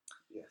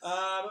yeah.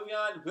 Yes. Moving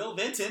on, Will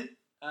Vinton,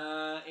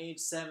 age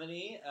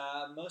 70,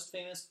 most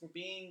famous for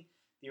being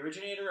the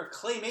originator of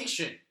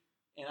claymation.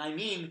 And I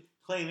mean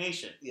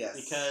claymation. Yes.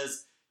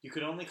 Because you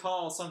could only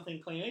call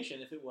something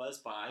claymation if it was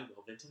by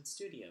Will Vinton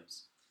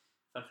Studios.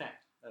 Fun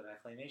fact about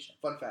claymation.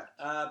 Fun fact.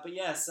 But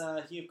yes,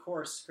 he of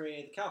course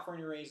created the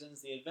California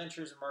Raisins, The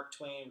Adventures of Mark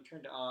Twain,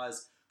 Return to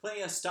Oz,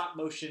 plenty of stop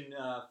motion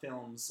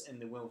films in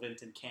the Will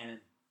Vinton canon.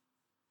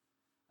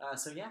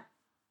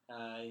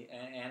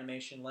 An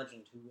animation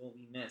legend who will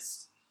be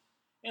missed.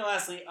 And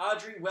lastly,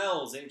 Audrey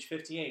Wells, age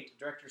 58,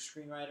 director,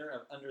 screenwriter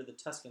of Under the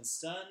Tuscan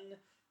Sun,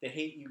 The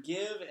Hate U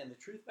Give, and The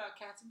Truth About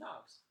Cats and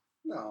Dogs.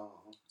 No.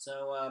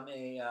 So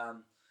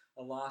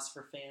a loss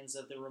for fans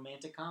of the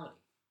romantic comedy.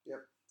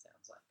 Yep.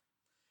 Sounds like.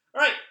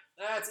 All right,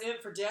 that's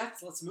it for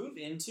deaths. Let's move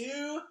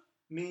into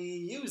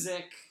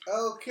music.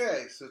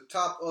 Okay, so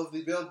top of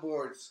the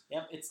billboards.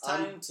 Yep, it's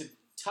time to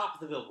top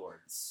the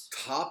billboards.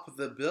 Top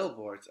the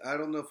billboards. I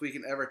don't know if we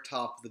can ever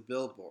top the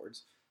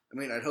billboards. I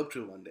mean, I'd hope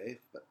to one day,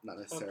 but not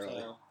necessarily.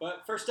 So.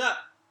 But first up,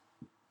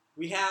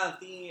 we have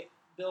the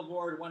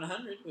Billboard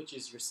 100, which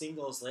is your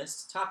singles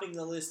list. Topping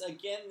the list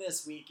again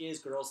this week is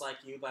Girls Like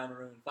You by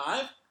Maroon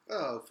 5.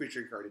 Oh,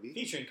 featuring Cardi B.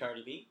 Featuring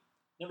Cardi B.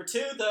 Number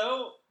 2,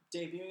 though,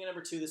 debuting at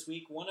number 2 this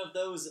week, one of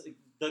those,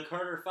 the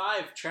Carter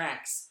 5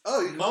 tracks.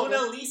 Oh, you called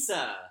Mona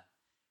Lisa.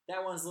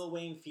 That one's Lil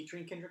Wayne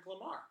featuring Kendrick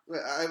Lamar.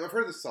 Wait, I've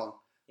heard this song.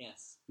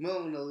 Yes.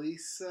 Mona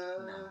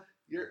Lisa.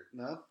 No.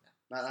 No.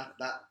 Not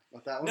that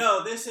one.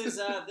 No, this is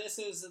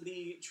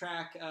the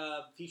track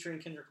featuring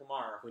Kendrick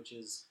Lamar, which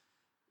is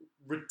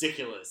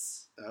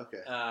ridiculous.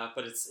 Okay.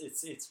 But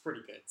it's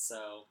pretty good.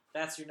 So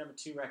that's your number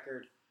 2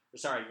 record. Or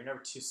sorry, your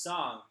number 2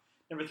 song.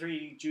 Number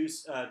 3,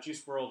 Juice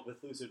WRLD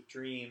with Lucid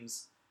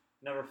Dreams.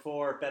 Number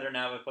 4, Better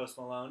Now by Post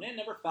Malone. And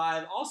number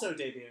 5, also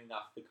debuting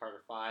off the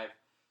Carter 5,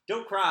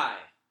 Don't Cry.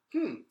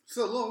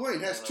 So Lil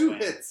Wayne has Lil 2 Wayne.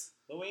 hits.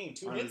 Lil Wayne,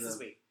 2 hits this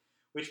week.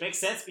 Which makes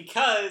sense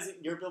because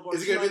your Billboard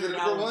Is he going to be the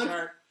number 1?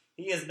 chart,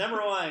 he is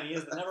number 1. He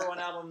is the number 1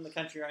 album in the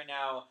country right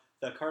now.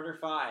 The Carter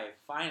 5,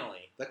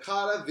 finally. The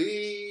Carter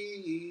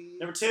V.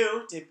 Number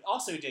 2,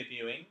 also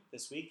debuting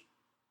this week,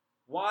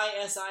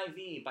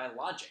 YSIV by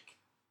Logic.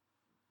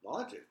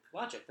 Logic,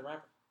 the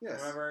rapper. Yes.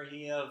 Remember,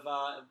 he of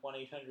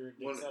 1-800,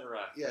 etc.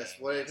 Yes,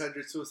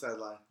 1-800 Suicide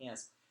Line.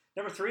 Yes.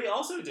 Number 3,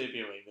 also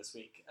debuting this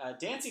week,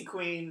 Dancing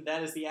Queen,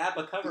 that is the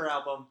ABBA cover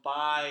album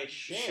by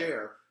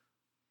Cher.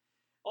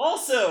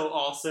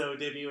 Also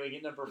debuting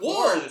at number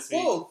 4 this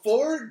week. Whoa,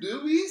 4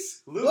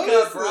 newbies?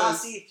 Luca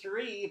Brasi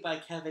 3 by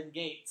Kevin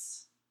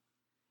Gates.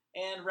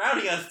 And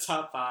rounding out the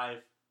top 5.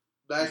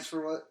 Nice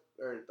for what?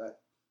 Or that?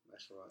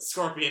 Nice for what?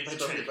 Scorpion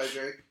by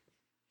Drake.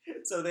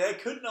 So they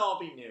couldn't all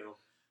be new.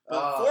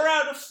 But 4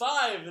 out of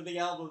 5 of the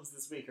albums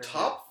this week are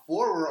top new.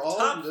 4 were all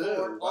top new.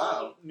 4 wow.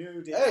 all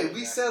new. Hey,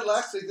 we said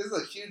last week this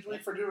is a huge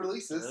week for new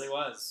releases. It really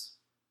was.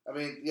 I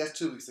mean, yes,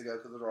 2 weeks ago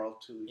because they're all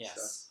 2 weeks Yes.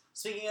 stuff.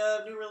 Speaking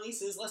of new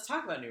releases, let's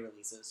talk about new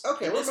releases.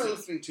 Okay, what am I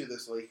listening to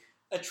this week?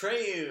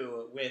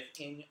 Atreyu with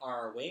In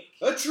Our Wake.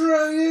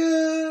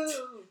 Atreyu!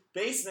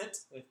 Basement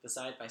with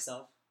Beside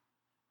Myself.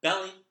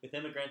 Belly with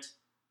Immigrant.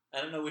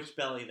 I don't know which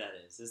Belly that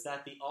is. Is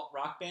that the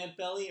alt-rock band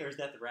Belly or is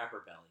that the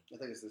rapper Belly? I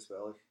think it's this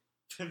Belly.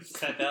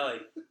 That Belly.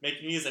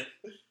 Making music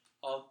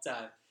all the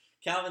time.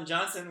 Calvin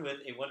Johnson with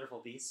A Wonderful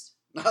Beast.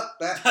 Not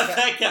that, Not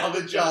that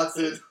Calvin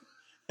Johnson.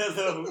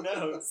 Although, who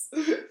knows?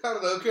 I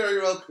don't know.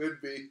 Very well could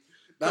be.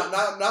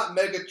 Not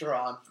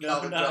Megatron. No,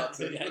 Calvin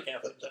Johnson. Yeah,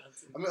 Calvin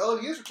Johnson. I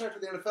mean, he is retired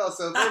from the NFL,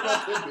 so very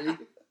well could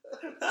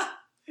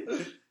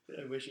be.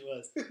 I wish he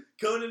was.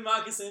 Conan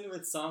Moccasin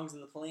with Songs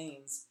of the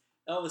Plains.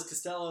 Elvis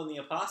Costello and the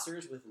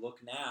Imposters with Look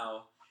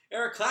Now.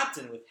 Eric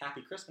Clapton with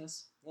Happy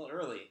Christmas. A little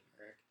early,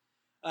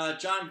 Eric.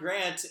 John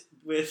Grant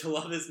with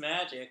Love is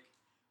Magic.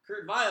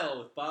 Kurt Vile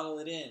with Bottle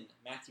It In.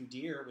 Matthew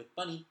Deere with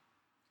Bunny.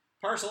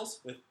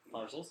 Parcels with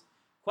Parcels.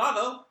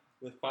 Quavo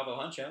with Quavo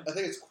Huncho. I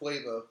think it's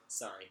Quavo.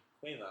 Sorry,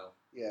 Quavo.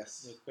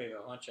 Yes. With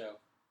Quavo Huncho.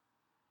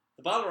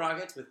 The Bottle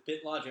Rockets with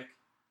Bit Logic.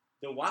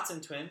 The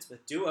Watson Twins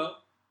with Duo.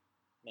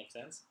 Makes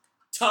sense.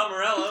 Tom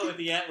Morello with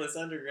the Atlas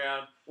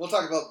Underground. We'll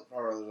talk about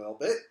Morello a little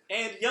bit.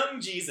 And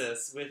Young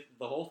Jesus with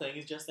The Whole Thing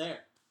Is Just There.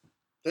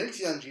 Thanks,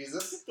 Young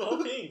Jesus. The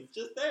whole thing is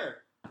just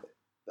there.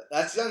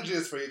 That's Young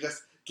Jesus for you.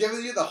 Just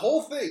giving you the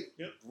whole thing.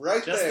 Yep.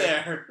 Right just there.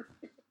 Just there.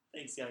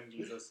 Thanks, Young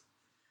Jesus.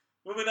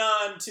 Moving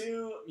on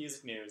to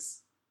music news.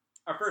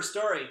 Our first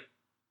story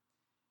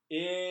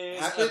is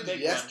happened a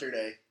big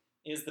yesterday.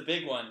 One. Is the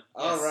big one.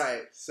 All yes.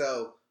 right.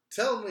 So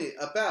tell me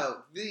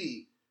about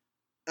the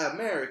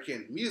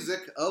American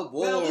Music Awards.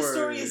 Well, this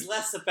story is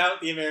less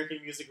about the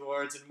American Music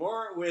Awards and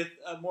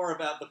more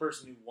about the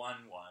person who won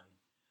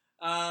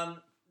one.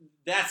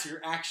 that's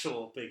your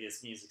actual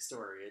biggest music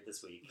story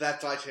this week.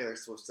 That's why Taylor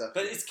Swift stuff.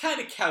 But it's kind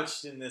of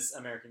couched in this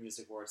American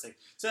Music Awards thing.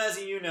 So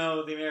as you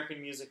know, the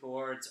American Music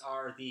Awards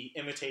are the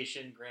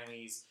imitation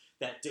Grammys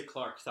that Dick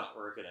Clark thought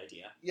were a good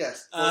idea.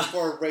 Yes,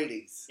 for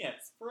ratings.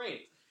 Yes, for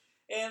ratings.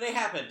 And they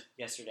happened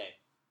yesterday.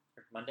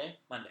 Or Monday?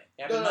 Monday.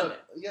 They happened Monday.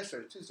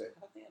 Yesterday, Tuesday. I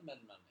thought they happened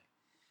Monday.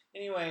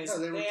 Anyways, no,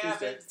 they were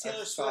happened. Tuesday.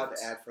 Taylor saw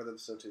Swift. an ad for them,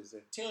 so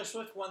Tuesday. Taylor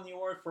Swift won the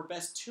award for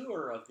Best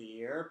Tour of the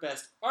Year,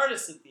 Best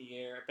Artist of the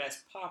Year,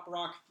 Best Pop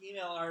Rock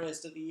Female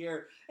Artist of the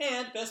Year,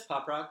 and Best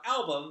Pop Rock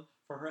Album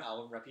for her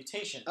album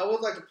Reputation. I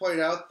would like to point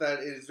out that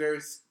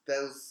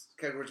those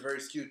categories are very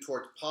skewed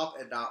towards pop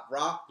and not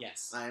rock.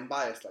 Yes. I am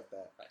biased like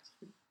that.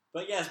 Right.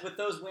 But yes, with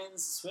those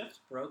wins, Swift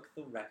broke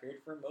the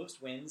record for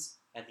most wins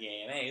at the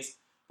AMAs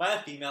by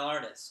a female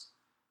artist.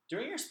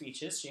 During her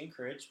speeches, she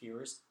encouraged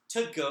viewers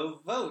to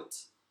go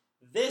vote.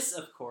 This,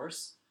 of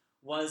course,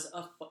 was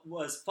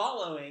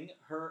following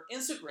her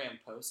Instagram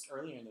post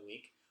earlier in the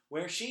week,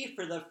 where she,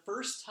 for the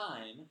first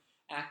time,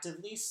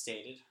 actively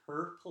stated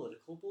her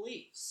political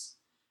beliefs.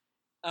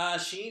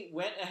 She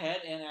went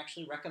ahead and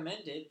actually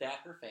recommended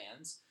that her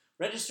fans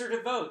register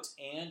to vote,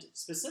 and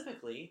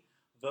specifically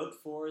vote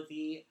for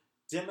the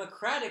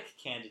Democratic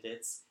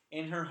candidates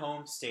in her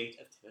home state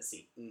of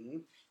Tennessee. Mm-hmm.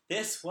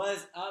 This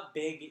was a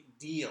big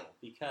deal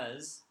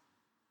because,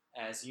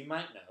 as you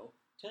might know,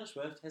 Taylor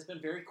Swift has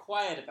been very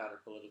quiet about her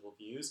political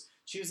views,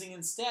 choosing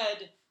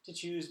instead to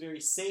choose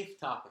very safe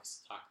topics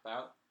to talk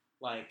about,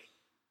 like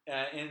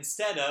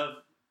instead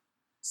of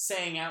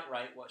saying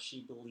outright what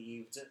she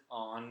believed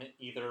on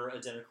either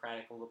a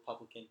Democratic or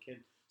Republican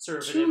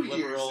conservative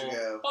liberal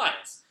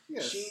bias.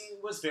 Yes. She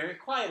was very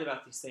quiet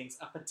about these things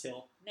up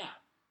until now.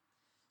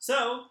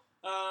 So,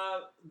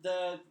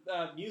 the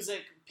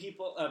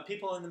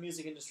people in the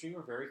music industry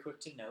were very quick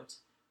to note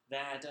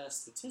that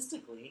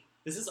statistically,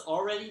 this has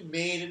already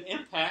made an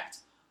impact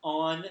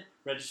on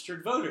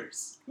registered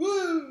voters.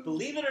 Woo!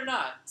 Believe it or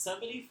not,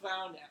 somebody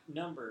found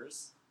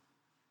numbers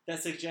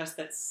that suggest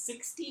that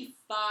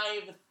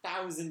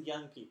 65,000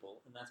 young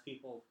people, and that's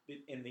people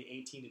in the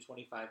 18 to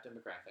 25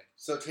 demographic,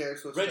 so Taylor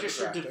Swift's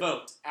registered to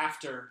vote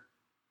after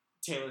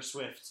Taylor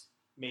Swift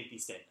made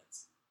these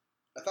statements.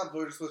 I thought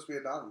voters were supposed to be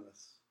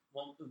anonymous.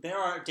 Well, there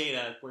are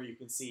data where you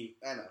can see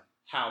I know.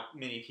 how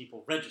many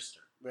people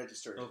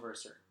registered over a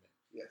certain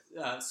bit.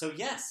 Yes. So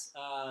yes,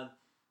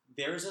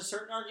 there is a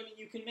certain argument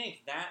you can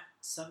make that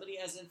somebody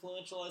as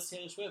influential as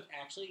Taylor Swift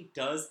actually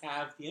does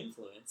have the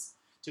influence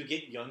to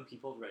get young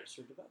people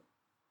registered to vote.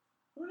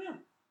 Who knew?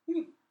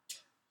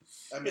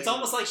 I mean, It's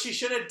almost like she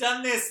should have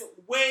done this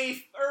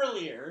way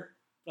earlier,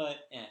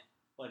 but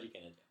what are you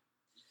going to do?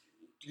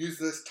 Use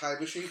this time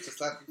machine to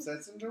slap some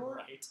sense into her?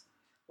 Right.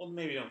 Well,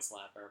 maybe don't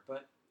slap her,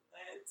 but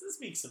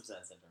speak some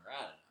sense into her.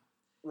 I don't know.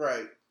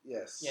 Right,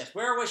 yes. Yes,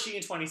 where was she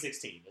in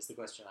 2016 is the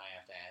question I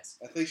have to ask.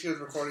 I think she was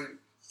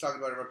talking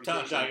about her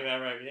reputation. Talking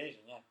about her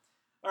reputation, yeah.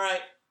 All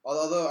right.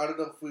 Although, I don't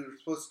know if we were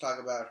supposed to talk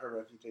about her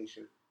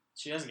reputation.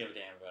 She doesn't give a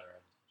damn about her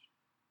reputation.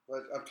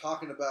 But I'm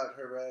talking about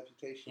her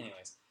reputation.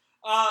 Anyways.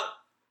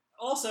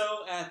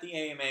 Also, at the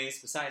AMAs,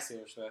 besides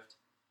Taylor Swift,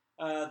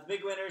 the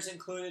big winners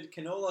included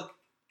Canola...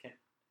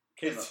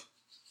 Did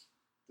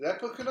I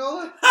put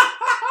canola?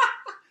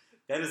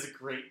 That is a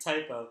great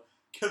typo.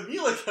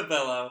 Camila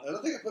Cabello. I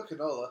don't think I put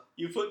canola.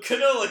 You put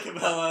Canola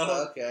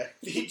Cabello. Okay.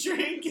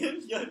 Featuring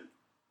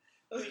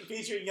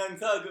Young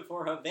Thug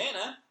for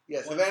Havana.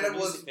 Yes, Havana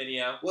was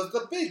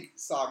the big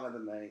song of the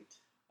night.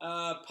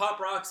 Pop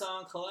rock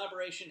song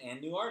collaboration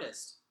and new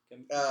artist.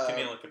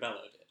 Camila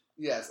Cabello did.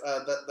 Yes,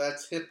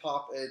 that's hip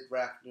hop and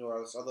rap new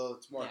artist, although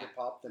it's more hip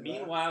hop than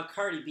Meanwhile,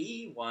 Cardi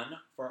B won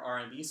for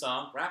R&B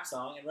song, rap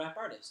song, and rap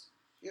artist.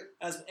 Yep.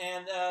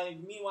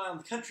 Meanwhile, in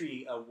the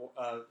country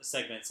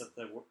segments of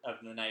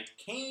the night,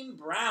 Kane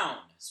Brown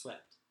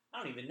swept. I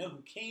don't even know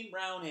who Kane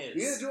Brown is.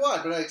 Neither do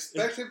I, but I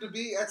expect him to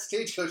be at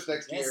Stagecoach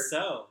next year. Yes,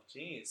 so.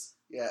 Jeez.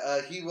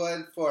 Yeah, he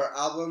won for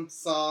album,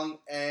 song,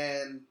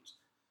 and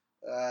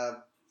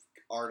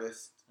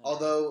artist. Okay.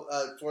 Although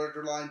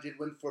Borderline did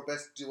win for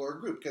Best Duo or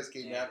Group because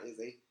Kane Brown is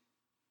a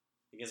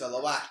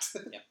solo act.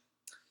 Yep.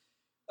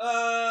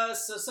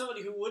 So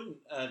somebody who wouldn't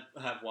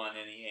have won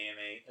any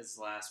AMA as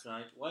last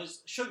night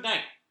was Suge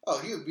Knight. Oh,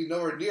 he would be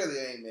nowhere near the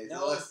AMAs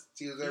unless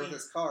he was there with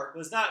his car. It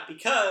was not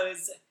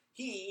because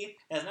he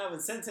has now been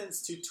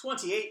sentenced to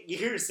 28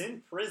 years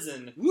in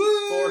prison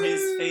for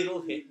his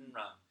fatal hit and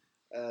run.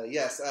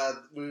 Yes,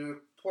 we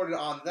reported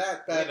on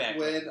that back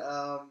when,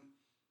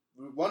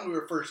 one, we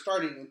were first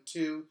starting, and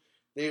two,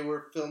 they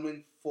were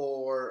filming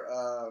for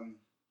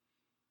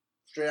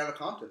Straight Outta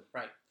Compton.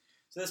 Right.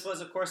 So this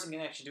was, of course, in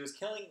connection to his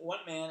killing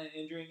one man and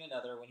injuring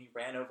another when he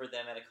ran over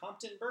them at a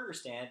Compton burger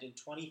stand in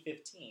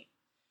 2015.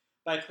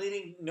 By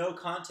pleading no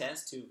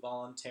contest to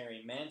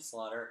voluntary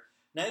manslaughter,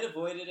 Knight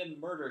avoided a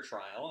murder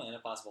trial and a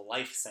possible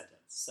life sentence.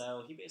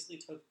 So he basically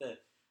took the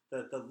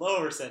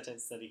lower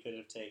sentence that he could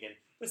have taken.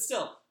 But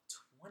still,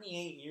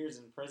 28 years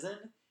in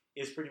prison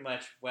is pretty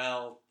much,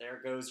 well,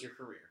 there goes your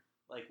career.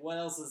 Like, what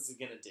else is he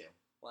going to do?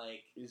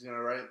 Like, he's going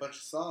to write a bunch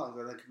of songs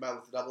and then come out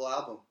with a double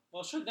album.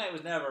 Well, Suge Knight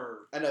was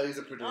never I know he's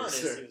a an producer.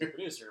 artist. He was a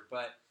producer,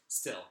 but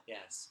still,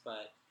 yes.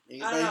 But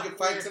You I don't know, can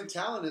find weird. some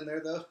talent in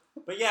there, though.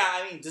 But yeah,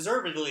 I mean,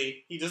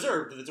 deservedly, he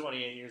deserved the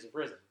 28 years in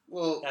prison.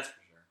 Well, That's for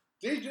sure.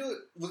 did he do it?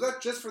 Was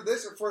that just for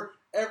this or for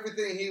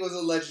everything he was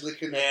allegedly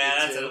connected to? Yeah,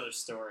 that's another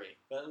story.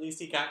 But at least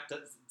he got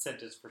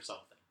sentenced for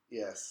something.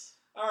 Yes.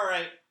 All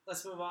right,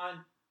 let's move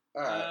on.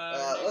 All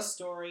right. Next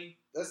story.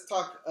 Let's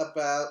talk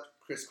about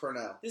Chris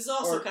Cornell. This is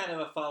also kind of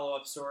a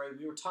follow-up story.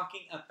 We were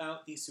talking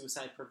about the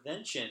suicide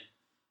prevention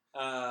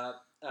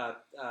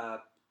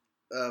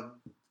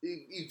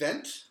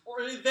Event?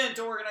 or event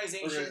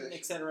organization,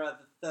 etc.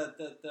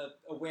 The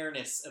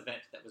awareness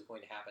event that was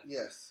going to happen.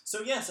 Yes.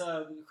 So yes,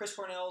 Chris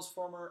Cornell's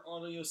former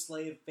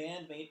Audioslave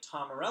bandmate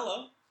Tom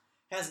Morello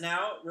has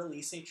now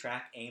released a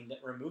track aimed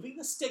at removing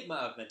the stigma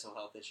of mental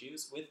health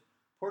issues with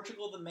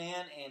Portugal the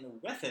Man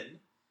and Wethin,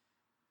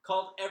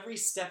 called Every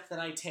Step That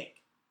I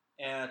Take,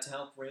 to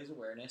help raise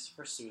awareness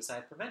for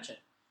suicide prevention.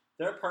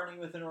 They're partnering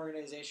with an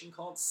organization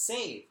called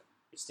SAVE,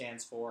 which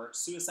stands for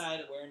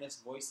Suicide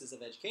Awareness Voices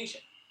of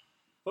Education,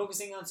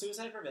 focusing on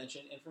suicide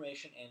prevention,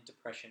 information, and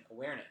depression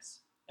awareness.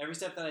 Every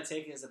Step That I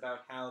Take is about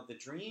how the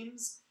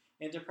dreams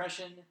and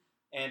depression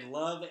and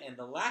love and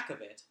the lack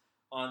of it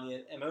on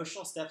the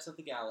emotional steps of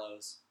the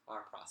gallows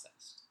are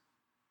processed.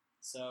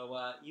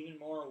 So even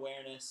more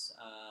awareness,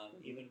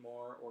 even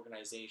more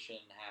organization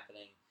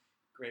happening,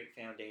 great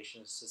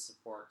foundations to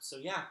support. So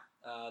yeah,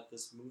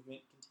 this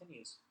movement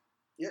continues.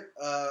 Yep.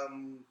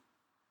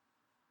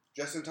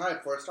 Just in time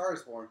for A Star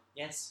Is Born.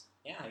 Yes.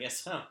 Yeah, I guess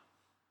so.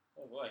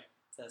 Oh boy.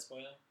 Is that a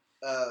spoiler?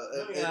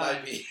 It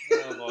might be.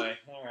 Oh boy.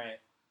 All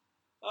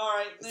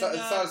right. It's Then,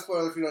 not a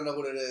spoiler if you don't know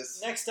what it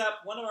is. next up,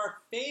 one of our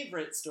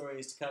favorite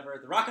stories to cover,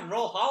 the Rock and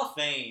Roll Hall of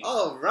Fame.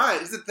 Oh,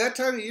 right. Is it that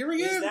time of year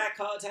again? It's that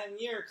time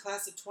of year.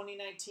 Class of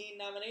 2019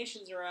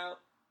 nominations are out.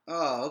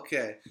 Oh,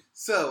 okay.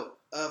 So,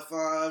 if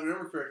I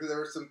remember correctly, there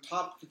were some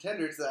top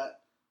contenders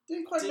that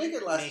didn't quite make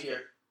it last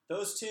year.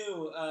 Those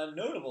two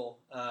notable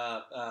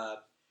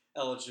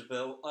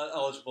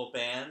eligible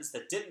bands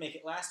that didn't make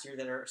it last year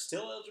that are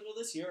still eligible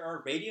this year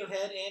are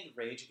Radiohead and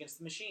Rage Against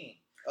the Machine.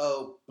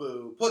 Oh,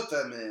 boo. Put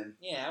them in.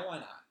 Yeah, why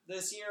not?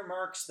 This year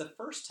marks the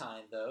first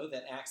time, though,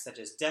 that acts such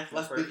as Def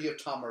Leppard, Speaking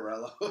of Tom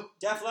Morello.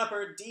 Def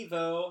Leppard,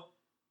 Devo,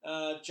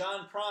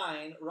 John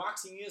Prine,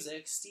 Roxy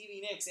Music,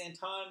 Stevie Nicks, and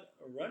Tom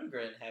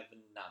Rundgren have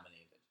been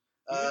nominated.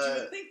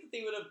 You would think that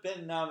they would have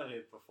been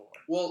nominated before.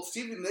 Well,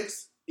 Stevie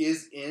Nicks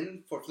is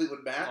in for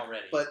Fleetwood Mac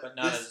Already, but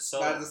not as a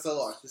solo Not as a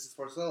solo artist. This is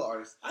for a solo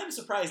artist. I'm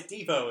surprised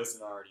Devo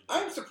isn't already there.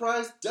 I'm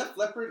surprised Def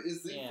Leppard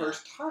is the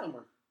first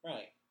timer.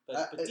 Right.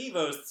 But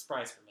Devo's the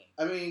surprise for me.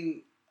 I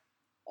mean,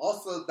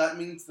 also that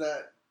means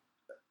that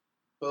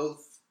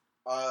both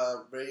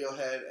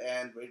Radiohead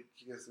and Rage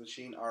Against the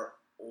Machine are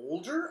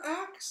older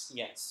acts?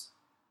 Yes.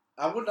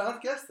 I would not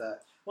have guessed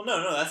that. Well,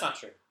 no, that's not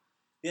true.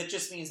 That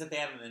just means that they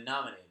haven't been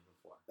nominated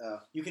before.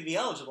 Oh. You can be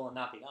eligible and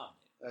not be nominated.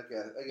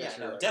 Okay, I guess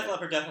yeah, you're right. Def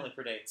Leppard definitely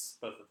predates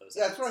both of those.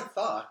 Yeah, that's what I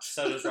thought.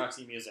 So does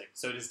Roxy Music.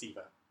 So does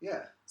Devo.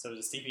 Yeah. So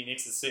does Stevie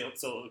Nicks'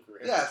 solo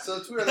career. Yeah, so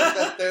it's weird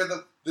that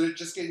they're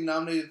just getting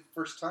nominated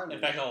first time. In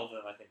fact, all of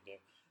them I think do.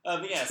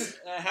 But yes,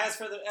 as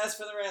for the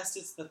rest,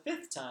 it's the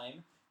fifth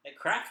time that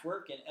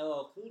Kraftwerk and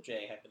LL Cool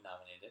J have been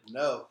nominated.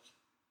 No.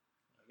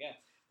 Okay.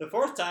 The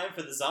fourth time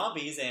for the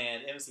Zombies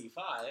and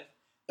MC5.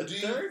 Do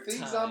you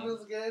think Zombies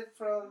will get it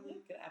from? Yeah,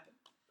 it could happen.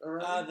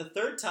 Already? The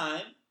third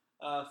time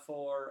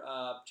for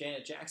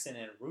Janet Jackson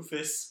and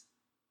Rufus,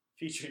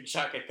 featuring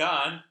Chaka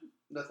Khan.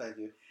 No, thank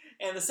you.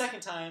 And the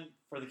second time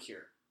for The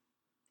Cure.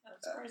 I'm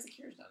surprised The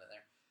Cure's not in there.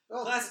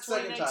 Well, Class of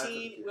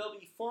 2019 will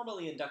be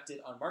formally inducted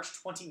on March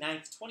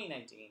 29th,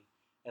 2019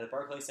 at the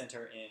Barclays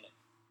Center in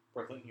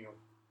Brooklyn, New York.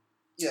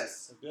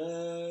 Yes. So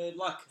good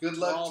luck. Good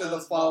luck to the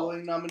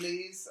following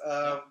nominees.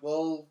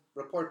 We'll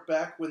report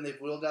back when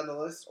they've whittled down the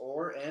list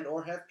or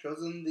have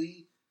chosen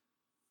the...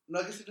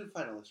 No, I guess they do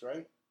finalists,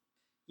 right?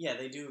 Yeah,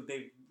 they do.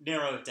 They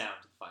narrow it down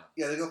to the finalists.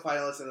 Yeah, they go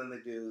finalists and then they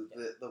do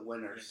the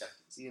winners.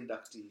 The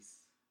inductees.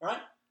 All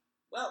right.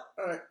 Well,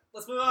 alright.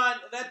 Let's move on.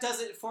 That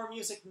does it for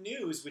music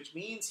news, which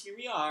means here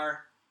we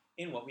are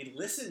in what we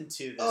listened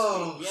to this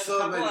week. We have so a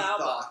couple many albums.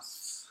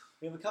 thoughts.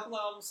 We have a couple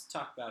albums to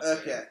talk about.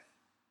 Okay. Here.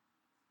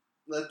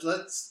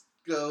 Let's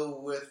go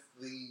with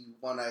the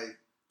one I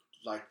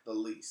like the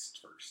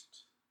least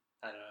first.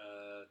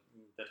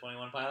 The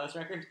 21 Pilots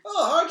record?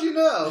 Oh, how'd you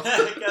know?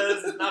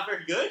 Because it's not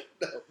very good?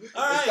 No,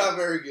 all right. It's not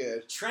very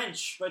good.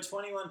 Trench by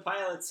 21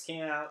 Pilots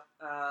came out,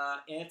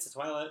 and it's a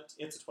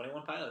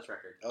 21 Pilots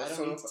record. I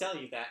don't need to tell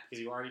you that,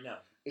 because you already know.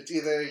 It's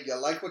either you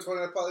like what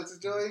 21 Pilots is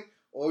doing,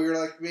 or you're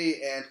like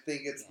me and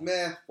think it's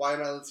meh, why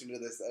am I listening to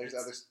this? There's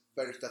other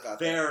better stuff out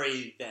there.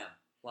 Very them.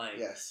 Like,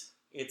 yes.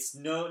 It's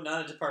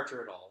not a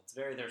departure at all. It's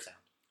very their sound.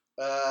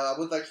 I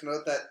would like to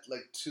note that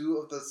like two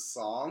of the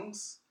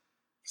songs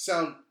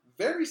sound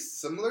very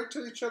similar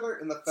to each other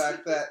in the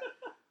fact that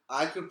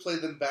I could play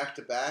them back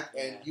to back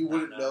and you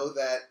wouldn't know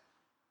that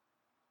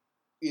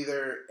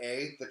either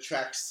A, the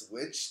track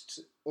switched,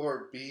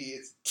 or B,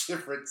 it's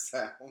different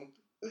sound.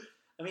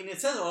 I mean,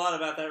 it says a lot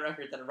about that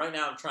record that right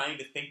now I'm trying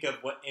to think of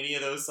what any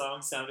of those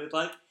songs sounded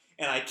like,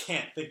 and I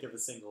can't think of a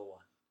single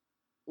one.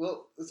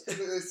 Well, it's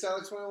because they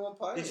sound like 21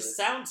 Pilots. They just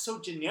sound so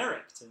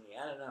generic to me.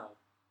 I don't know.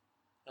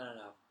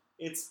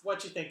 It's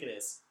what you think it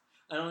is.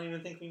 I don't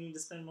even think we need to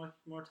spend more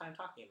time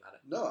talking about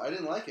it. No, I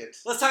didn't like it.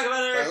 Let's talk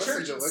about Eric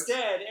Church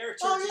instead. Eric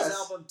Church's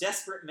album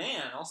Desperate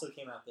Man also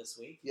came out this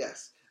week.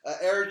 Yes.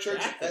 Eric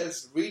Church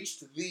has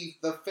reached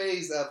the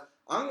phase of,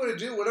 I'm going to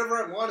do whatever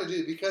I want to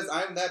do because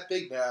I'm that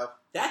big now.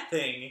 That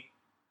thing,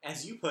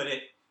 as you put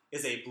it,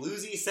 is a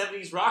bluesy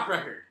 70s rock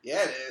record.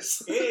 Yeah, it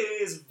is.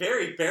 It is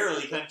very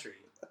barely country.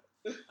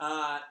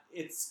 I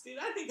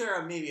think there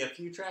are maybe a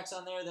few tracks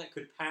on there that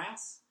could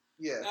pass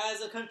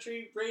as a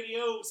country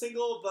radio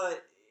single,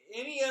 but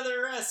any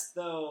other rest,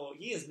 though,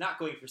 he is not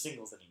going for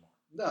singles anymore.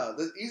 No,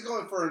 he's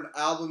going for an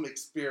album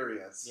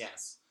experience.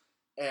 Yes.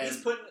 And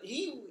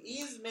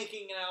he's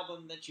making an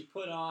album that you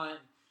put on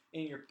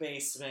in your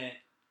basement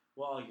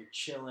while you're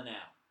chilling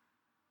out.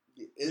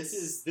 This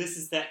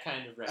is that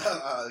kind of record.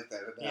 I like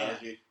that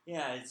analogy.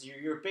 Yeah, it's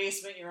your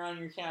basement, you're on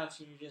your couch,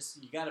 and you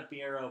got a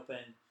beer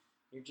open,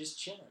 you're just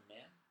chilling,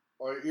 man.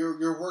 Or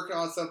you're working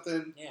on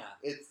something. Yeah.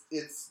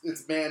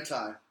 It's man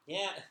time.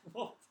 Yeah.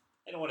 Well,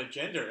 I don't want to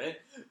gender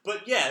it,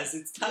 but yes,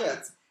 it's time. Yeah.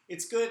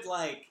 It's good.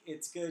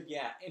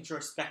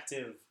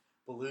 Introspective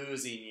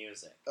bluesy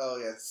music. Oh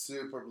yeah, it's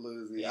super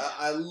bluesy. Yeah.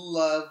 I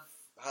love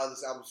how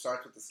this album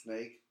starts with the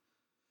snake.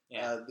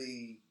 Yeah.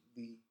 The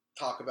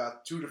talk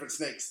about two different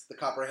snakes, the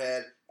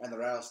copperhead and the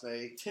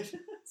rattlesnake.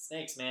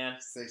 Snakes, man.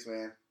 Stacey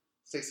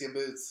and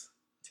Boots.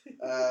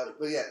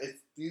 But yeah,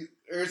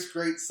 there's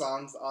great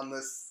songs on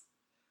this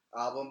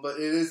album, but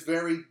it is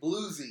very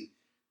bluesy.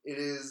 It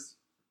is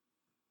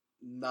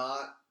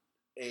not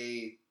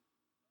it's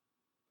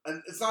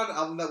not an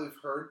album that we've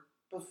heard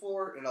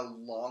before in a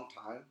long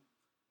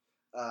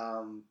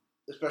time,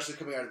 especially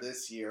coming out of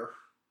this year.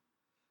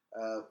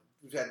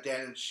 We've had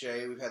Dan and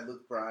Shay, we've had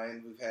Luke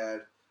Bryan, we've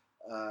had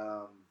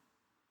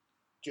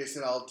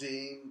Jason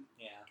Aldean,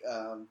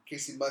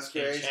 Casey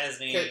Musgraves,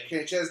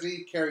 Kenny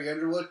Chesney, Carrie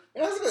Underwood.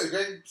 And that's been a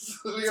great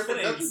year for country. It's been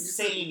an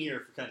insane year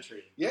for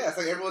country. Yeah, it's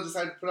like everyone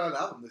decided to put out an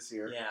album this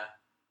year. Yeah.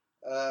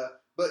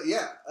 But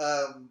yeah,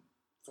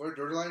 Florida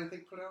Georgia Line, I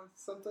think, put out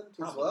something as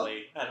well.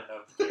 Probably. I don't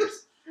know. Who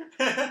cares?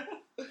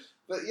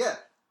 But yeah,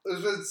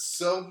 there's been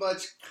so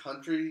much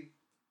country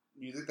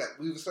music that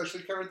we've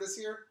especially covered this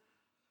year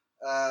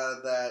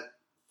that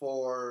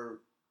to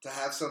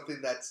have something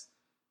that's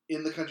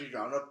in the country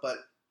genre but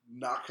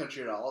not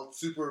country at all,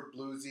 super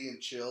bluesy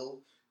and chill,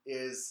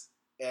 is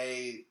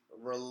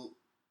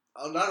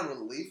not a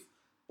relief,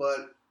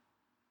 but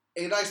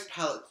a nice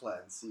palate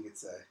cleanse, you could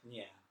say.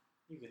 Yeah,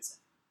 you could say.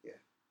 Yeah.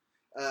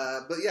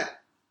 But yeah,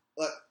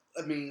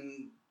 I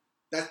mean,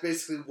 that's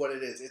basically what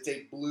it is. It's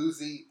a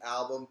bluesy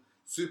album,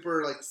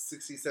 super like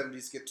 60s,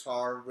 70s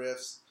guitar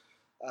riffs,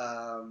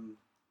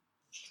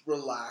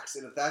 relax.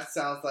 And if that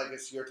sounds like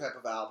it's your type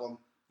of album,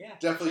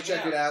 definitely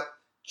check it out.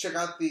 Check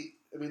out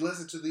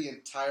listen to the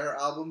entire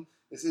album.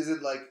 This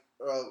isn't like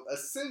a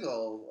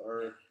single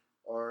or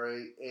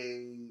a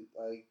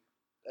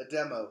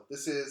demo.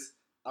 This is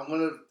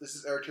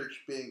Eric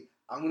Church being,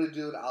 I'm gonna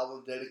do an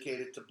album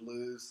dedicated to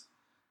blues,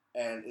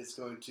 and it's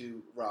going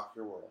to rock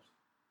your world.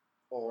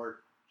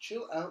 Or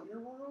chill out your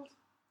world?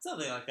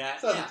 Something like that.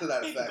 Something to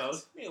that effect.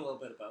 Both. Maybe a little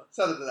bit of both.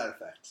 Something to that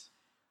effect.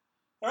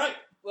 All right.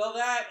 Well,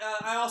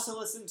 I also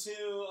listened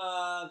to,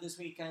 this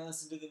week, I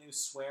listened to the new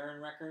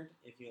Swearin' record.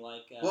 If you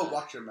like... Well,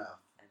 watch your mouth.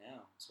 I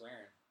know.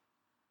 Swearin'.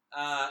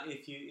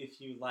 If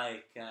you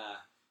like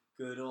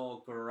good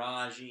old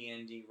garagey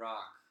indie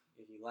rock,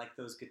 if you like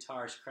those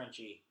guitars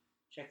crunchy,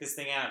 check this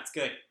thing out. It's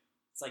good.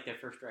 It's like their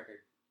first record.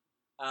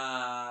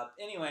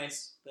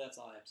 Anyways, that's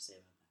all I have to say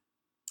about that.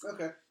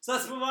 Okay. So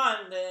let's move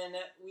on, then.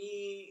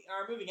 We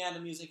are moving out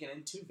of music and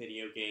into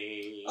video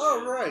games.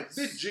 All right.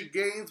 Video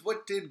games.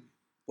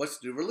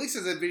 What's new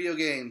releases in video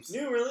games?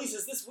 New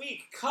releases this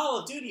week. Call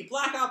of Duty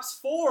Black Ops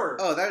 4.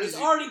 Oh, that is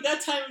already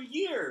that time of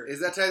year. Is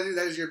that time?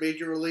 That is your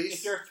major release?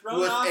 If you're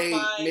thrown off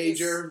by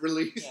major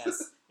release.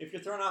 Yes. If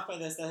you're thrown off by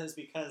this, that is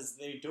because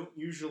they don't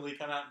usually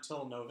come out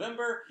until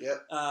November.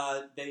 Yep.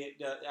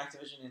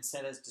 Activision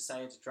instead has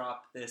decided to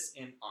drop this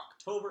in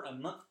October, a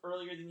month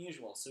earlier than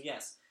usual. So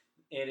yes,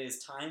 it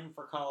is time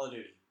for Call of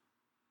Duty.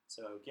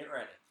 So get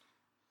ready.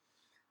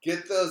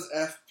 Get those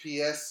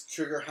FPS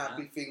trigger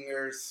happy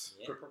fingers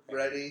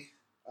ready.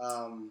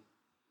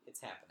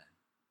 It's happening.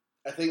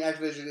 I think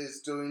Activision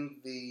is doing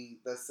the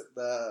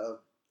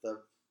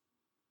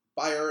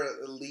buyer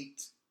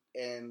elite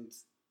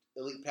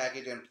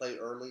package and play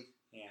early.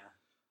 Yeah.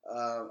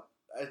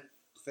 I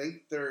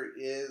think there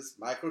is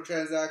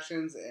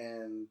microtransactions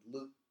and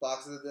loot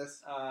boxes in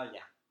this.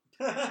 Yeah.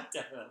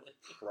 Definitely.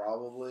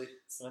 Probably.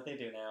 That's what they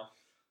do now.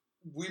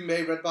 We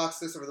may Redbox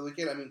this over the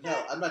weekend. I mean,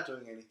 hell, I'm not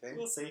doing anything.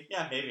 We'll see.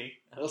 Yeah,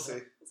 maybe. We'll see.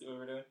 We'll see what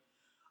we're doing.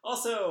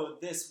 Also,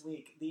 this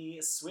week,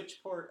 the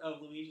Switch port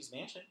of Luigi's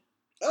Mansion.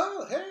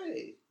 Oh,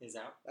 hey! Is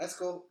out. That's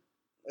cool.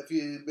 If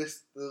you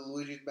missed the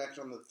Luigi's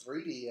Mansion on the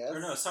 3DS. Or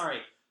no,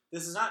 sorry.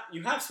 This is not...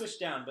 You have Switch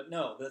down, but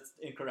no, that's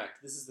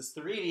incorrect. This is the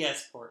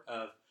 3DS port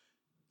of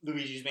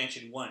Luigi's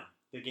Mansion 1,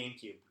 the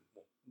GameCube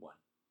one.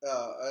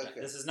 Oh, okay.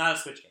 Yeah, this is not a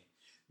Switch game.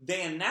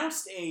 They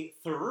announced a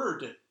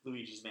third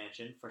Luigi's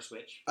Mansion for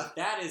Switch, but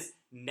that is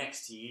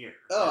next year.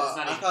 Oh,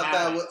 I thought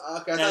that was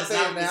okay. I thought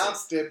they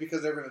announced it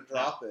because they're going to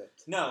drop it.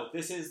 No,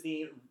 this is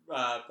the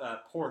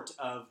port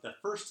of the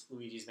first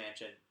Luigi's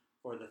Mansion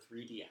for the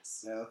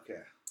 3DS.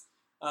 Okay.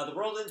 The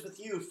World Ends With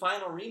You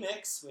Final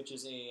Remix, which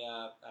is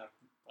a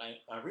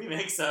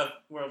remix of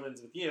World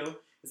Ends With You,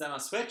 is out on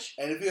Switch.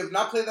 And if you have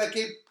not played that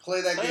game,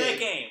 play that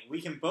game.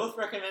 We can both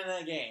recommend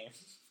that game.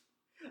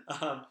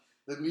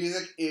 The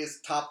music is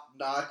top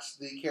notch.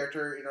 The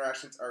character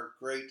interactions are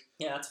great.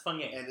 Yeah, it's a fun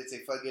game. And it's a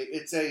fun game.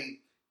 It's a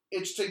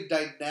interesting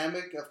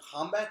dynamic of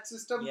combat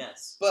system.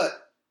 Yes.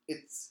 But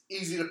it's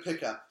easy to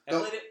pick up.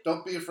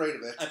 Don't be afraid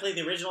of it. I played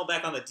the original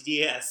back on the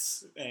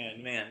DS,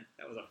 and man,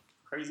 that was a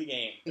crazy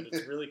game. But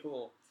it's really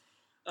cool.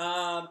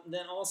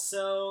 Then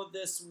also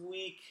this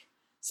week,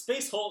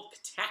 Space Hulk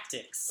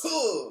Tactics.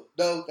 Cool.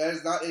 No, that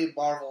is not a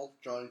Marvel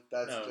joint.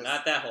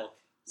 Not that Hulk.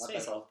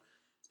 Space Hulk.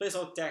 Space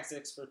Hulk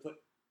Tactics for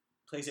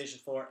PlayStation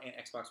 4 and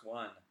Xbox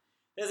One.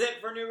 That's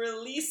it for new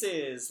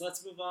releases.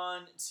 Let's move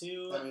on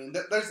to... I mean,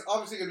 there's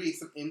obviously going to be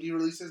some indie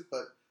releases,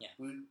 but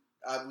we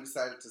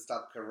decided to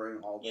stop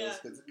covering all those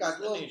because it got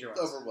a little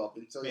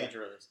overwhelming. So major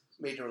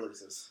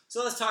releases.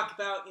 So let's talk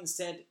about,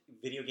 instead,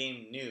 video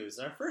game news.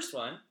 Our first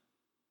one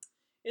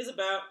is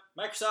about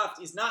Microsoft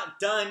is not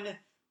done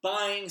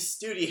buying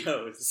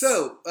studios.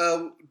 So,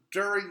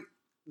 during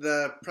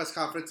the press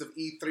conference of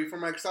E3 for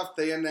Microsoft,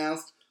 they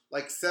announced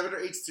like 7 or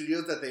 8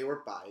 studios that they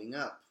were buying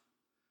up.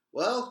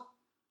 Well,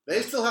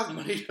 they still have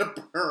money to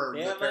burn.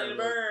 They have money to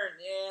burn.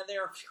 And they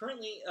are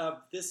currently,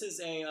 this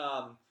is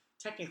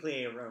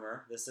technically a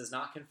rumor. This is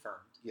not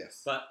confirmed.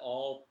 Yes. But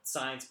all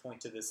signs point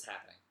to this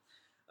happening.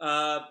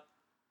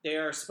 They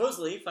are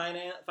supposedly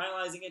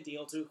finalizing a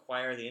deal to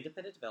acquire the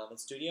independent development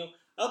studio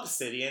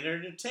Obsidian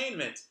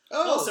Entertainment,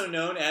 also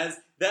known as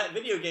that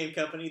video game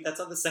company that's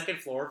on the second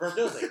floor of our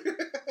building.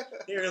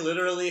 They're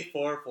literally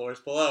 4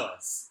 floors below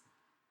us.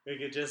 We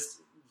could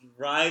just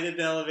ride an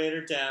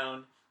elevator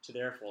down to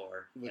their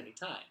floor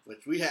anytime.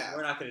 Which we have.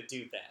 We're not going to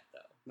do that,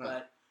 though.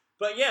 No.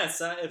 But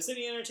yes,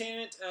 Obsidian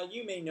Entertainment,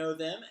 you may know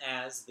them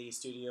as the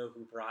studio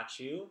who brought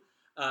you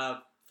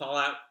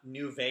Fallout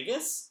New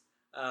Vegas,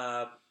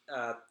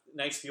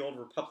 Knights of the Old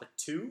Republic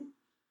 2,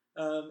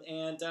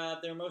 and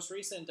their most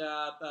recent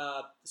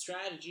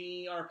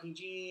strategy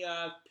RPG,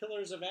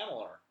 Pillars of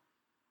Amalur,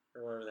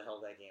 or whatever the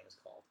hell that game is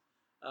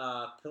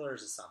called.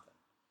 Pillars of something.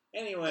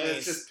 Anyways.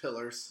 It's just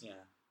Pillars. Yeah.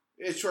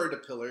 It's short to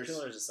Pillars.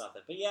 Pillars of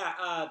something. But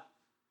yeah,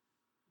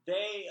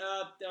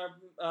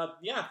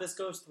 if this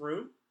goes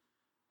through,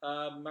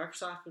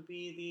 Microsoft would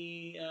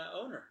be the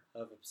owner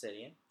of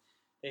Obsidian.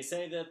 They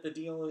say that the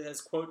deal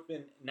has, quote,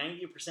 been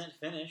 90%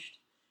 finished,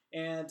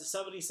 and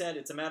somebody said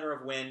it's a matter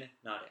of when,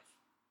 not if.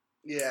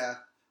 Yeah,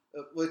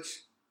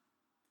 which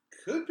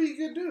could be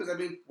good news. I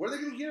mean, what are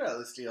they going to get out of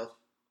this deal?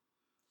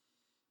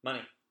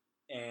 Money.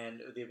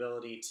 And the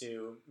ability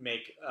to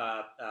make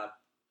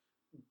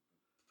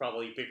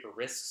probably bigger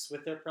risks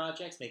with their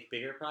projects, make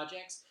bigger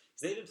projects.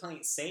 Because they've been playing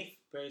it safe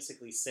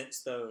basically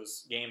since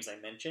those games I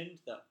mentioned,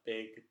 the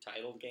big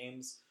titled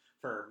games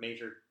for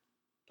major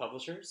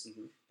publishers.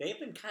 Mm-hmm. They've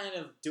been kind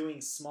of doing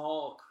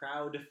small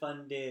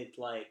crowd-funded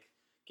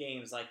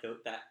games like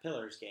that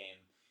Pillars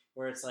game,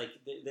 where it's like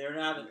they're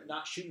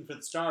not shooting for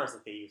the stars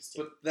like they used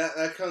to. But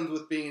that comes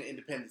with being an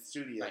independent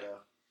studio, right. Though.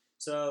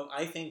 So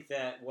I think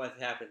that what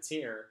happens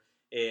here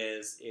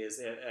is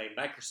a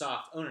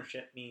Microsoft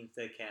ownership means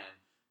they can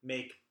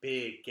make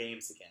big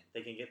games again.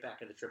 They can get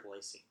back in the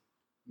AAA scene.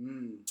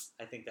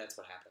 I think that's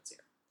what happens here.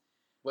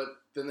 But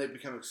then they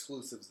become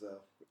exclusives,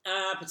 though.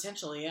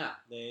 Potentially, yeah.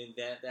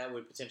 That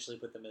would potentially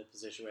put them in a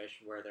position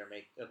where they're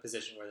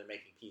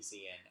making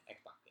PC and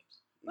Xbox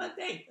games. But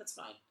hey, that's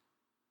fine.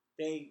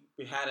 They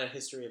had a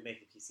history of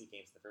making PC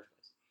games in the first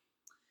place.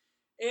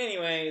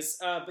 Anyways,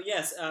 but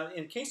yes,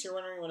 in case you're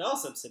wondering what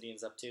else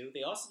Obsidian's up to,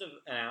 they also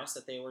announced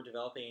that they were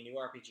developing a new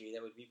RPG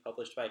that would be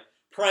published by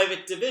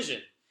Private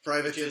Division.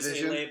 Which is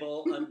a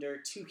label under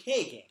 2K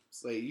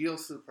Games. Wait, you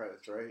also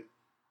Private, right?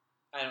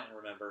 I don't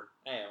remember.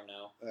 I don't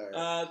know.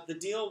 Right. The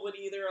deal would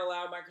either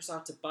allow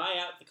Microsoft to buy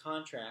out the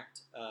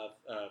contract of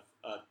the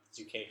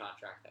 2K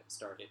contract that was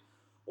started,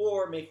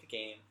 or make the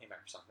game a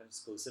Microsoft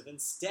exclusive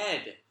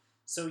instead.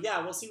 So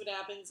yeah, we'll see what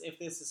happens if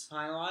this is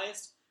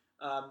finalized.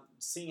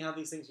 Seeing how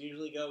these things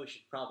usually go, we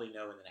should probably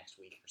know in the next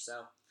week or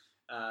so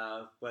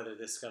whether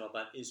this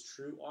scuttlebutt is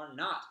true or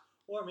not.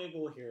 Or maybe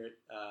we'll hear it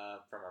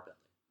from our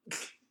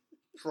building.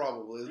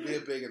 Probably. It'll be a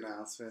big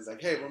announcement. It's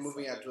like, hey, we're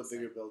moving out to a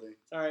bigger building.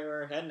 Sorry,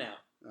 we're heading out.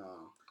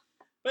 Oh.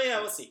 But yeah,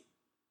 we'll see.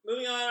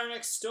 Moving on, our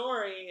next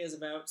story is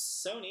about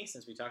Sony.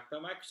 Since we talked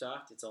about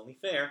Microsoft, it's only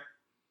fair.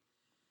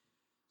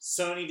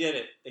 Sony did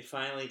it. They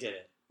finally did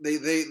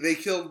it. They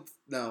killed...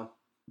 No.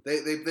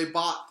 They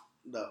bought...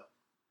 No.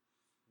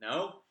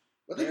 No?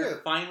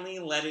 They're finally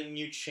letting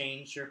you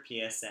change your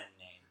PSN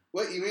name.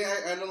 What, you mean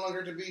I no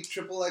longer to be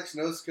XXX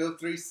No Scope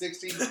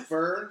 360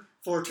 Burn?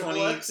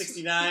 420,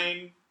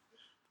 69,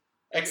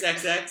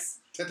 XXX?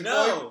 Tentacoin?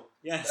 No!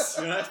 Yes,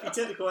 you don't have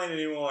to be Tentacoin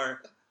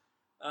anymore.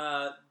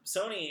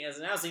 Sony has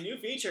announced a new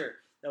feature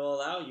that will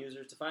allow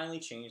users to finally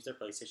change their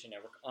PlayStation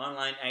Network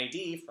Online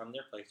ID from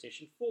their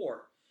PlayStation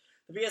 4.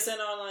 The PSN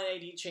Online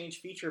ID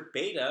change feature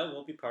beta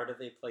will be part of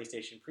the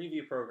PlayStation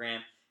Preview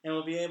program and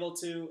will be able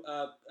to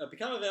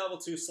become available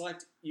to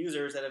select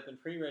users that have been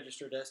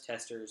pre-registered as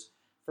testers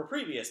for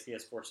previous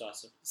PS4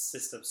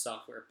 system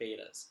software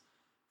betas.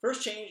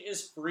 First change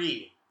is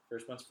free.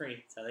 First one's free.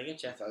 That's how they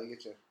get you. That's how you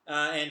get you.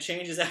 And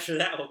changes after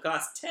that will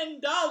cost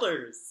 $10.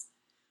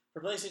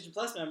 For PlayStation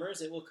Plus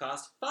members, it will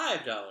cost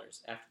 $5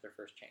 after their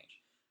first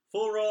change.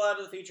 Full rollout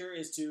of the feature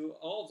is to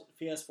all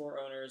PS4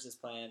 owners is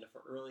planned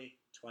for early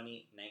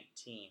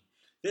 2019.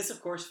 This,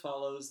 of course,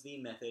 follows the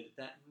method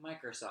that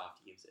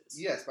Microsoft uses.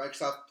 Yes,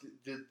 Microsoft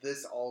did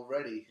this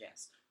already.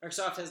 Yes.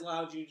 Microsoft has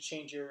allowed you to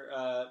change your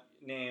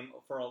name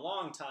for a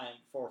long time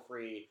for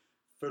free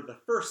for the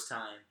first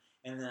time,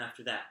 and then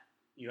after that,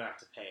 you have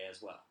to pay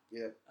as well.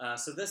 Yeah.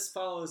 So this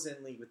follows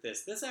in league with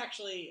this. This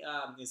actually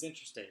is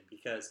interesting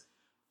because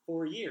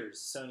for years,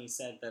 Sony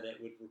said that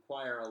it would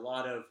require a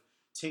lot of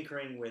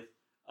tinkering with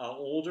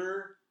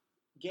older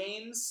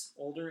games,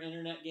 older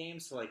internet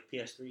games, so like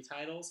PS3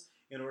 titles,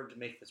 in order to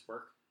make this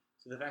work.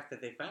 So the fact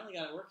that they finally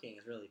got it working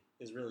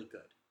is really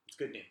good. It's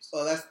good news.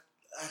 Oh, that's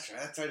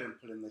right. That's I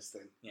didn't put in this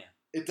thing. Yeah.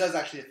 It does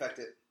actually affect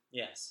it.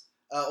 Yes.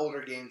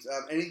 Older games.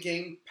 Any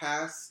game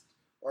past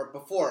or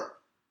before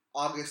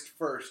August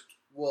 1st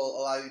will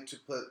allow you to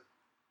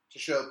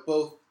show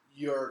both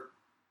your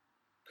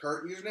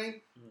current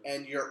username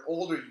and your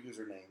older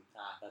username.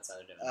 That's how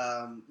they're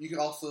doing it. You can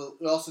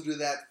also do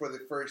that for the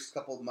first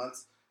couple of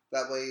months.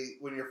 That way,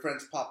 when your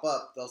friends pop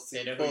up, they'll see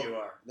They know both. who you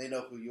are. They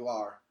know who you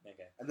are.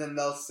 Okay. And then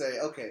they'll say,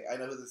 okay, I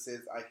know who this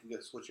is. I can go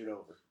switch it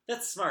over.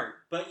 That's smart.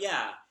 But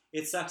yeah,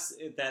 it sucks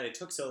that it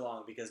took so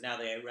long because now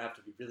they have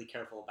to be really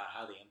careful about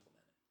how they implement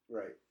it.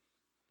 Right.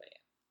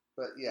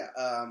 But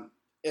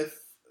if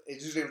a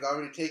username is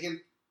already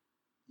taken,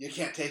 you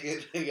can't take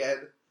it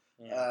again.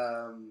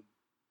 Yeah.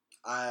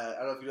 I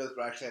don't know if you know this,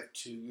 but I actually have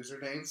 2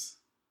 usernames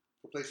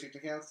for PlayStation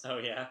accounts. Oh,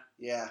 yeah?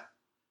 Yeah.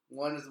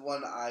 One is the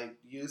one I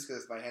use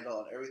because it's my handle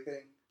on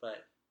everything.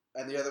 But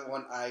And the other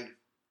one, I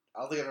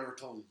don't think I've ever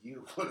told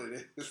you what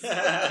it is.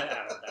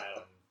 I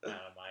don't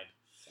mind.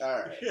 All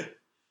right.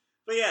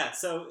 But yeah,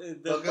 so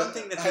the one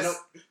thing that this...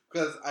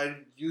 Because I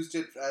used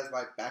it as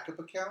my backup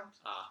account.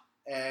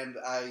 And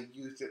I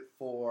used it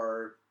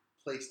for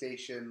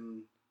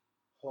PlayStation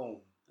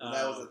Home. And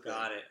that was a thing.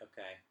 Got it.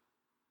 Okay.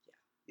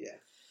 Yeah.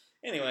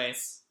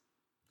 Anyways.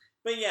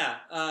 But yeah,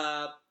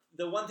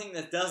 the one thing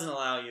that doesn't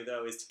allow you,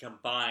 though, is to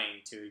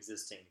combine 2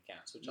 existing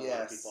accounts, which a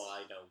lot of people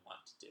I know want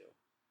to do.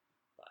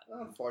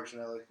 But,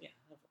 unfortunately. Yeah,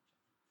 unfortunately.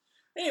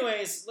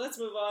 Anyways, let's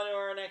move on to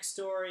our next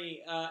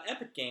story.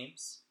 Epic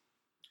Games.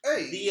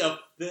 Hey!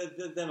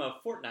 Them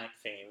of Fortnite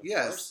fame, of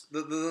yes,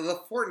 course. the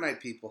Fortnite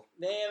people.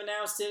 They have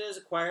announced it has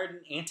acquired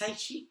an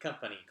anti-cheat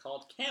company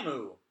called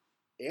Camu.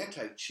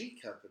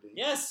 Anti-cheat company?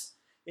 Yes.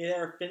 They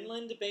are a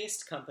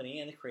Finland-based company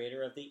and the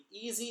creator of the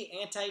Easy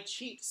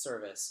Anti-Cheat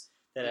service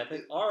that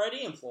Epic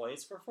already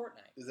employs for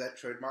Fortnite. Is that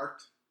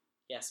trademarked?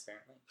 Yes,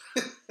 apparently.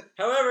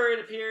 However, it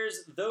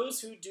appears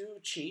those who do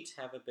cheat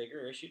have a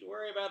bigger issue to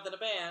worry about than a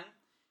ban.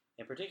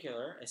 In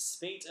particular, a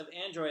spate of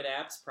Android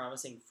apps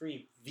promising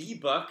free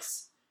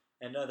V-Bucks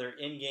and other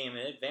in-game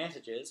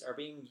advantages are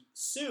being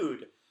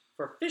used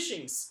for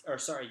phishing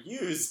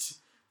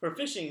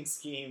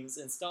schemes,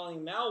 installing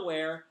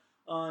malware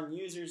on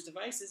users'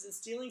 devices and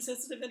stealing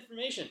sensitive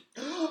information.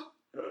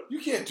 You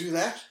can't do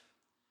that.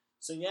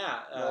 So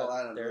yeah, well,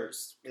 I don't know.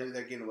 Maybe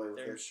they're getting away with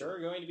it. They're sure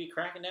going to be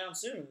cracking down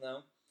soon,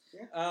 though.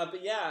 Yeah.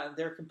 But yeah,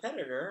 their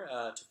competitor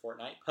to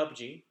Fortnite,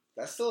 PUBG.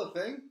 That's still a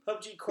thing?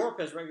 PUBG Corp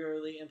has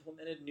regularly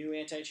implemented new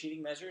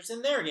anti-cheating measures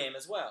in their game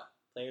as well.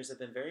 Players have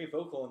been very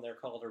vocal in their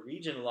call to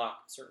region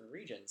lock certain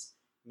regions,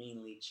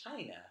 mainly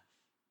China,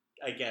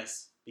 I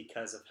guess,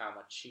 because of how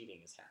much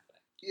cheating is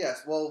happening.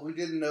 Yes, well, we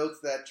did note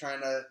that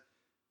China's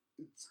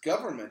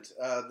government,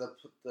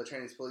 the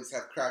Chinese police,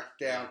 have cracked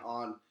down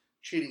on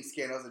cheating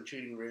scandals and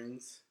cheating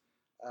rings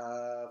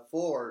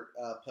for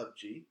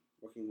PUBG,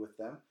 working with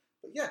them.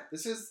 But yeah,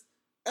 this is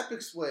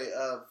Epic's way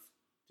of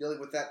dealing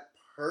with that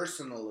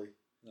personally.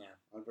 Yeah.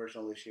 On a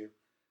personal issue.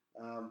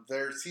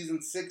 Their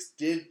Season 6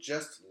 did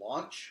just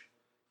launch.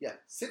 Yeah,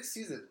 6th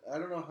season. I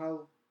don't know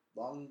how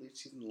long each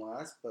season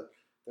lasts, but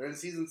they're in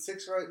Season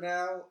 6 right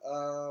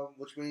now,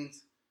 which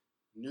means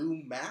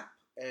new map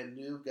and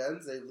new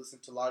guns. They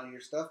listened to a lot of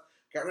your stuff.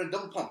 Got rid of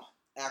double pump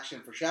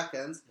action for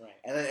shotguns. Right.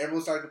 And then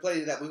everyone started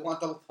complaining that we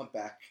want double pump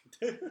back.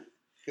 Because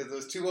it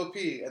was too OP,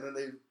 and then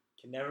they...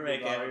 Can never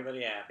make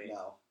everybody happy.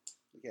 No,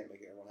 you can't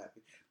make everyone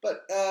happy.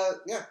 But,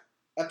 yeah.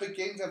 Epic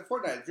Games and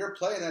Fortnite. If you're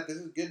playing that, this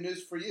is good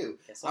news for you.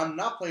 Yes, I'm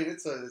not playing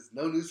it, so it's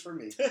no news for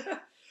me.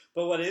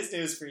 But what is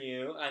news for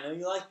you? I know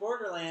you like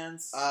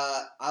Borderlands.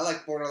 I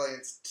like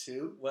Borderlands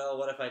 2. Well,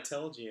 what if I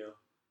told you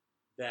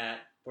that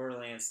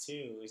Borderlands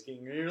 2 is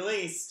getting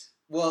re-released?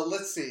 Well,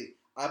 let's see.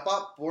 I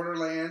bought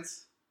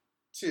Borderlands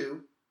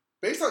 2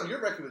 based on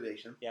your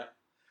recommendation. Yep.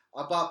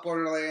 I bought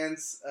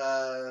Borderlands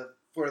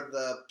for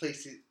the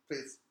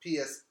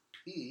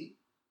PSP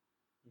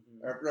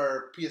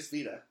or PS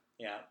Vita.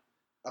 Yeah.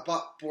 I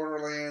bought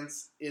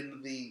Borderlands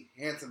in the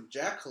Handsome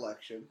Jack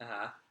collection.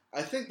 Uh-huh.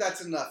 I think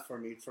that's enough for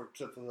me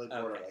to play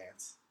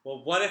Borderlands.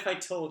 Well, what if I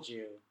told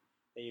you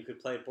that you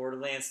could play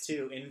Borderlands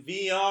 2 in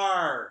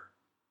VR?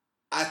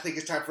 I think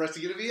it's time for us to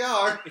get a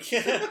VR.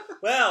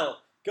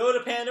 Well, go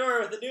to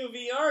Pandora with a new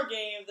VR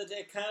game that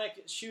kind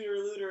of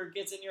shooter-looter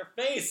gets in your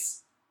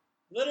face.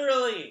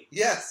 Literally.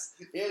 Yes,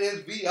 it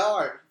is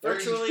VR.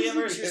 Virtually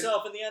immerse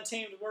yourself in the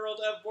untamed world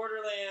of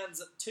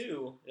Borderlands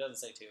 2. It doesn't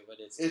say 2, but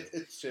it's 2.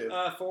 It's 2.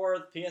 For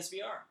the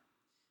PSVR.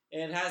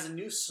 It has a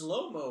new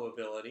slow-mo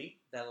ability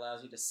that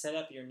allows you to set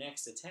up your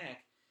next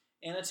attack,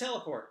 and a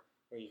teleport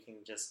where you can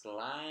just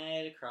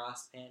glide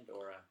across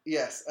Pandora.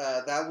 Yes,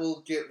 that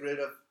will get rid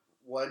of,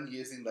 1,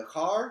 using the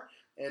car,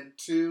 and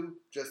 2,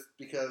 just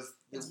because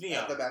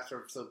the maps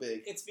are so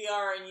big. It's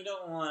VR, and you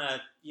don't want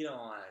to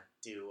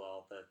do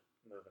all the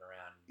moving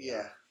around.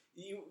 Yeah.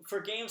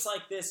 For games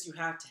like this, you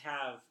have to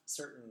have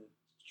certain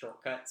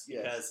shortcuts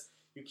because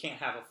you can't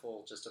have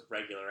just a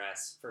regular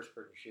ass first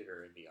person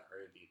shooter in VR.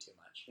 It would be too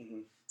much.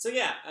 Mm-hmm. So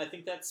yeah, I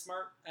think that's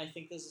smart. I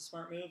think this is a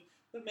smart move.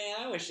 But man,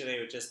 I wish they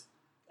would just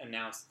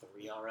announce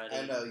 3 already.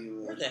 I know you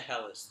would. Where the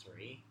hell is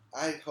 3?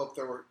 I hope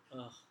there were.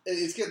 Ugh.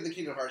 It's getting the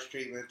Kingdom Hearts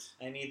treatment.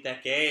 I need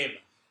that game.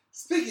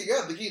 Speaking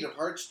of the Kingdom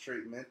Hearts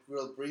treatment,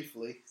 real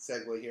briefly,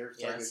 segue here,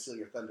 sorry to steal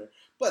your thunder,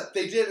 but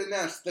they did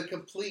announce the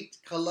complete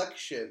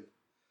collection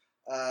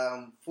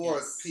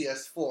for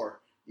PS4.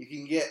 You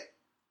can get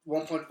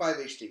 1.5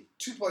 HD,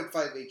 2.5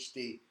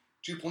 HD,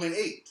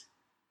 2.8,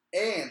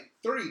 and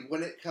 3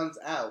 when it comes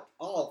out,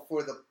 all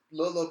for the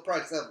low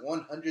price of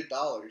 $100.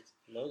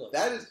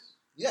 That is,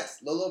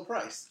 low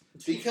price.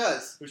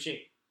 Because... Who's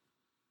she?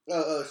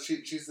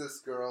 She's this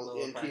girl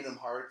Lolo in Price. Kingdom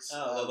Hearts.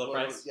 Lolo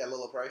Price? Yeah,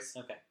 Lolo Price.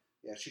 Okay.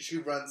 Yeah, she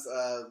runs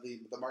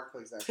the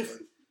marketplace,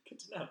 actually. Good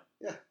to know.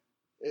 Yeah.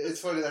 It's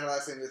funny that her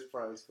last name is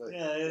Price, but...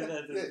 Yeah,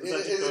 it's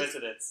such a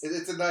coincidence.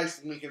 It's a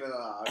nice wink and an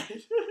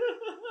eye.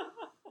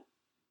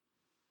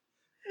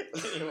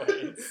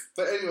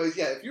 Anyways,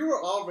 yeah, if you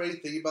were already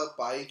thinking about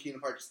buying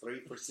Kingdom Hearts 3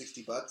 for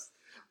 $60,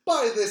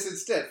 buy this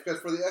instead, because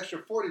for the extra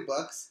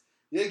 $40,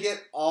 you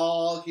get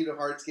all Kingdom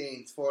Hearts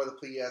games for the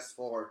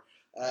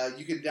PS4.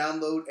 You can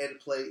download and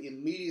play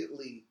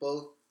immediately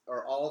both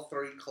or all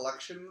 3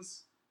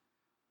 collections,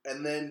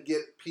 and then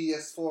get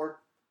Kingdom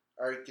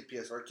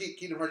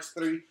Hearts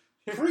 3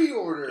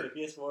 pre-order.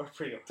 PS4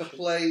 pre-order to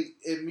play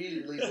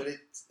immediately when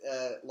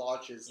it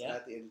launches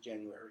at the end of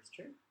January. It's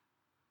true.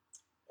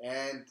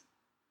 And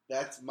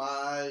that's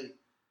my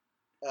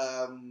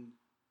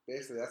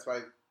basically that's my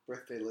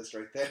birthday list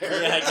right there.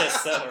 Yeah, I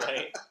guess so,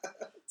 right?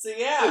 So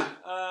yeah,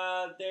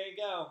 there you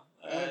go.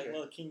 Okay.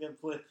 Little Kingdom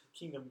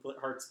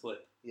Hearts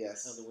split.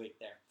 Yes. Of the week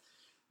there.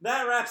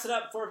 That wraps it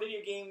up for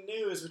video game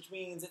news, which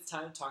means it's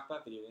time to talk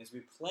about video games we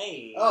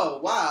played. Oh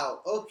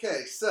wow!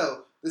 Okay,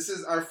 so this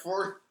is our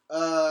 4th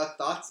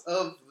thoughts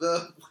of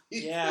the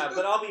week. Yeah,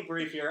 but I'll be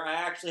brief here. I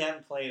actually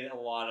haven't played a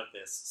lot of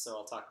this, so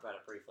I'll talk about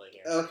it briefly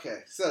here.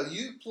 Okay, so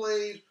you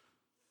played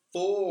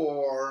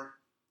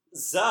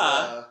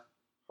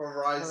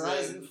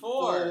Horizon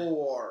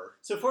 4.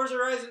 So Forza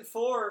Horizon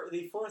 4,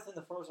 the 4th in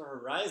the Forza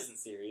Horizon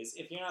series,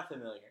 if you're not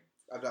familiar.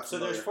 I'm not familiar. So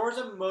there's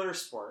Forza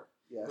Motorsport,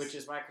 yes. which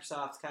is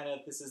Microsoft's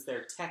this is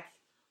their tech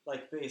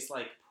based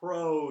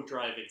pro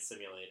driving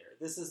simulator.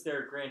 This is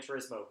their Gran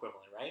Turismo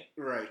equivalent, right?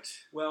 Right.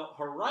 Well,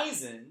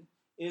 Horizon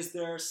is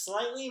their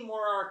slightly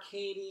more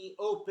arcadey,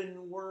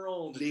 open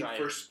world Need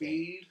driving for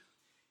Speed? game.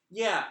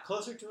 Yeah,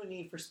 closer to a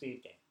Need for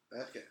Speed game.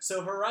 Okay.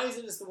 So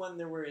Horizon is the one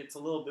where it's a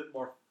little bit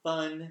more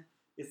fun.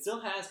 It still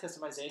has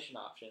customization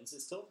options.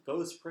 It still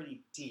goes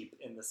pretty deep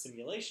in the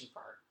simulation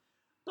part.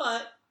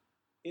 But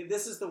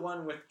this is the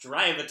one with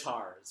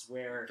drivatars,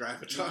 where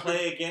you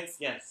play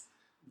against,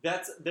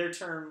 that's their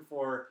term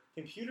for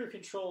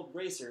computer-controlled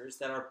racers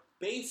that are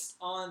based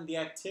on the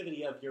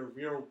activity of your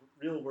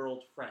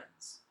real-world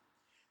friends.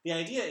 The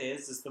idea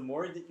is the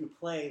more that you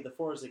play the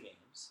Forza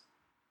games,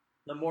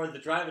 the more the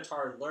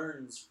drivatar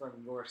learns from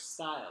your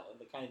style and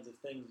the kinds of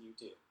things you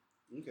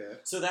do. Okay.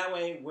 So that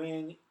way,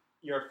 when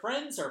your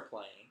friends are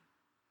playing,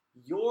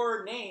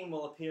 your name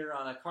will appear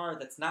on a car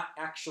that's not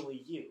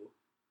actually you.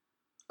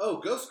 Oh,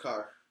 Ghost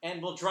Car.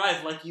 And will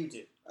drive like you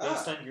do,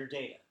 based on your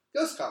data.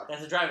 Ghost Car.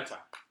 That's a drivatar.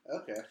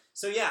 Okay.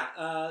 So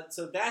yeah,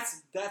 so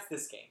that's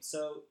this game.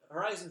 So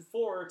Horizon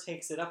 4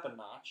 takes it up a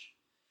notch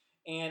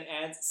and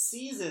adds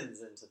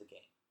seasons into the game.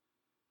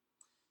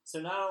 So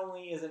not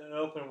only is it an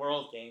open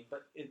world game,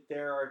 but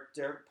there are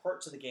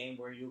parts of the game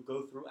where you'll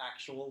go through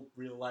actual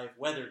real life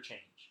weather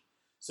change.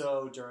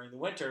 So during the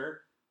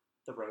winter,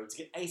 the roads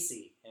get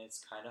icy and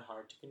it's kind of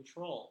hard to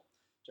control.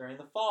 During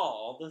the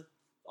fall,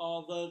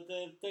 all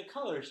the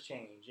colors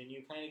change and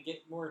you kind of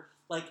get more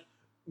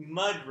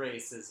mud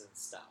races and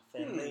stuff.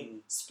 And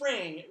the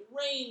spring, it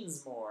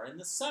rains more. In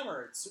the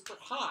summer, it's super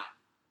hot.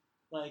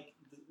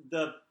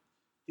 The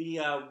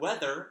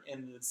weather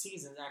and the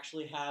seasons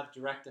actually have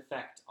direct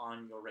effect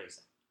on your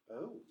racing.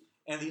 Oh.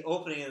 And the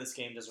opening of this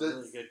game does a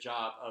really good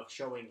job of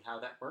showing how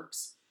that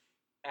works.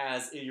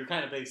 As you're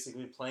kind of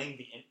basically playing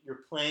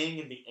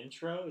in the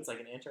intro. It's like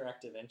an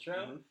interactive intro.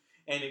 Mm-hmm.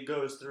 And it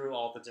goes through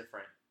all the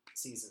different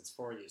seasons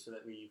for you so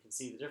that you can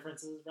see the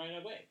differences right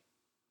away.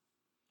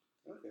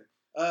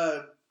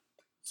 Okay.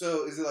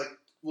 So is it like,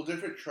 will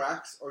different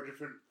tracks or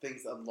different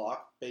things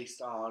unlock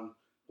based on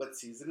what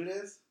season it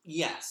is?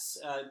 Yes,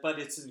 but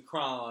it's in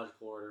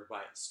chronological order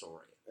by its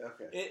story.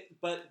 Okay.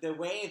 But the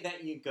way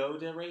that you go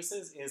to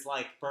races is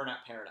like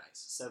Burnout Paradise.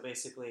 So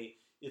basically,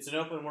 it's an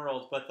open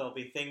world, but there'll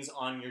be things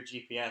on your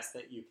GPS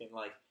that you can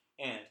like,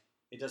 and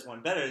it does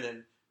one better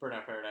than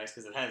Burnout Paradise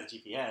because it has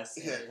GPS.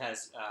 And it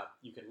has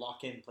you can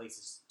lock in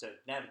places to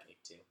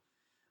navigate to.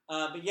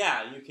 But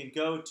yeah, you can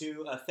go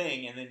to a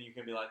thing, and then you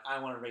can be like, I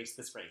want to race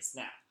this race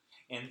now.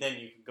 And then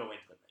you can go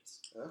into the race.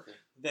 Okay.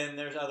 Then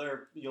there's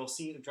you'll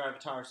see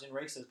drivatars in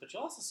races, but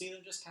you'll also see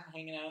them just kind of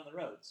hanging out on the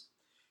roads.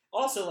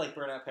 Also, like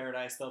Burnout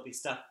Paradise, there'll be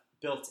stuff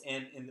built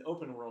in the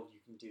open world you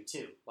can do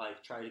too.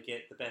 Like try to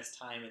get the best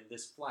time in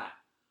this flat,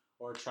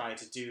 or try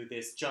to do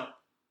this jump,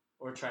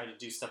 or try to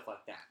do stuff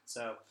like that.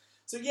 So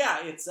yeah,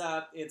 it's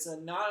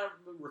not a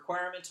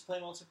requirement to play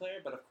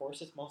multiplayer, but of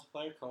course it's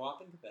multiplayer, co-op,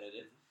 and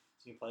competitive.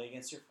 So you can play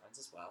against your friends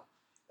as well.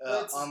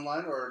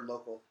 Online or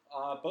local?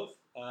 Both,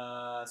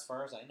 as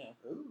far as I know.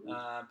 Ooh.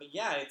 But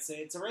yeah, it's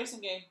a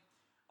racing game.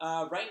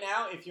 Right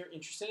now, if you're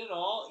interested at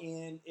all,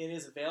 it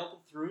is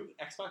available through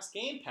Xbox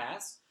Game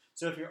Pass.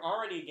 So if you're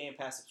already a Game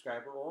Pass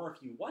subscriber, or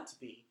if you want to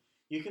be,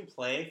 you can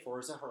play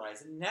Forza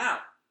Horizon now.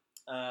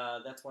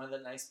 That's one of the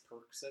nice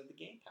perks of the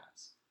Game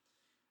Pass.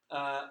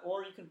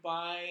 Or you can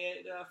buy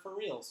it for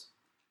reals.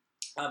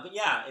 But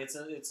yeah, it's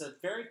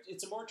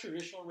a more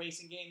traditional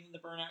racing game than the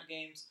Burnout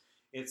games.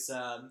 It's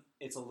a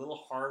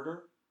little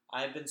harder.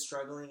 I've been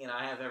struggling, and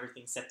I have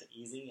everything set to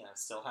easy, and I'm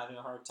still having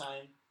a hard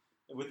time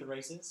with the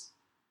races.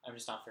 I'm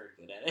just not very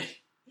good at it.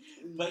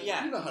 But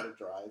yeah, you know how to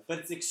drive. But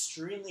it's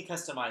extremely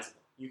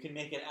customizable. You can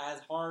make it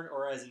as hard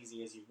or as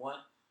easy as you want.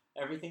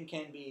 Everything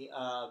can be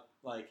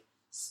like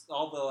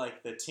all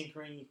the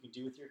tinkering you can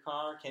do with your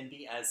car can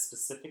be as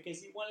specific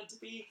as you want it to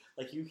be.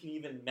 Like you can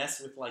even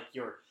mess with like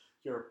your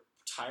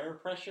tire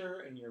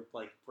pressure and your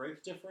like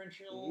brake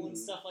differential and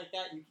stuff like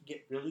that. You can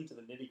get really to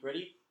the nitty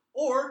gritty.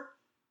 Or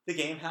the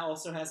game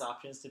also has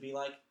options to be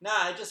like, nah,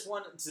 I just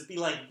want it to be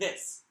like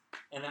this,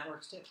 and that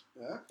works too.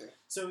 Okay.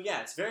 So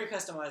yeah, it's very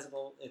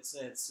customizable.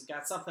 It's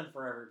got something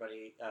for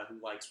everybody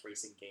who likes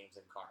racing games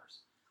and cars.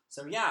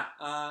 So yeah,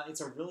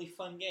 it's a really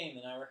fun game,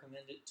 and I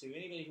recommend it to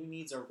anybody who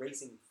needs a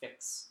racing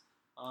fix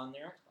on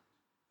their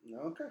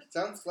Xbox. Okay,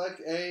 sounds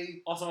like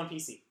also on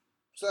PC.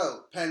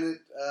 So, Pendant,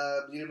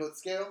 medium boat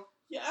scale?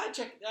 Yeah,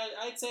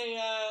 I'd say,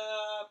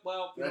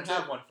 well, we Rent don't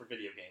have it? one for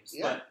video games.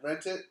 Yeah,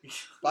 rent it,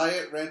 buy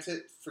it, rent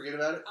it, forget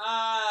about it.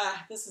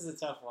 This is a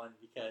tough one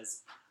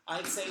because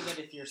I'd say that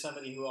if you're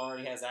somebody who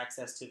already has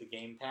access to the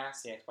Game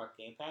Pass, the Xbox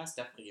Game Pass,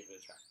 definitely give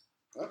it a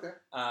try.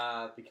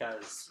 Okay.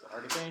 Because you're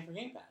already paying for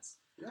Game Pass.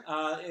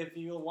 Yeah. If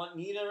you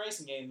need a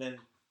racing game, then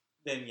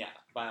yeah,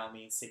 by all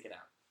means, seek it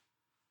out.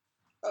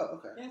 Oh,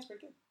 okay. Yeah, it's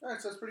pretty good. All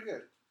right, so it's pretty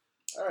good.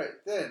 All right,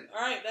 then.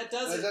 All right, that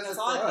does it. That's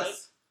for all I played.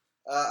 us.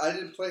 I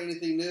didn't play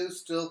anything new.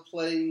 Still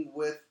playing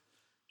with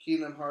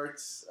Kingdom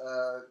Hearts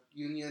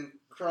Union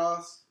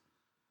Cross.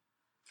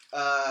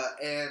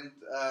 And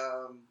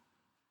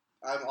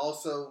I'm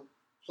also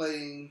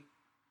playing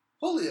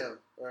Polio.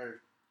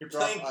 You're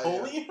Drop playing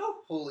IO. Polio?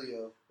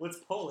 Polio. What's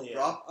Polio?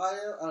 Drop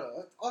IO? I don't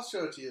know. I'll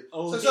show it to you.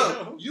 Oh,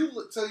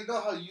 So you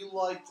know how you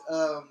liked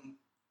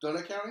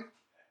Donut County?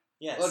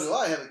 Yes. Oh, do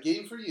I have a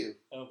game for you?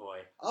 Oh, boy.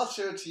 I'll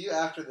show it to you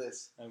after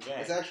this. Okay.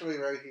 It's actually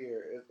right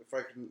here, if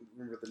I can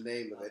remember the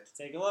name of it.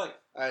 Take a look.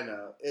 I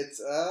know. It's,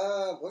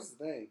 what's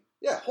the name?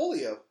 Yeah,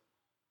 Holio.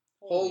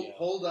 Polio.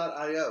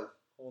 Hole.io.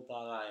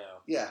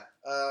 Hole.io. Yeah.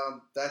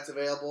 That's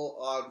available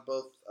on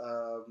both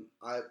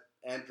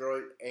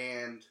Android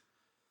and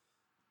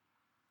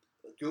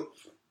Google.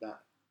 Nah,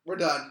 we're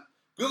done.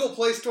 Google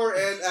Play Store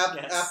and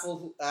Yes.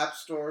 Apple App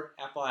Store.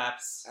 Apple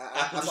apps.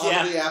 Apple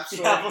the the App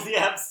Store. Apple the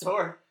App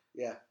Store.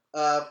 Yeah.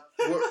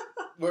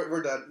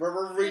 We're done.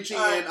 We're reaching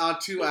Right. in on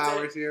 2 That's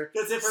hours here.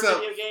 That's it for So,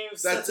 video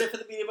games. that's That's it for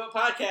the Media Boat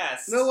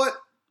Podcast. You know what?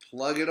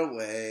 Plug it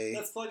away.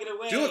 Let's plug it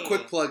away. Do a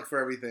quick plug for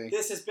everything.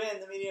 This has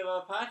been the Media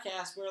Boat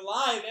Podcast. We're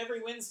live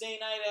every Wednesday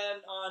night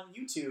on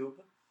YouTube.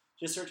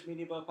 Just search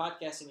Media Boat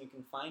Podcast and you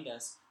can find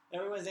us.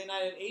 Every Wednesday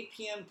night at 8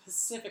 p.m.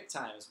 Pacific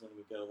time is when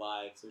we go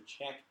live, so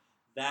check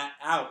that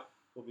out.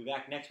 We'll be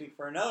back next week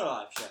for another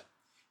live show.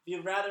 If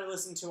you'd rather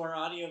listen to our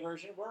audio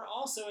version, we're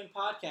also in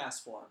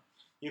podcast form.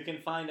 You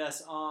can find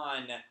us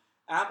on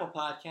Apple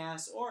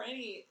Podcasts or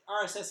any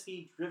RSS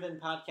feed-driven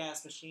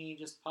podcast machine.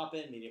 Just pop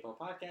in Media Boat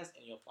Podcast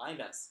and you'll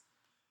find us.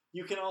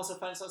 You can also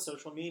find us on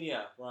social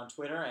media. We're on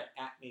Twitter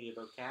at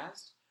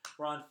MediaBoatCast.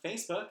 We're on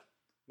Facebook,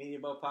 Media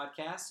Boat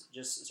Podcast.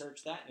 Just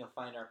search that and you'll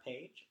find our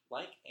page.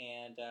 Like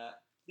and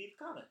leave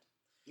a comment.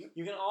 Yep.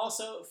 You can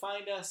also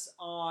find us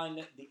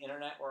on the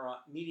internet. We're on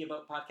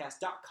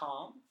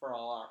MediaBoatPodcast.com for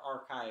all our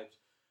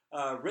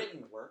archived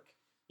written work.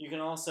 You can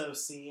also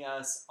see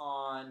us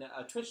on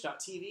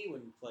Twitch.tv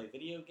when we play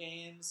video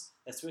games.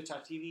 That's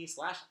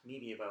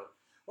Twitch.tv/MediaBoat.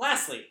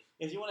 Lastly,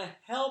 if you want to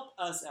help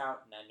us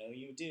out, and I know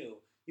you do,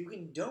 you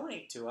can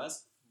donate to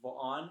us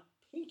on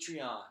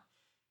Patreon.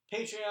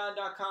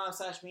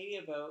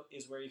 Patreon.com/MediaBoat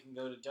is where you can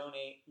go to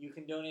donate. You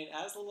can donate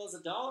as little as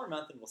 $1 a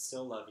month and we'll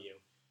still love you.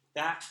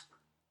 That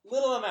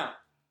little amount,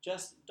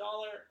 just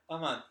 $1 a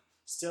month,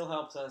 still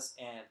helps us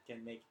and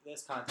can make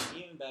this content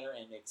even better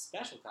and make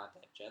special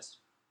content just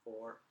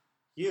for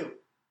you.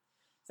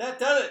 That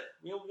does it.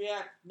 We'll be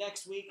back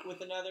next week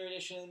with another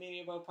edition of the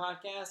Media Boat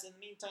Podcast. In the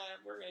meantime,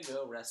 we're going to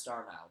go rest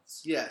our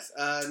mouths. Yes.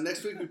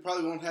 Next week we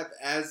probably won't have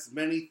as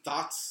many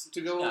thoughts to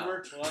go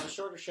over. We'll have a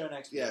shorter show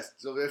next week. Yes.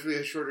 So definitely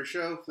a shorter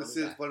show. This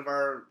is one of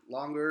our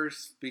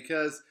longers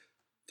because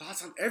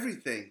thoughts on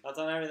everything. Thoughts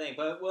on everything.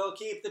 But we'll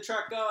keep the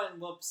truck going.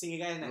 We'll see you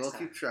guys next time. We'll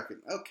keep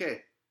trucking.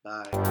 Okay.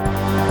 Bye.